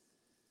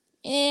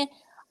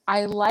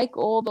 I like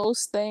all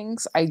those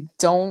things. I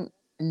don't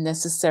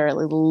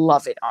necessarily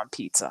love it on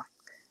pizza.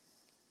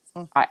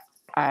 Mm.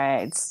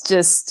 It's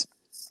just,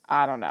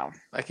 I don't know.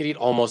 I could eat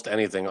almost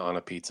anything on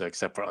a pizza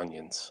except for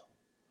onions.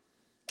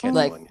 Can't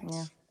Like- do onions.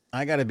 Yeah.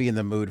 I got to be in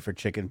the mood for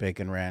chicken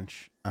bacon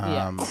ranch.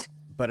 Yeah.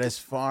 But as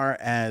far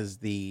as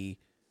the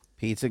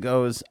pizza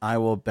goes, I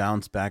will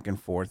bounce back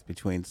and forth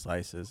between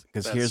slices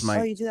because here's That's- Oh,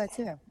 my you do that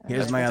too.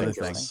 Here's That's my other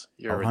ridiculous.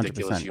 You're a 100%.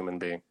 ridiculous human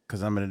being.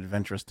 because I'm an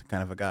adventurous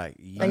kind of a guy.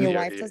 And your Yeah,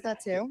 wife yeah. does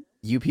that too.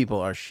 You people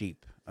are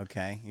sheep.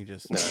 Okay, you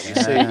just No, you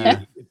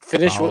say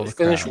finish Follow the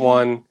finish crowd.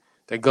 one,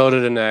 then go to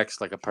the next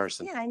like a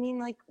person. Yeah, I mean,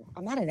 like,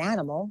 I'm not an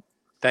animal.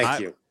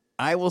 Thank you.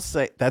 I will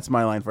say that's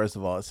my line. First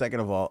of all, second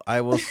of all, I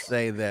will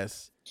say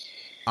this: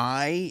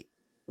 I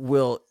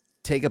will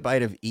take a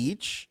bite of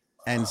each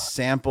and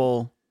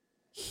sample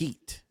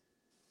heat.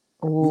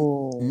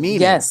 Ooh,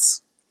 meaning-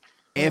 yes.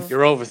 If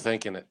You're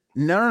overthinking it.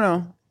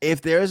 no,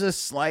 if there's a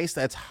slice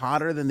that's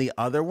hotter than the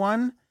other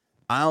one,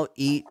 I'll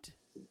eat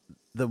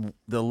the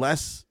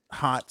less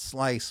hot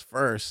slice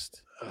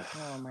first,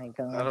 Oh my I god.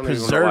 don't even know why I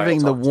preserving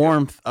the talked to you.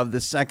 warmth of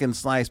the second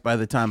slice by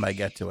the time I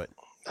get to it.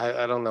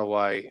 I don't know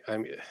why. I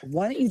mean,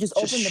 Why don't you just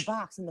Just open the sh-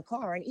 box in the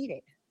car and eat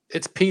it?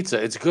 it's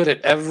pizza. It's good at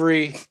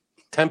every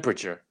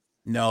temperature.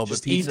 No,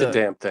 Just but eat pizza, the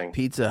damn thing.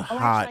 pizza Oh,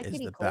 hot actually, I is could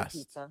the eat cold best.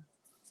 pizza.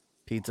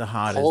 Pizza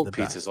hot Cold is the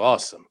pizza's best.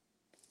 awesome.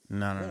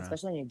 No, Yeah,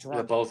 especially when you're They're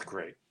drunk. both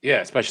great.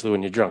 Yeah, especially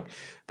when you're drunk.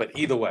 But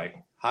either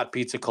way, hot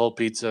pizza, cold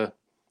pizza,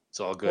 it's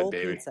all good, Cold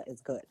baby. pizza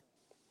is good.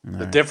 All The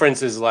right.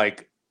 difference is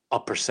like a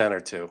percent or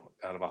two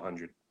out of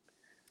 100.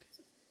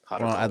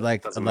 Hot or Well, cold, I'd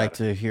like doesn't matter.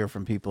 to hear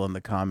from people in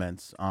the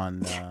comments on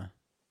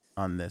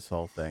this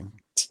whole thing.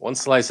 One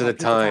slice at a Hot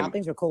pizza time.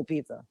 Toppings or cold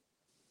pizza?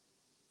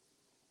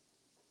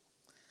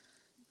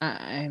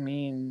 I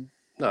mean,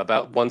 No,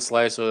 about one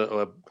slice or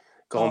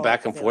going Oh,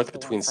 back and yeah, forth the one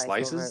between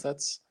slice over slices. it.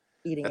 That's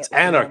Eating That's it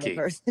like a normal anarchy.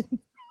 person.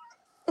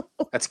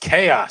 That's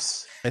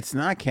chaos. It's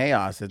not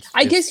chaos.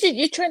 I guess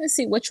you're trying to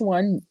see which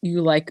one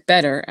you like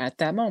better at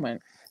that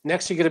moment.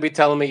 Next, you're going to be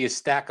telling me you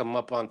stack them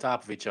up on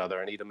top of each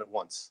other and eat them at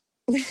once,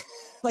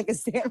 Like a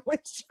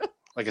sandwich.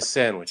 like a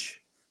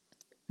sandwich.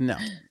 no,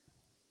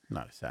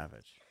 not a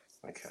savage.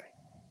 Okay.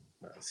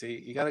 No,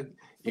 see, you gotta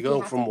Like,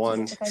 go have from to one.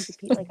 choose the kinds of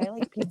pizza. Like I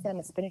like pizza and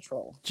a spinach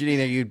roll.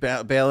 Janine, are you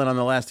bailing on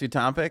the last two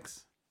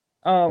topics?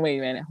 Oh, wait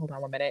a minute. Hold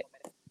on 1 minute.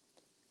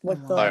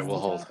 What's the All right, last we'll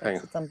two hold. topics? Hang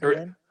on. Something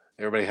good?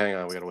 Everybody, hang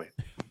on. We gotta wait.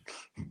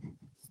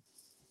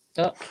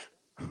 Oh,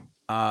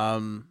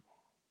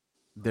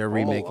 They're Home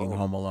remaking Alone.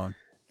 Home Alone.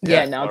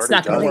 yeah, Yeah, no, it's already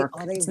not going done. to work.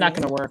 Are they It's not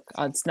going to really? work.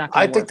 It's not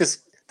I going to think work.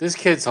 this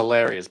kid's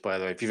hilarious. By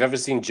the way, if you've ever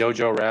seen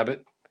Jojo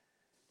Rabbit,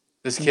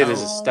 this kid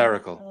is No.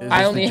 hysterical. Is I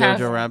this only the have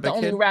Jojo Rabbit the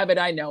only kid? rabbit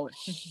I know.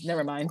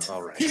 Never mind.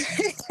 All right.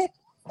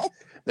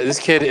 This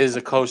kid is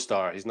a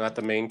co-star. He's not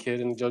the main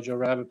kid in Jojo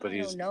Rabbit, but I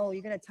he's. don't know.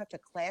 You're gonna touch a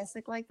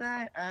classic like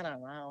that? I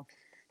don't know.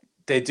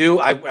 They do.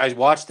 I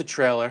watched the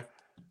trailer.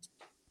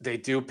 They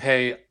do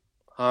pay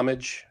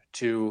homage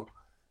to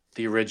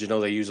the original.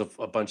 They use a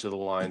bunch of the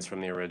lines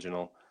from the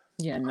original.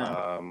 Yeah,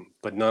 no.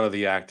 But none of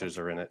the actors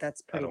are in it.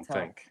 That's I pretty don't tough.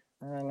 think.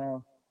 I don't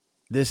know.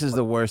 This is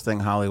the worst thing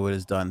Hollywood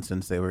has done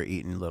since they were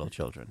eating little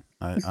children.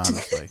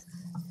 Honestly,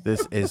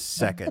 this is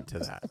second to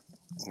that.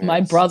 My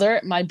Yes.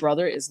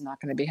 brother is not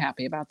going to be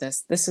happy about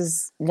this. This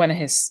is one of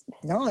his.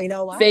 No, you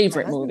know what?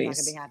 Favorite My husband's movies.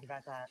 Not gonna be happy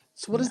about that.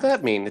 So what does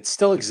that mean? It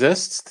still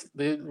exists.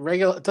 The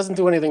regular. It doesn't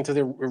do anything to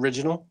the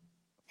original.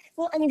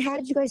 Well, I mean, how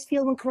did you guys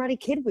feel when Karate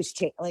Kid was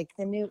like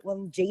the new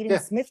when Jaden Yeah.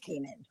 Smith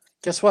came in?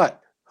 Guess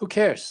what? Who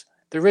cares?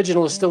 The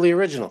original is still the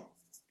original.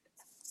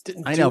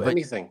 Didn't I know, do but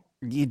anything.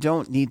 You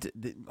don't need to.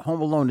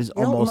 Home Alone is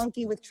You don't almost.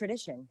 monkey with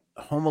tradition.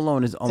 Home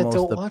Alone is don't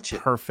almost the watch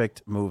it.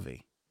 perfect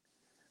movie.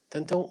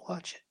 Then don't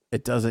watch it.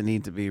 It doesn't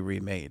need to be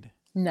remade.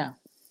 No.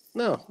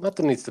 No,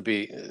 nothing needs to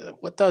be.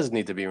 What does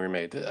need to be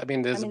remade? I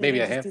mean, there's I mean, maybe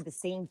they a just half. do the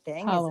same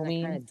thing. Halloween.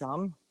 Isn't that kind of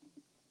dumb?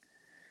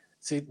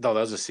 See, no,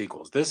 those are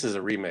sequels. This is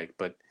a remake,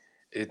 but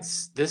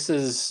it's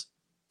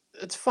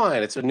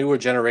fine. It's a newer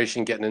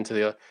generation getting into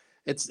the.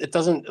 It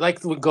doesn't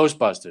like with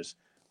Ghostbusters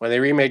when they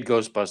remade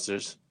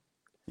Ghostbusters.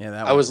 Yeah,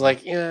 that I was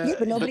like, yeah, Yeah,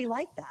 but nobody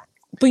liked that.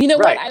 But you know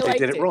right, what? I they liked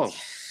did it wrong.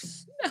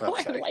 No,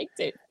 Okay. I liked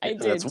it. I And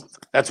did.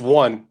 That's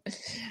one.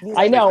 You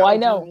I liked know, the I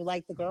girls know. and You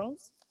like the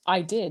girls?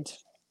 I did.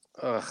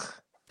 Ugh.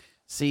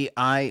 See,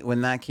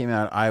 when that came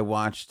out, I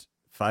watched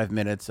 5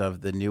 minutes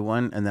of the new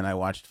one, and then I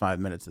watched 5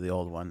 minutes of the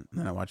old one, and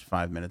then I watched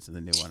 5 minutes of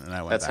the new one, and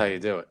I went. That's how back. you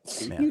do it.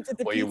 Yeah. You did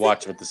the Or you pizza?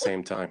 watch them at the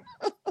same time.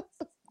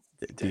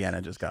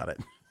 Deanna just got it.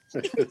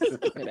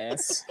 Good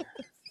ass.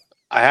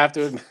 I have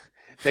to admit,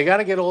 they got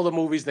to get all the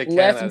movies they can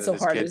out Laughing of so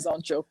this hard at kid. his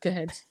own joke. Go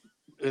ahead.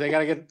 They got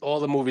to get all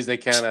the movies they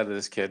can out of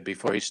this kid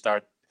before he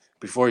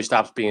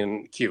stops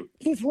being cute.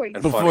 Before you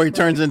And Before funny. he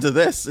turns into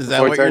this, is that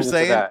Before he what you're turns into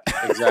saying? that.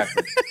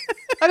 Exactly.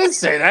 I didn't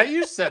say that.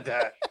 You said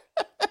that.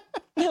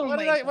 Oh What my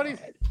did I? What God.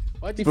 did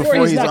why'd you Before,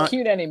 Before he's he's not on-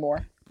 cute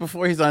anymore.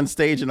 Before he's on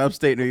stage in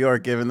upstate New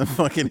York giving the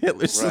fucking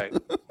Hitler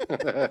salute.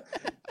 Right.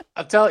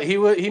 I'm telling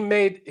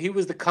you, he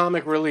was the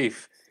comic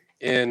relief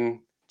in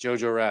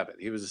Jojo Rabbit.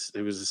 He was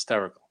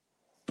hysterical.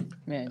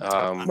 Man.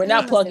 Yeah, We're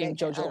not Listen, plugging I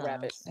don't Jojo know.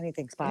 Rabbit.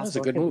 Anything's That was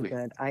possible. a good It could movie. be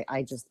good.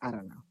 I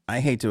don't know. I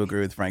hate to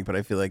agree with Frank, but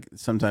I feel like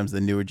sometimes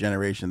the newer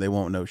generation, they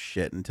won't know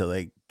shit until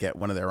they get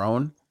one of their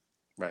own.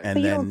 right. And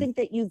But you then don't think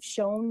that you've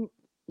shown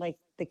like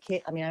the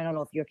kid? I mean, I don't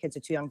know if your kids are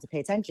too young to pay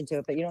attention to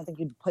it, but you don't think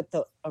you'd put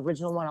the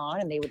original one on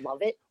and they would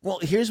love it? Well,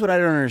 here's what I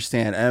don't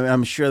understand.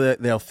 I'm sure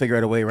that they'll figure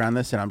out a way around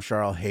this, and I'm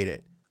sure I'll hate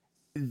it.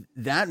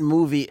 That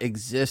movie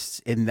exists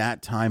in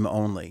that time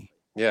only.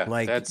 Yeah,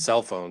 like- they had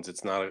cell phones.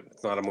 It's not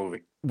a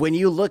movie. When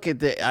you look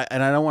at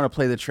and I don't want to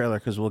play the trailer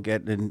because we'll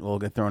get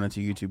thrown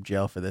into YouTube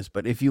jail for this.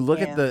 But if you look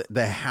at Yeah.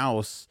 the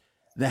house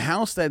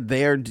that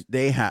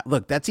they have,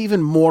 look, that's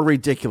even more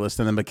ridiculous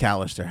than the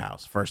McAllister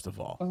house. First of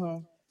all,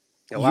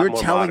 A lot you're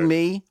more telling modern.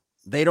 me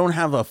they don't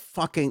have a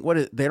fucking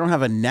they don't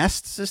have a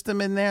Nest system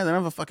in there. They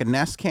don't have a fucking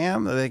Nest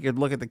cam that they could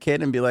look at the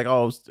kid and be like,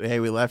 "Oh, hey,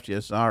 we left you.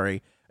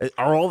 Sorry."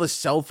 Are all the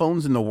cell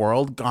phones in the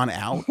world gone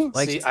out?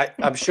 Like, See,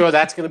 I'm sure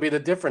that's going to be the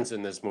difference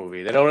in this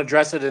movie. They don't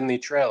address it in the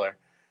trailer,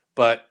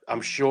 but I'm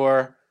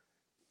sure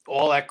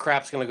all that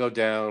crap's going to go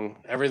down.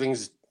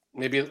 Everything's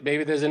maybe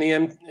there's an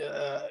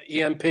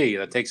EMP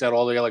that takes out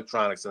all the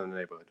electronics in the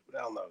neighborhood. Who the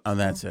hell knows? oh,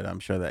 that's it. I'm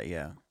sure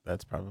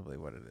that's probably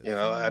what it is. You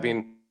know, I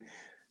mean,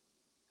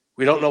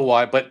 we don't know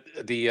why, but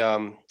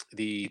the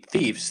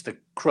thieves, the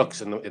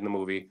crooks in the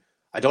movie,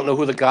 I don't know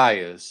who the guy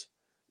is,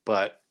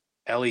 but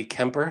Ellie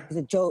Kemper.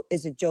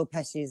 Is it Joe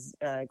Pesci's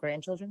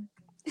grandchildren?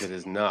 It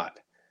is not.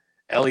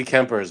 Ellie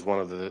Kemper is one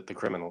of the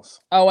criminals.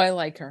 Oh, I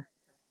like her.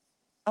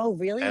 Oh,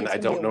 really? And It's I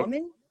gonna be don't a know-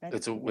 Woman? That's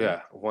It's weird.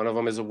 yeah. One of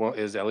them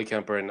is Ellie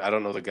Kemper, and I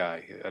don't know the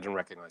guy. I didn't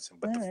recognize him.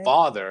 But the Alright.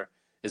 father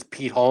is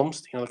Pete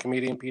Holmes. You know the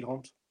comedian Pete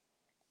Holmes.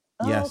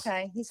 Oh, Yes.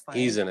 okay. He's fine.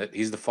 He's in it.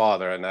 He's the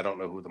father, and I don't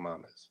know who the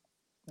mom is.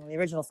 Well, the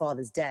original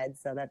father's dead,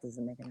 so that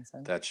doesn't make any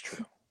sense. That's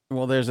true.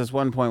 Well, there's this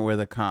one point where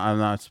I'm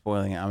not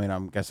spoiling it. I mean, I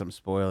guess I'm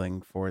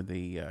spoiling for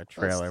the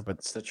trailer, but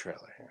it's the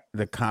trailer here.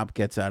 the cop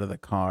gets out of the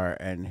car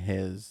and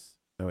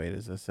oh wait,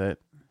 is this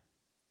it?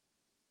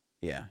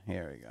 Yeah,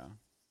 here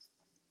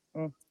we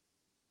go.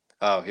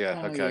 Oh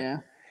yeah, Oh, okay. yeah.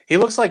 He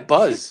looks like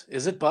Buzz.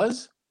 Is it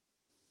Buzz?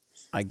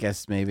 I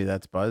guess maybe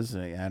that's Buzz.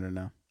 I don't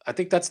know. I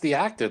think that's the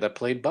actor that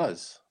played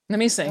Buzz. Let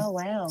me see. Oh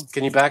wow.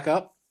 Can you back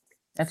up?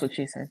 That's what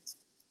she said.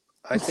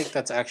 I think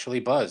that's actually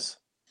Buzz.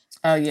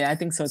 Oh yeah, I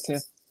think so too.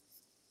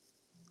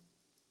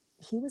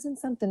 He was in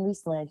something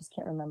recently. I just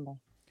can't remember.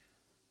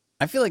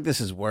 I feel like this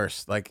is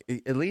worse. Like,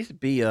 at least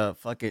be a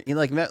fucking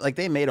like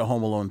they made a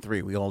Home Alone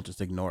 3. We all just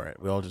ignore it.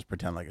 We all just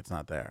pretend like it's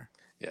not there.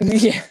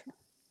 Yeah.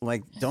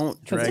 Like, don't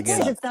Because drag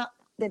Surprised in. it's not.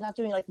 They're not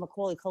doing like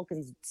Macaulay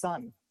Culkin's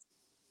son.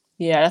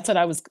 Yeah, that's what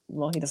I was.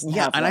 Well, he doesn't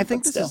Yeah, have and one, I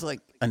think but this still. is like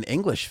an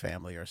English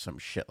family or some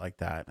shit like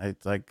that.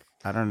 It's like,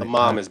 I don't know. The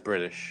mom is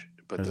British,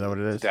 but Is the, that what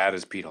it the is? dad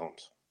is Pete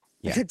Holmes.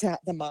 Yeah.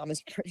 The mom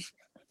is pretty.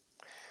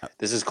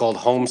 This is called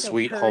Home So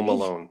Sweet Home curdy.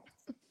 Alone.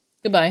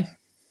 Goodbye.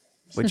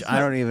 Which I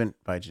don't even.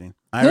 Bye, Janine.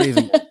 I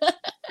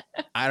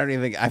don't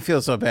even. I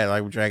feel so bad.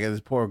 Like, dragging this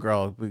poor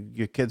girl.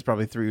 Your kids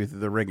probably threw you through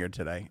the ringer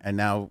today, and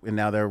now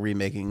they're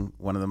remaking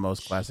one of the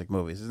most classic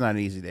movies. It's not an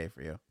easy day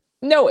for you.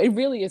 No, it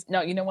really is.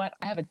 No, you know what?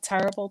 I have a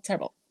terrible,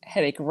 terrible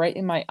headache right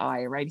in my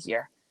eye, right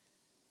here.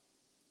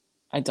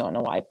 I don't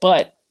know why,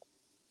 but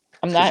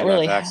I'm 'Cause not you're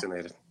really.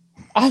 vaccinated.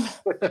 I'm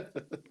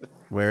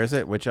Where is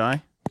it? Which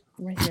eye?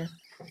 right here.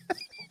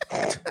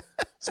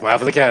 Smile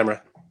for the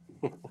camera.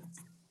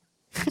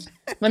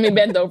 Let me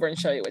bend over and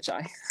show you which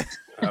eye.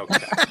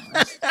 Okay.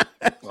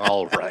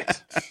 All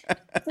right.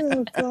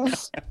 Oh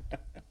gosh.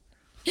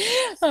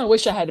 I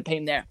wish I had a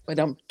pain there, but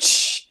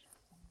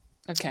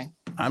okay.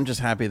 I'm just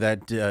happy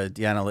that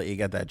Deanna let you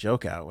get that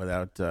joke out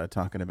without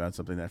talking about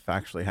something that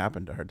factually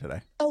happened to her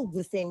today. Oh,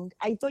 listen.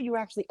 I thought you were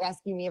actually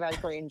asking me about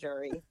grand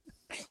jury.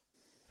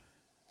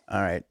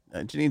 All right,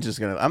 Janine's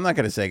just gonna. I'm not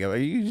gonna say go.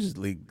 You just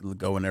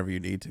go whenever you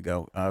need to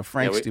go.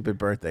 Frank's stupid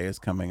birthday is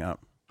coming up.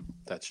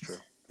 That's true.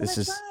 This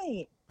That's is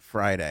right.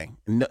 Friday.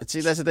 No,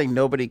 see, that's the thing.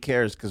 Nobody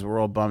cares because we're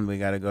all bummed. We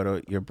got to go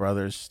to your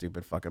brother's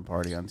stupid fucking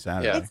party on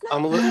Saturday. Yeah, It's not-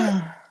 I'm a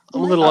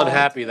little Oh,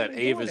 unhappy that it's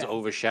Ava's daughter.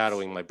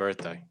 overshadowing my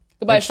birthday.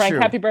 Goodbye, That's Frank. true.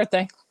 Happy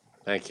birthday.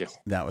 Thank you.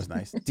 That was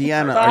nice.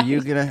 Deanna,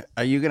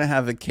 are you gonna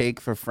have a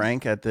cake for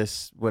Frank at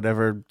this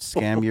whatever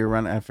scam you're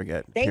running? I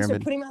forget. Thanks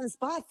Pyramid. for putting me on the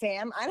spot,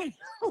 fam. I don't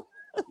know.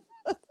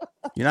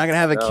 You're not gonna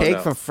have a No, cake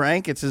no. for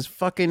Frank? It's his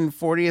fucking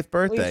 40th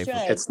birthday. We should.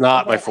 It's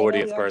not my But I know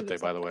 40th we already birthday,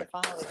 took by the it way.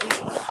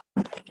 following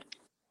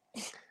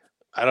week.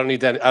 I don't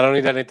need that. I don't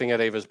need anything at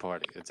Ava's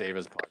party. It's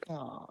Ava's party.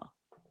 Aw.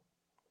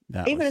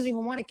 That Ava was- doesn't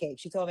even want a cake.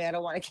 She told me I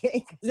don't want a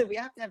cake because if we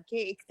have to have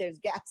cake, there's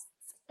guests.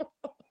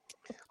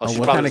 Oh, she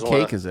what probably kind of doesn't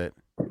wanna- cake is it?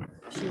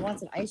 She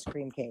wants an ice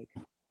cream cake.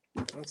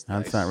 That's That's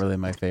nice. not really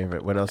my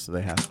favorite. What else do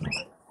they have?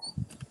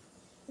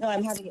 No,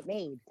 I'm having it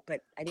made,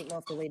 but I didn't know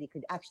if the lady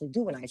could actually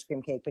do an ice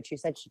cream cake, but she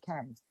said she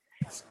can.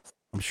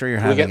 I'm sure you're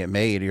Can we having get- it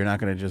made. You're not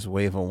going to just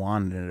wave a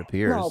wand and it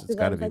appears. No, It's because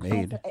got I to was be like,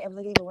 made. I was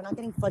like, Ava, we're not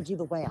getting Fudgy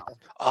the Whale.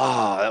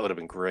 Oh, that would have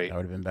been great. That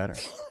would have been better.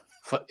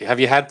 Have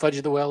you had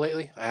Fudgy the Whale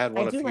lately? I had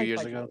one I a do few like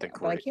years Fudgy ago. the They're Whale,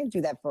 but I great. can't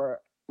do that for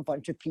a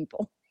bunch of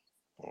people.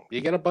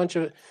 You get a bunch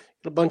of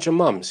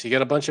mums. You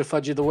get a bunch of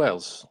Fudgy the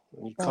Whales.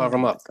 And you carve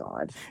them my up.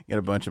 God. Get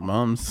a bunch of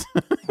mums.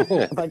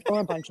 Yeah. Or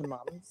a bunch of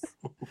moms.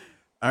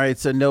 All right,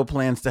 so no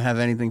plans to have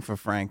anything for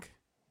Frank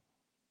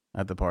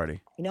at the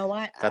party. You know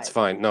what? That's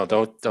fine. No,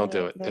 don't do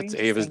Very it. It's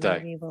Ava's interesting. day.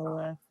 Maybe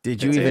we'll,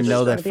 Did you It's even Ava's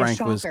know day. that It'll be a Frank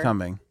was shocker.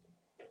 coming?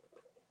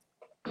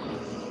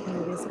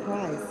 it'll be a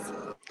surprise.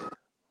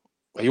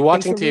 Are you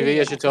watching for reading TV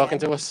as it, you're talking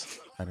Jan. to us?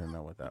 I don't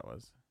know what that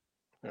was.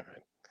 All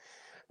right.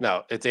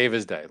 No, it's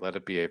Ava's day. Let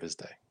it be Ava's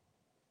day.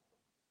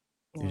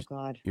 Oh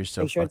God. You're Are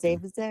so you sure it's fucking.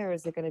 Ava's day or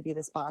is it going to be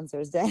the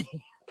sponsor's day?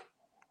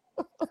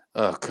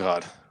 Oh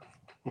God.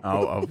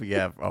 Oh,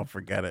 yeah. I'll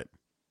forget it.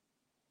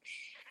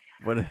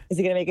 What? Is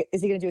he going to make it?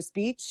 Is he going to do a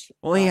speech?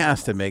 Well, he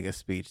has to make a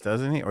speech,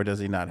 doesn't he? Or does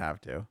he not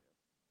have to?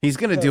 He's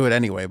going to So- do it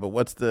anyway. But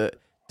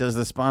does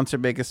the sponsor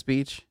make a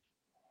speech?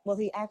 Well,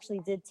 he actually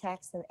did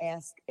text and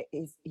ask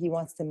if he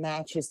wants to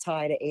match his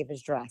tie to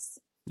Ava's dress.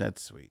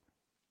 That's sweet.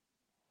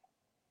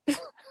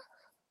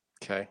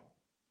 Okay.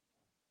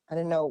 I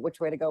didn't know which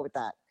way to go with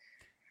that.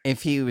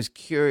 If he was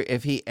curious,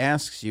 if he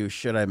asks you,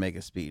 should I make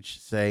a speech?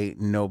 Say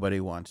nobody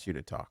wants you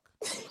to talk.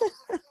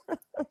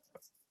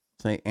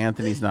 Say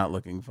Anthony's not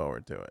looking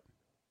forward to it.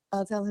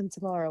 I'll tell him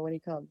tomorrow when he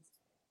comes.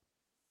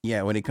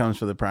 Yeah, when he comes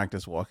for the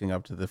practice, walking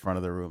up to the front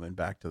of the room and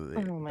back to the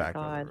Oh my back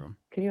of God. the room.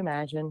 Can you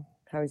imagine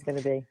how he's going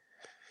to be?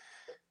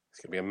 It's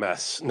gonna be a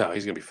mess. No,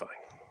 he's gonna be fine.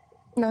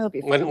 No, he'll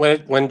be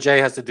fine. When Jay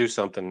has to do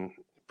something,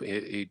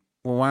 he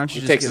Well, why don't you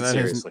He just takes give it out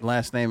his seriously.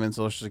 last name and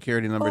social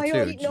security number Oh, I too?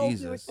 already know if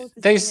we were Jesus. supposed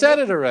to they say said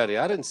their it already.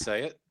 I didn't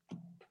say it.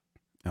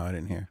 No, I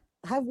didn't hear.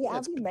 Have we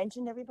That's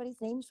mentioned everybody's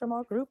names from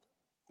our group?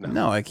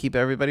 No, I keep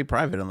everybody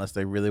private unless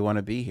they really want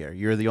to be here.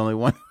 You're the only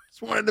one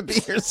who's wanted to be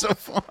here so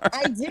far.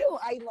 I do.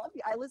 I love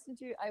you. I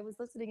was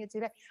listening to it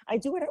today. I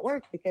do it at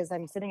work because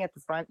I'm sitting at the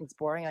front and it's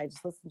boring. I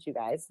just listen to you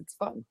guys. It's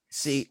fun.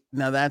 See,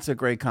 now that's a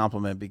great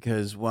compliment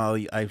because while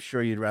I'm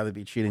sure you'd rather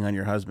be cheating on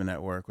your husband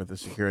at work with a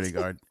security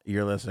guard,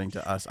 you're listening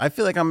to us. I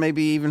feel like I'm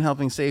maybe even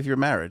helping save your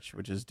marriage,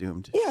 which is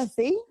doomed. Yeah.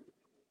 See.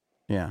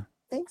 Yeah.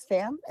 Thanks,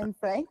 fam and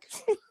Frank.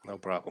 No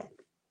problem.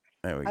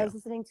 There we I go. was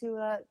listening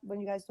to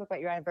when you guys talk about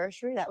your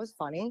anniversary. That was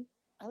funny.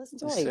 I listen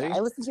to all you. See? I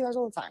listen to you guys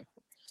all the time.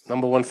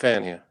 Number one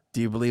fan here.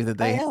 Do you believe that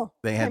I they know.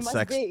 they I had must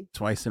sex be.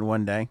 twice in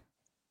one day?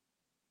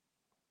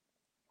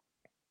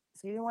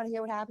 So you didn't want to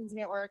hear what happened to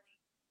me at work?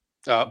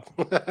 Oh.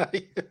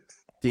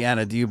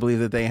 Deanna, do you believe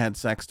that they had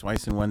sex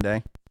twice in one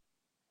day?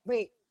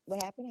 Wait,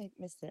 what happened? I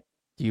missed it.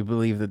 Do you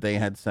believe that they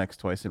had sex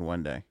twice in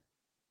one day?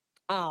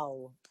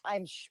 Oh,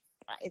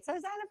 it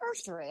says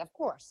anniversary, of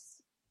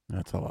course.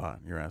 That's a lot.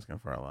 You're asking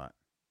for a lot.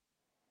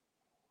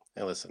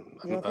 Hey, listen.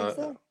 You don't think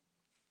so?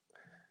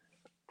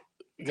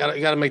 You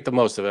gotta make the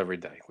most of every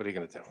day. What are you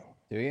gonna do?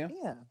 Do you?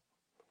 Yeah.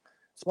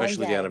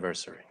 Especially the day.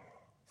 anniversary.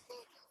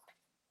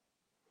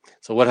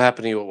 So what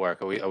happened to you at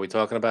work? Are we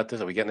talking about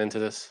this? Are we getting into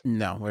this?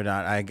 No, we're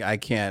not. I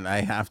can't.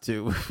 I have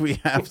to. We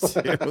have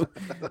to.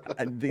 What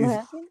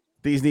happened?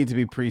 These need to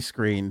be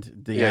pre-screened.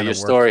 Deanna Yeah, your work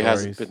story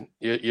hasn't stories.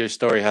 been your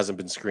story hasn't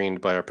been screened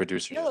by our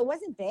producer No, yet. it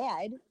wasn't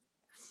bad.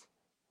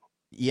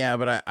 Yeah,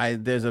 but I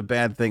there's a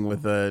bad thing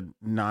with the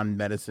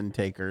non-medicine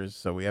takers,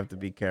 so we have to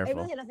be It careful.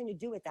 really had nothing to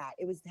do with that.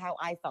 It was how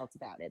I felt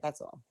about it.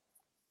 That's all.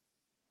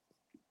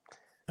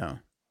 Oh,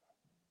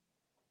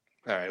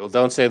 All right. Well,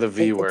 don't say the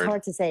V It's word.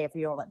 hard to say if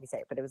you don't let me say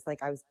it, but it was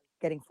like I was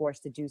getting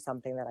forced to do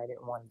something that I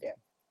didn't want to do.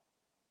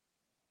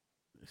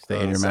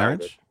 stay in your Sorry,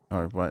 marriage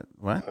or what?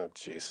 What? Oh,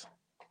 jeez.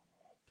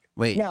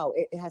 Wait. No,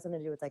 it has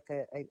something to do with like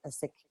a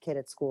sick kid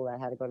at school that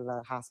had to go to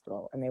the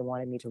hospital, and they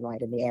wanted me to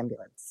ride in the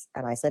ambulance,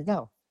 and I said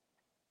no.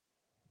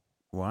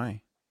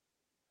 Why?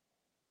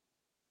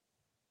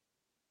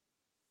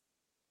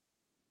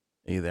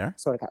 Are you there?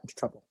 Sort of got into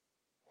trouble.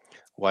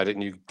 Why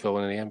didn't you go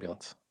in the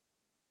ambulance?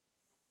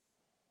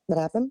 What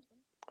happened?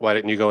 Why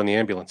didn't you go in the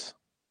ambulance?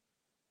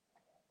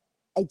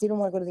 I didn't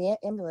want to go to the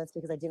ambulance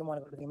because I didn't want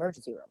to go to the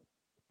emergency room.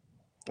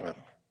 Well,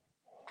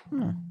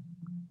 Hmm.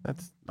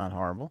 That's not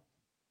horrible.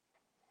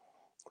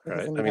 Because Right,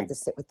 then I you mean- have to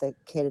sit with the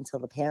kid until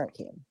the parent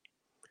came.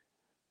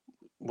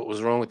 what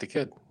was wrong with the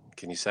kid?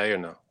 Can you say or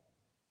no?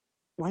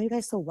 Why are you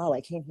guys so low?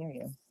 I can't hear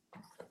you.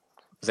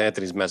 Because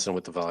Anthony's messing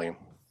with the volume.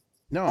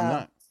 No,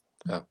 I'm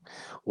not.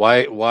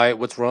 Why?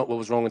 What's wrong? What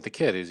was wrong with the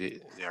kid? Is he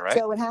all right?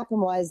 So what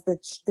happened was the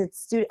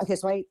student. Okay,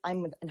 so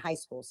I'm in high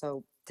school,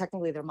 so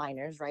technically they're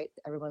minors, right?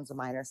 Everyone's a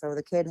minor. So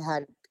the kid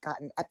had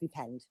gotten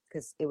EpiPen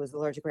because it was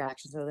allergic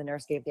reaction. So the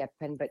nurse gave the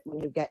EpiPen, but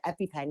when you get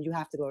EpiPen, you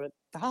have to go to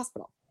the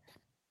hospital.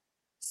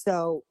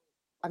 So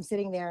I'm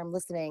sitting there, I'm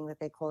listening that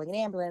they're calling an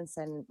ambulance,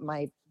 and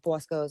my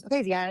boss goes,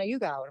 "Okay, Deanna, you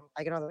go." And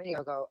I get on the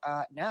radio, go,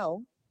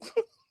 "No,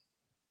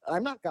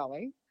 I'm not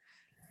going."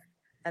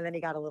 And then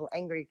he got a little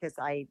angry because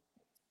I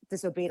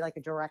disobeyed like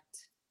a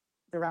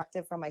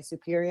directive from my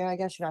superior. I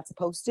guess you're not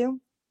supposed to.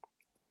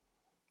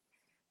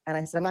 And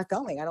I said, "I'm not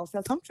going. I don't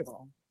feel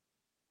comfortable.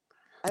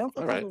 I don't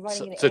feel All right. comfortable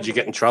riding in an So did you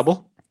get in ambulance."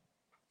 trouble?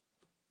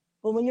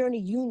 Well, when you're in a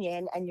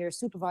union and your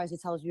supervisor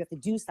tells you you have to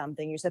do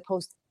something, you're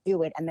supposed to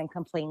do it and then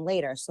complain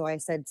later. So I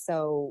said,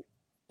 "So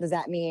does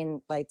that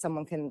mean like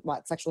someone can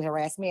sexually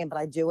harass me, but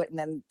I do it and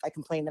then I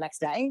complain the next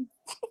day?"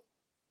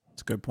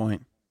 That's a good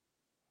point.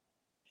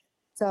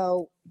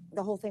 So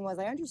the whole thing was,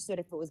 I understood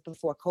if it was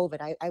before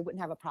COVID, I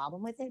wouldn't have a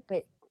problem with it.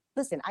 But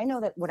listen, I know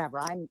that whatever,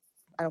 I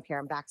don't care.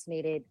 I'm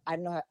vaccinated. I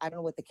don't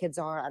know what the kids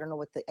are. I don't know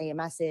what the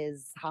AMS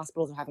is.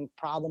 Hospitals are having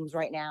problems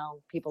right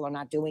now. People are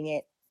not doing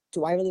it.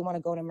 Do I really want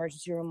to go to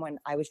emergency room when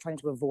I was trying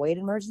to avoid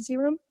emergency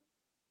room?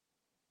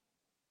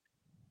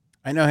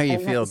 I know how you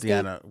And have feel, to stay-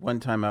 Deanna. One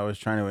time I was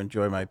trying to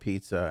enjoy my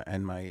pizza,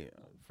 and my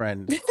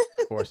friend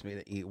forced me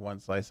to eat one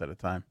slice at a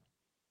time.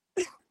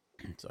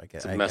 So I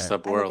It's get a messed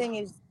up And the world. thing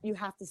is, you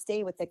have to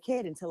stay with the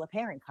kid until a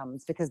parent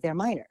comes because they're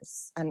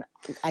minors. And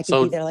I could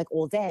So- be there like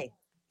all day.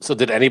 So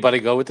did anybody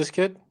go with this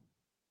kid?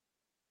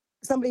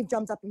 Somebody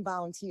jumped up and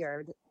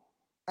volunteered,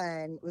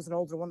 and it was an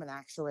older woman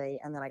actually.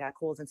 And then I got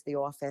called into the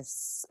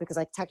office because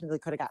I technically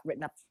could have got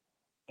written up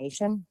for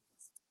nation,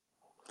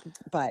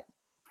 but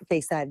they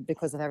said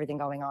because of everything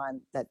going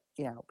on that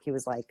he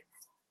was like,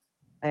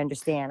 "I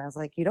understand." I was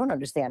like, "You don't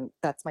understand.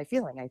 That's my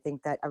feeling. I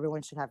think that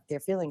everyone should have their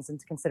feelings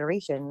into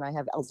consideration. I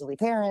have elderly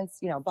parents,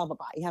 blah blah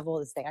blah. You have all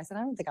this thing." I said,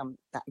 "I don't think I'm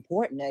that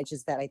important. It's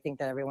just that I think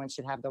that everyone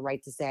should have the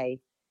right to say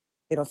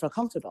they don't feel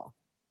comfortable."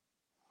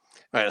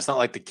 Right. It's not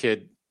like the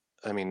kid.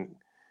 I mean,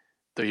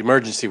 the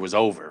emergency was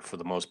over for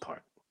the most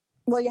part.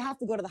 Well, you have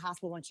to go to the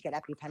hospital once you get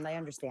EpiPen. I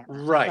understand that.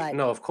 Right. But-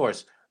 No, of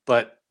course.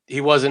 But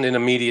he wasn't in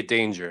immediate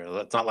danger.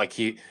 It's not like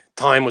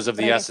time was of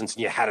But the I guess essence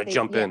and you had to they-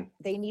 jump yeah, in.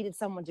 They needed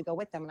someone to go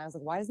with them, and I was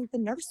like, "Why doesn't the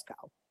nurse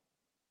go?"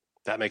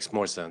 That makes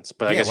more sense.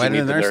 But I yeah, guess why you need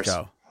did the the nurse.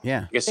 go?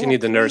 Yeah. I guess They you had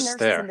need the 3 nurse nurses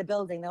there. in the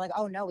building. They're like,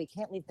 "Oh no, we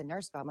can't leave the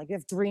nurse go." I'm like, "We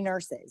have 3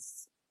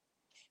 nurses."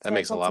 That So I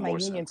makes a spoke lot to my more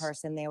union sense.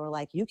 person. They were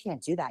like, "You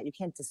can't do that. You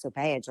can't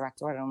disobey a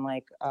direct order." I'm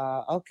like,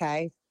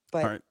 "Okay."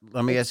 But All right,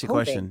 let me it's ask you a COVID.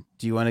 question.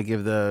 Do you want to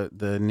give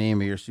the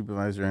name of your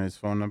supervisor and his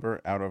phone number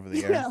out over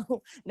the air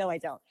no, I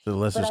don't. so the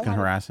listeners I can had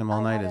a- harass him all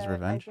I night had as a-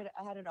 revenge?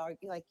 I had an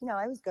argue, like,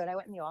 I was good. I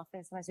went in the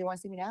office and I said, "You want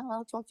to see me now?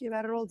 I'll talk to you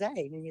about it all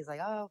day." And he's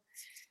like, "Oh,"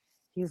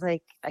 he was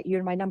like,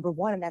 "You're my number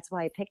one, and that's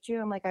why I picked you."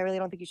 I'm like, "I really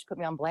don't think you should put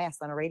me on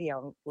blast on a radio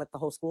and let the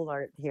whole school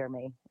hear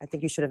me. I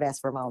think you should have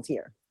asked for a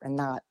volunteer and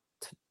not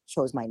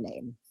chose my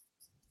name."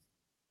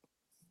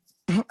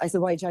 I said,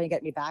 why are you trying to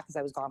get me back? Because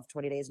I was gone for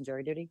 20 days in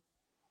jury duty.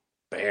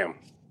 Bam.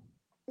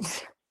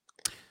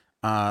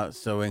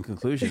 So in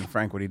conclusion,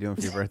 Frank, what are you doing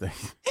for your birthday?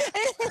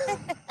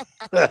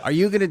 Are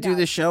you going to do No.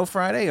 the show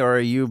Friday, or are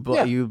you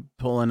Yeah. you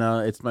pulling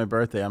it's my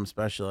birthday, I'm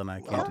special, and I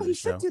can't No, do he the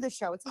should show do the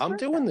show. It's his I'm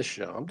birthday. doing the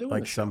show. I'm doing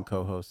like the show. some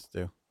co-hosts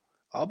do?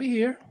 I'll be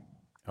here.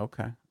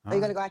 Okay. Are you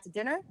going to go out to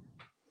dinner?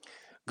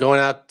 Going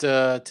out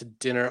to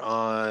dinner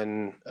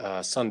on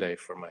Sunday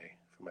for my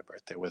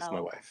birthday with my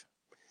Oh. wife.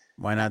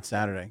 Why not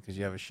Saturday? Because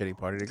you have a shitty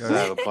party to go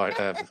So I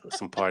to. have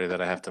some party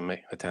that I have to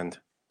attend.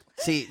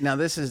 See, now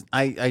this is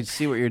I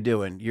see what you're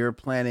doing. You're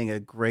planning a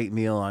great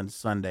meal on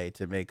Sunday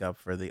to make up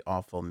for the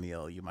awful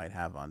meal you might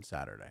have on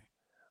Saturday.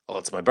 Well,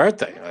 it's my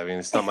birthday. I mean,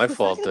 it's not my It's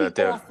fault not gonna that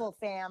be they're. awful,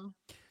 fam.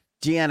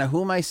 Gianna,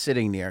 who am I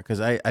sitting near?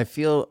 Because I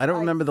feel I don't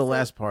remember the so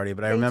last party,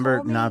 but I they remember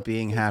told me- not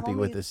being they happy told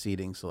with me- the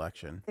seating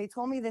selection. They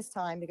told me this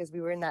time because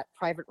we were in that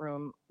private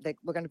room that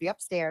we're going to be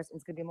upstairs and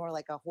it's going to be more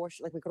like a horse,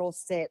 like we could all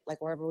sit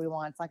like wherever we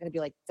want. It's not going to be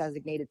like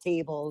designated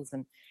tables.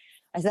 And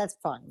I said, that's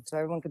fine. So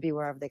everyone could be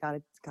wherever they got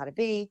to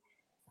be.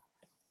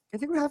 I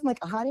think we're having like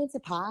a hot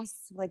antipas,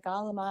 like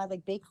galamad,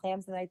 like baked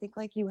clams. And I think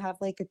like you have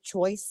like a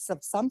choice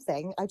of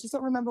something. I just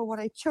don't remember what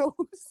I chose.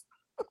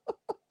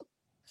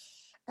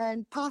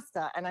 And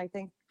pasta. And I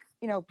think,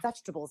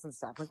 vegetables and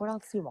stuff. Like, what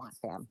else do you want,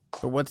 fam?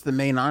 But what's the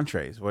main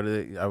entrees? What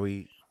are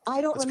we? I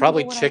don't It's remember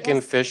probably what I chicken,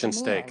 asked fish, the and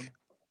man. steak.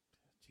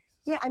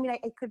 Yeah, I mean,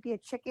 it could be a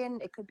chicken.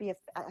 It could be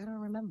I don't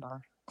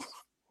remember.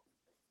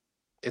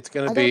 It's I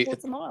gonna gotta be. go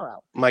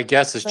tomorrow. My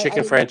guess is But chicken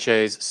I-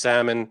 franchise,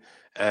 salmon,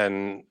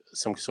 and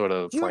some sort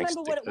of Do you flank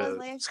remember what it was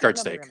last year? skirt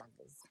Nobody steak.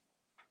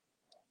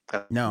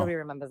 remembers. No, Nobody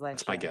remembers last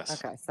That's my year.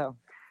 guess. Okay, so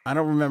I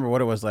don't remember what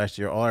it was last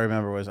year. All I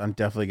remember was I'm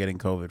definitely getting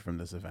COVID from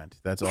this event.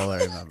 That's all I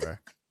remember.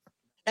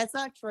 that's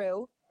not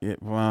true. Yeah,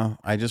 well,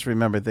 I just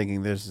remember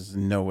thinking this is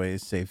no way a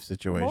safe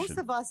situation. Most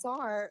of us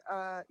are,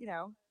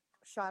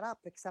 shot up,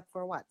 except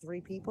for what,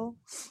 3 people?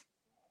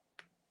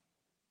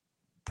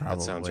 Probably.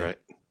 That sounds right.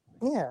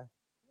 Yeah,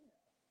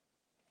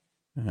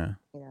 Yeah,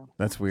 you know.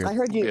 that's weird. I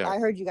heard you. Yeah. I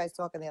heard you guys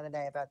talking the other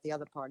day about the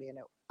other party, and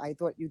I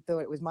thought you thought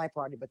it was my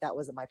party, but that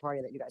wasn't my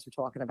party that you guys were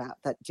talking about.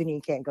 That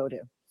Janine can't go to.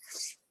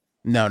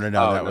 No, Oh, that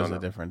no, was no. a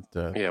different.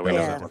 Yeah, that we was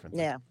know a that. different thing.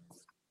 Yeah.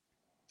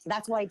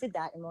 That's why I did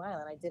that in Long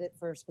Island. I did it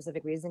for a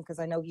specific reason because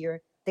I know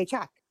here they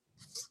check.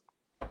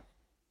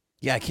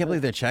 Yeah, I can't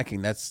believe they're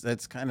checking. That's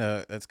kind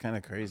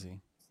of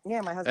crazy.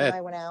 Yeah, my husband and Ed.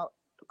 I went out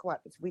a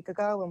week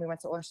ago, and we went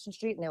to Austin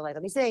Street, and they were like,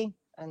 "Let me see,"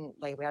 and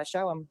like we had to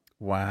show them.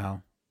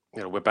 Wow.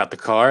 Whip out the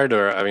card,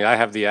 or I mean, I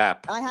have the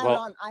app. I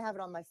have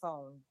it on my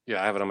phone.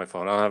 Yeah, I have it on my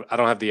phone. I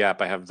don't have the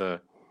app.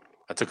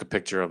 I took a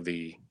picture of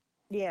the.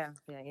 Yeah,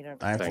 you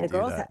don't. I have the to do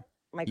girls, that.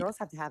 my girls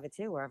have to have it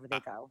too wherever they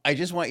go. I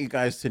just want you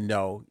guys to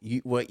know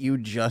what you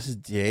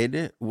just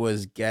did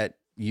was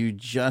you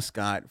just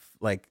got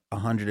like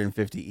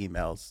 150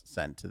 emails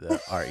sent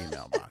to our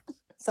email box.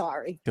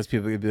 Sorry. Because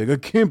people would be like,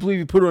 I can't believe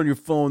you put it on your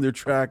phone. They're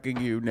tracking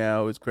you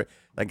now. It's crazy.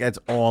 Like, that's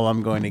all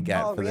I'm going to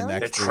get Oh, for the really? They're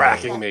next 3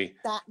 tracking days.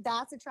 me.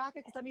 That's a tracker.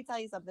 Because let me tell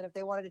you something. If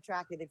they wanted to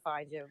track you, they'd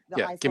find you. The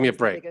Yeah, give me a iPhone's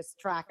break. The biggest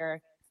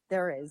tracker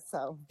there is.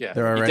 So Yeah,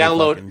 They're you already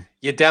download fucking-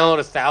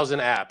 1,000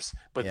 apps,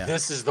 but Yeah.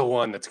 this is the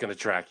one that's going to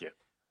track you.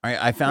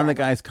 I found Yeah. the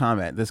guy's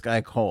comment, this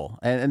guy Cole.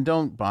 And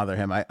don't bother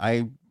him.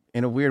 I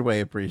in a weird way,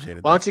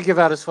 appreciated Why that. don't you give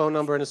out his phone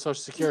number and his social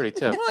security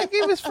too? Well, I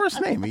gave his first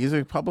name. He's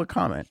a public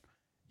comment.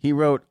 He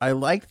wrote, I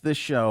liked the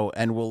show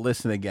and will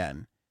listen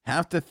again.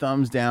 Have to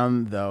thumbs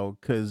down, though,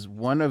 because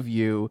one of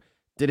you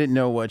didn't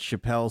know what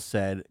Chappelle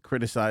said,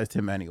 criticized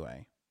him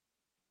anyway.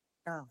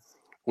 oh,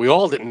 We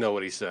all didn't know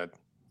what he said.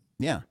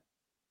 Yeah.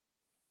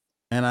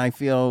 And I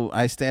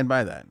stand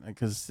by that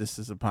because this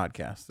is a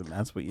podcast and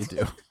that's what you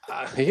do.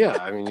 Yeah,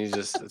 I mean,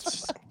 it's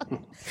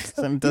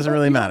So it doesn't You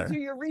really don't matter. Do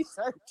your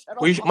research.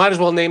 we might as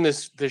well name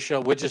this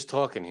show. We're just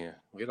talking here.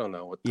 We don't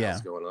know what the Yeah.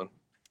 hell's going on.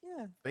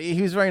 Yeah. But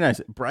he was very nice.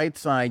 Bright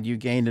side, you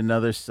gained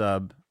another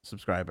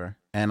subscriber,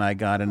 and I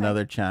got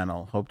another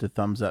channel. Hope to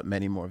thumbs up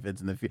many more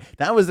vids in the future.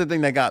 That was the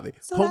thing that got me.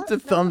 So Hope to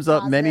that's thumbs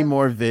up many positive.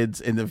 more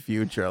vids in the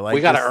future. Like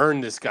We got to this-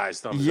 earn this guy's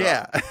thumbs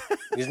Yeah, up.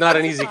 He's not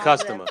an That's a easy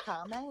positive customer.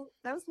 Comment.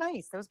 That was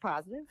nice. That was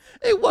positive.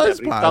 it was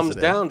He thumbs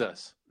positive. downed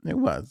us. It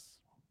was.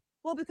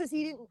 Well, because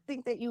he didn't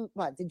think that you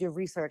did your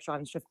research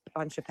on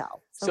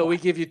Chappelle. So we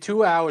what? give you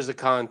 2 hours of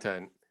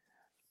content,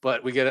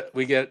 but we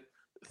get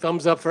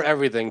thumbs up for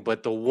everything.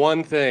 But the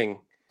one thing,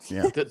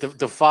 Yeah.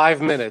 the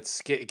 5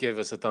 minutes, give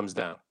us a thumbs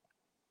down.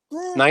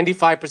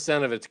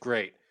 95% of it's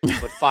great,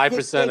 but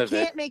 5% they of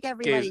it, can't make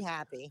everybody gives-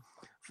 happy.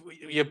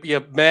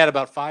 you're mad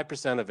about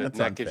 5% of it, That's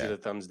and that gives you unfair.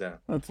 the thumbs down.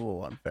 That's a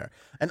little unfair.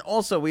 And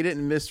also, we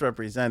didn't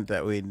misrepresent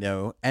that we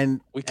know.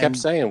 And We kept and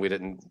saying we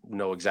didn't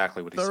know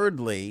exactly what he said.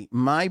 thirdly,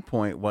 my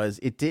point was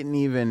it didn't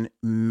even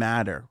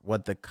matter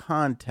what the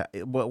content,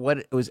 what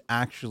it was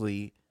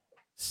actually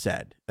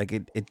said. Like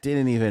it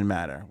didn't even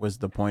matter. Was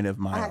the point of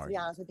my I have to be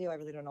argument? honest with you. I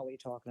really don't know what you're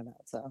talking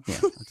about. So Yeah,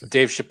 that's okay.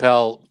 Dave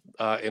Chappelle,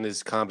 in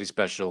his comedy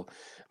special,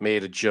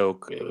 made a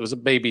joke. It was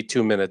maybe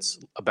 2 minutes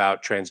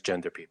about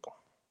transgender people.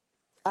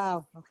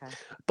 oh, okay.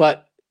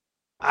 But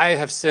I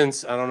have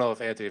since, I don't know if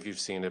Anthony, if you've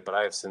seen it, but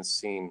I have since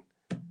seen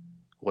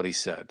what he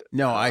said.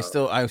 No, I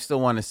still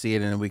want to see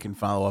it, and we can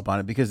follow up on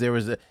it because there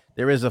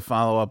is a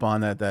follow up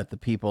on that the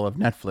people of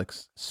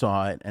Netflix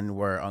saw it and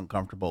were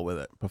uncomfortable with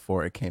it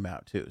before it came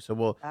out too. So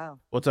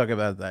we'll talk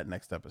about that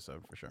next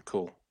episode for sure.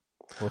 Cool.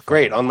 We'll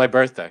Great. follow up On my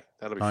birthday.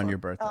 That'll be on fun. your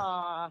birthday.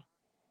 Aw.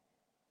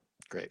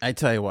 Great. I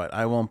tell you what,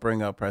 I won't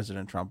bring up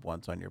President Trump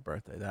once on your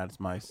birthday. That's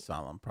my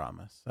solemn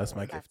promise. That's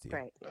my gift That's to you.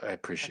 great. I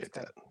appreciate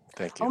That's that.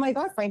 Thank you. Oh my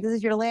God, Frank, this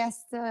is your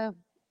last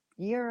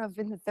year of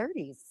in the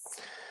 30s.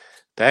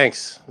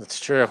 Thanks. That's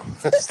true.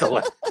 That's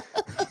the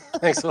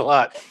Thanks a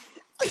lot.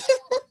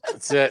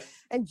 That's it.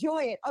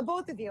 Enjoy it.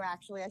 Both of you,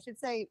 actually. I should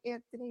say,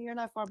 Anthony, you're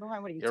not far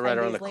behind. What are you? You're 10 right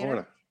around the days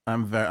later?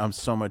 corner. I'm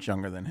so much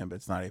younger than him.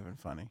 It's not even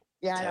funny.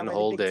 Yeah, I 10 know.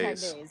 whole but a big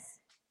days. 10 days.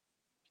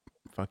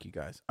 Fuck you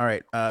guys. All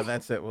right,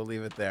 that's it. We'll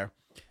leave it there.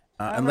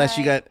 All Unless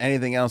you right. got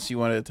anything else you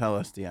wanted to tell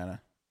us, Deanna.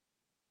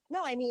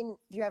 No, I mean,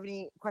 do you have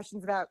any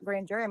questions about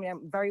grand jury? I mean,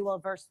 I'm very well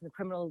versed in the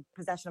criminal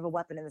possession of a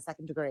weapon in the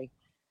second degree.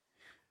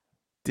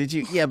 Did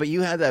you? Yeah, but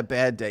you had that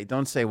bad day.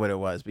 Don't say what it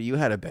was, but you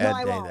had a No, bad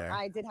I day won't. there.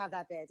 I did have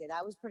that bad day.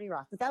 That was pretty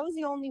rough, but that was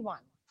the only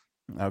one.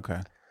 Okay.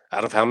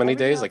 Out of how many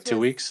Everything days? else Like 2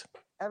 was- weeks?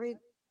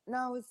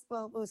 No, it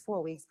was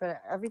 4 weeks,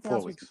 but everything 4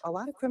 else was weeks. a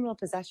lot of criminal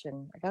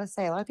possession. I gotta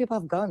say, a lot of people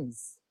have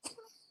guns.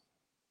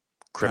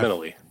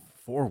 Criminally.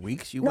 4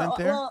 weeks you No, went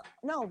there? well,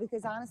 no,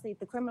 because honestly,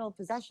 the criminal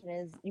possession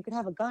is you can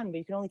have a gun, but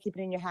you can only keep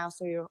it in your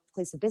house or your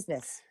place of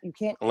business. You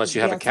can't Unless you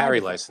be have a outside carry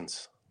with it.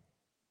 license.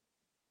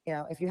 You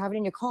know, if you have it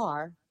in your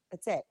car,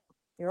 that's it.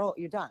 You're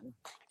done.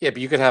 Yeah,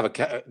 but you could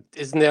have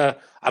isn't there?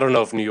 I don't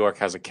know if New York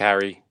has a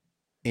carry.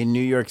 In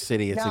New York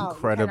City, it's No, you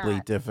incredibly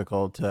cannot.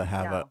 difficult to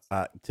have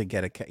to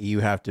get you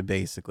have to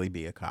basically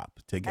be a cop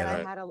to get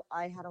And it.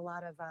 I had a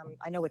lot of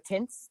I know with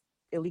tints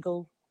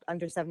illegal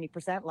under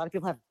 70%. A lot of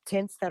people have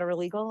tints that are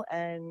illegal,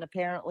 and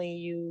apparently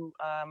you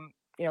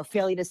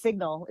failure to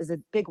signal is a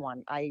big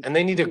one. And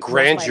they need a lost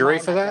grand my jury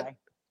mind for that?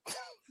 day.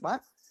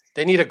 What?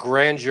 They need a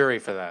grand jury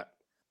for that.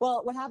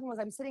 Well, what happened was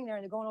I'm sitting there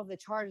and they're going over the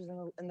charges,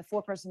 and the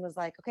foreperson was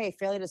like, "Okay,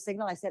 failure to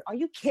signal." I said, "Are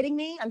you kidding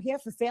me? I'm here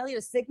for failure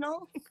to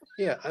signal."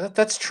 Yeah,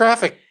 that's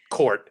traffic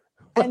court.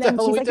 What And the then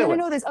hell are she's we like, "No, doing?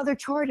 no, there's other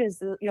charges,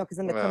 because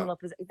in the Wow. criminal,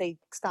 they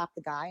stopped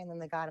the guy and then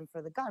they got him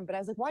for the gun." But I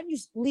was like, "Why didn't you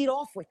lead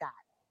off with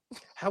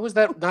that?" How is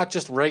that not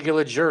just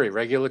regular jury,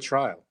 regular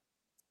trial?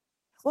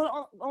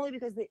 Well, only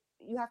because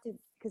you have to,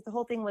 because the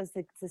whole thing was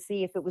to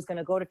see if it was going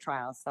to go to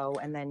trial. So,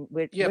 and then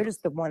we're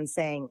just the ones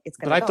saying it's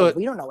going But I to go. thought-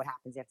 We don't know what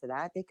happens after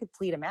that. They could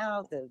plead him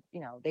out.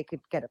 They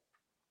could get a,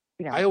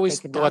 I always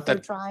they could thought not go to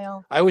that-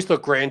 trial. I always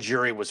thought grand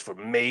jury was for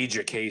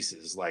major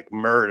cases like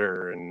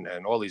murder and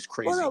all these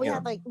crazy. Well, no, we you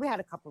had know. we had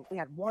a couple. We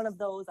had one of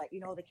those, like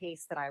the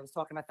case that I was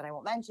talking about that I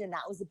won't mention.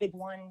 That was a big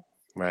one.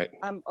 Right.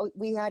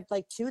 We had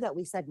like two that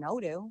we said no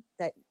to,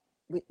 that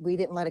we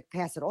didn't let it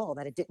pass at all.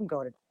 That it didn't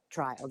go to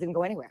trial, it didn't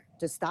go anywhere.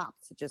 Just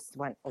stopped. It just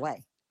went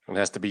away. It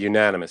has to be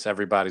unanimous.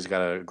 Everybody's got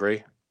to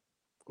agree.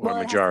 Or Well, it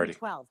has to be majority.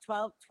 12.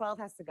 12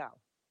 has to go.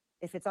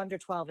 If it's under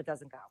 12, it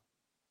doesn't go.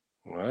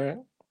 All right.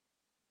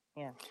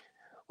 Yeah.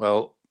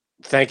 Well,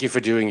 thank you for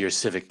doing your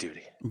civic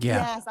duty.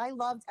 Yeah. Yes, I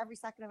loved every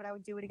second of it. I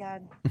would do it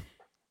again.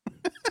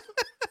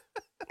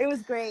 It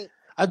was great.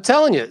 I'm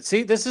telling you.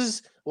 See, this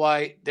is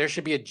why there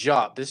should be a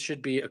job. This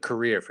should be a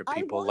career for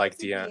people want like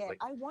to be Deanna. it. Like,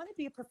 I want to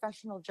be a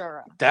professional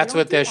juror. I that's don't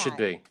what do there should that.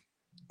 be.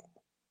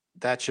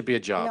 That should be a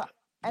job.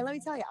 And let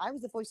me tell you, I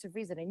was the voice of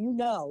reason, and you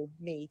know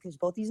me because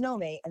both these know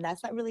me, and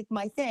that's not really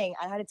my thing.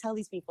 I had to tell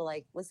these people,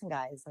 like, listen,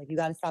 guys, like, you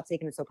got to stop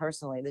taking it so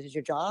personally. This is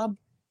your job.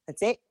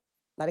 That's it.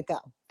 Let it go.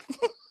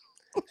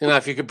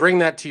 If you could bring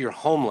that to your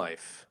home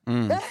life,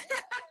 Mm.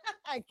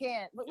 I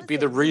can't. But listen, Be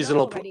the you know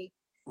reasonable already.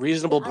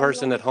 reasonable I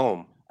person love- at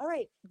home. All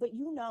right, but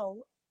you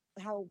know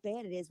how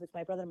bad it is with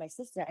my brother and my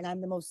sister, and I'm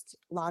the most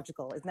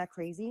logical. Isn't that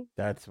crazy?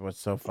 That's what's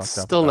so fucked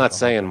up. Still about not the whole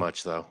saying thing.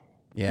 much though.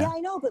 Yeah, Yeah. I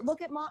know, but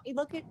look at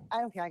I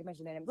don't care. I can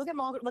mention their name. Look at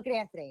Margaret. Look at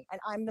Anthony, and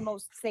I'm the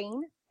most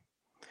sane.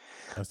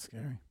 That's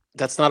scary.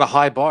 That's not a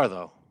high bar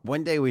though.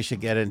 One day we should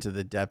get into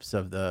the depths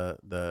of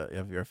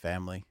of your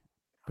family.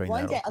 Bring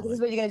One that day, openly. this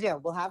is what you're gonna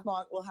do. We'll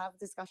have a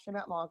discussion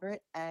about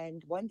Margaret,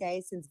 and one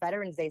day, since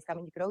Veterans Day is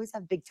coming, you could always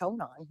have Big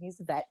Tone on. He's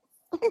a vet.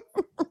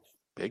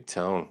 Big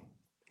tone.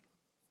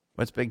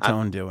 What's Big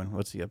Tone doing?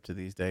 What's he up to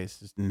these days?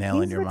 Just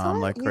nailing He's your mom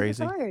like He's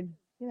crazy. retired.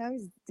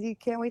 He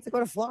can't wait to go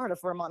to Florida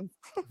for a month.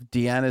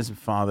 Deanna's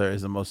father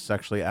is the most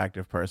sexually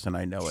active person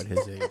I know at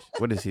his age.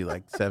 What is he,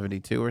 like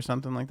 72 or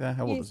something like that?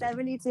 How old He's is he?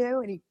 72,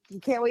 and he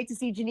can't wait to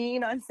see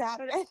Janine on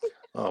Saturday.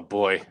 Oh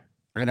boy,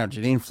 I know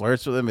Janine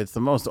flirts with him. It's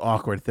the most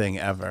awkward thing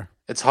ever.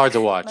 it's hard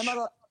to watch.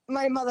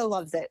 My mother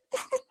loves it.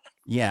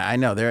 Yeah, I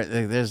know.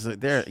 There's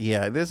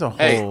a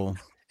Hey. whole.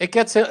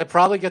 It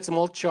probably gets him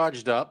all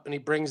charged up, and he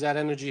brings that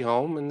energy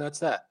home, and that's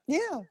that. Yeah.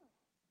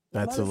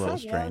 My That's a mother little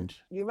said,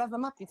 strange. You rev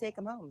them up, you take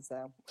them home.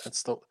 So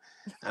That's the.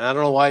 And I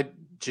don't know why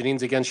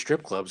Janine's against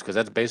strip clubs because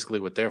that's basically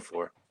what they're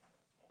for.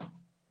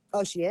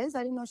 oh, she is.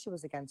 I didn't know she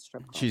was against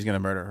strip clubs. She's gonna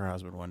murder her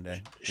husband one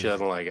day. She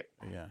doesn't like it.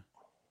 Yeah.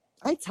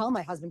 I tell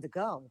my husband to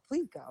go.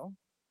 Please go.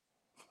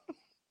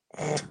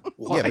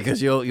 Why? Yeah,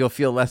 because you'll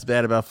feel less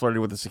bad about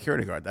flirting with the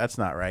security guard. That's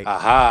not right.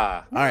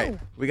 Aha. All right, No,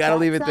 we got to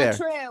leave it that's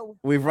there. not true.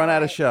 We've run All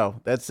out of right.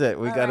 show. That's it.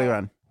 We All got to right.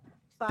 run.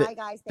 Bye,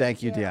 guys.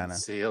 Thank you, Deanna.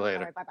 See you All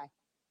later. right, bye-bye.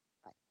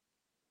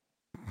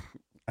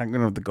 I'm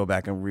gonna have to go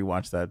back and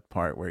rewatch that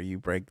part where you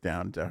break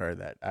down to her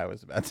that I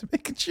was about to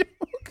make a joke.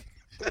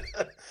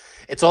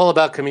 It's all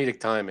about comedic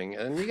timing,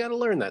 and you got to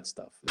learn that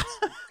stuff. It's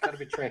got to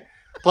be trained.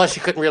 Plus,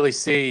 you couldn't really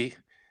see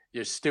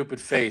your stupid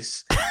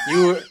face.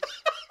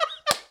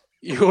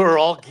 You were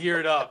all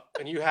geared up,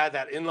 and you had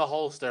that in the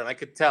holster, and I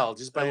could tell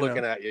just by I know.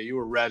 looking at you. You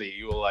were ready.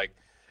 You were like,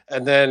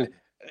 and then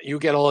you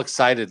get all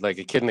excited like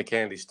a kid in a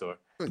candy store.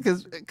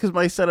 Because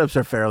my setups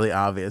are fairly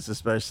obvious,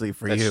 especially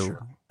for That's you. true.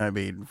 I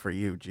mean, for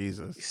you, You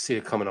Jesus. see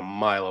it coming a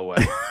mile away.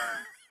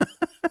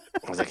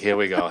 I was like, here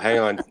we go. Hang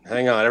on.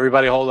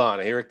 Everybody hold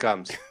on. Here it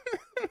comes.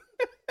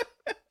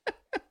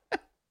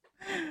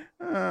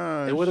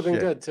 Oh, It would have been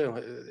shit. good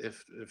too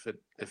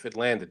if it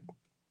landed.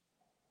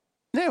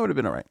 Yeah, it would have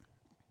been all right.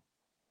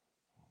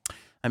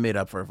 I made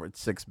up for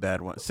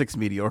six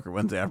mediocre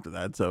ones after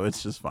that, so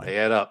it's just fine. They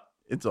add up.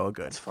 It's all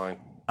good. It's fine.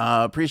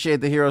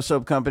 Appreciate the Hero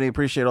Soap Company.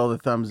 Appreciate all the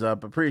thumbs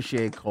up.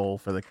 Appreciate Cole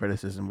for the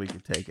criticism. We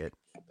could take it.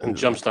 And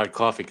Jumpstart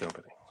Coffee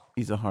Company.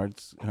 He's a hard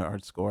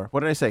score.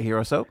 What did I say?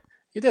 Hero Soap?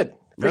 You did.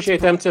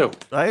 Appreciate them too.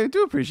 I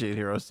do appreciate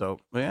Hero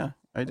Soap. Yeah,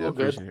 I do Well,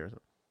 good. appreciate Hero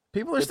Soap.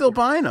 People are still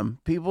buying them.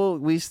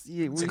 People, It's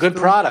a good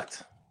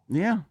product.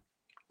 Yeah.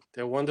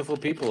 They're wonderful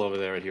people over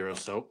there at Hero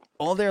Soap.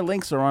 All their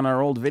links are on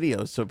our old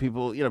videos, so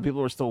people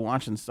are still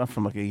watching stuff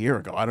from like a year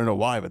ago. I don't know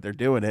why, but they're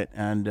doing it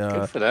and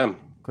Good for them.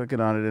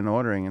 clicking on it and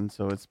ordering, and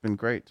so it's been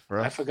great for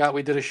us. I forgot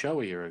we did a show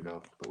a year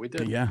ago, but we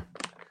did. Yeah.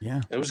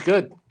 It was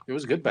good. It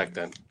was good back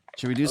then.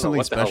 Should we do I don't know something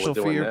what the hell we're special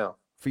doing now.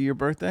 for your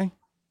birthday?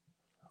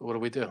 What do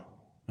we do?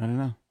 I don't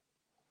know.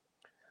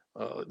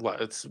 Well,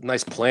 it's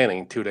nice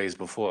planning 2 days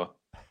before.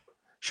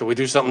 Should we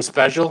do something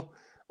special?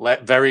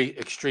 Very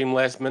extreme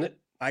last minute?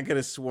 I could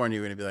have sworn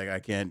you were gonna be like, I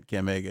can't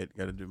make it.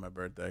 Got to do my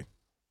birthday.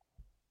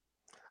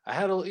 I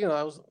had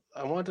I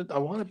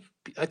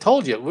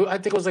told you, I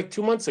think it was like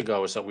 2 months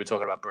ago or something. We were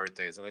talking about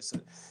birthdays, and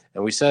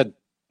we said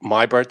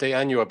my birthday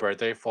and your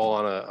birthday fall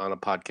on a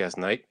podcast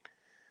night,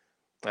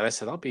 and I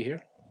said I'll be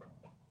here.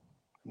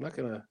 I'm not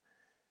gonna,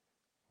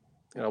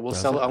 I'm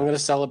gonna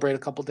celebrate a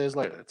couple days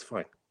later. It's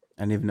fine.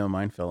 I didn't even know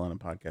mine fell on a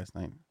podcast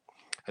night.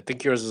 I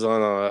think yours is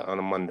on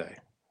a Monday, if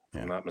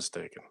Yeah. I'm not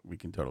mistaken. We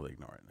can totally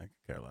ignore it. I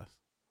could care less.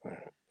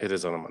 It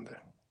is on a Monday.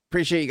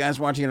 Appreciate you guys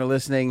watching or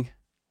listening.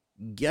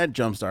 Get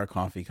Jumpstart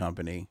Coffee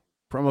Company.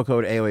 Promo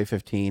code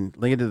AOA15.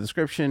 Link in the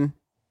description.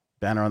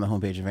 Banner on the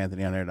homepage of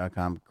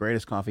AnthonyOnAir.com.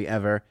 Greatest coffee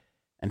ever.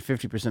 And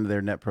 50% of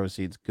their net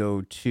proceeds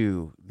go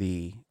to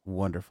the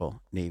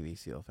wonderful Navy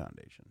SEAL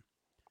Foundation.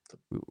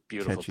 We will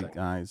Beautiful catch you thing.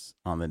 guys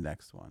on the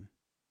next one.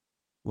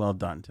 Well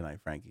done tonight,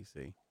 Frankie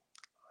C.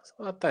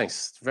 Well,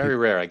 thanks. It's very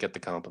rare I get the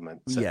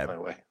compliment sent Yeah. my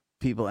way.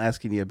 People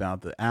asking you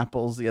about the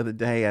apples the other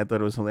day. I thought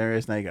it was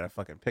hilarious. Now you got a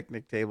fucking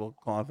picnic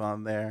tablecloth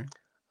on there.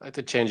 I have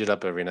to change it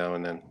up every now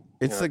and then.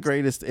 It's the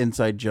greatest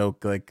inside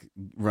joke, like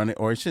running,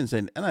 or I shouldn't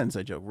say not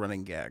inside joke,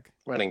 running gag.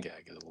 running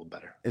gag is a little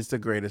better. It's the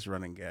greatest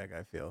running gag,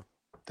 I feel,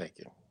 Thank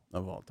you.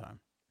 of all time.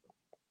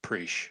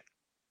 Preach.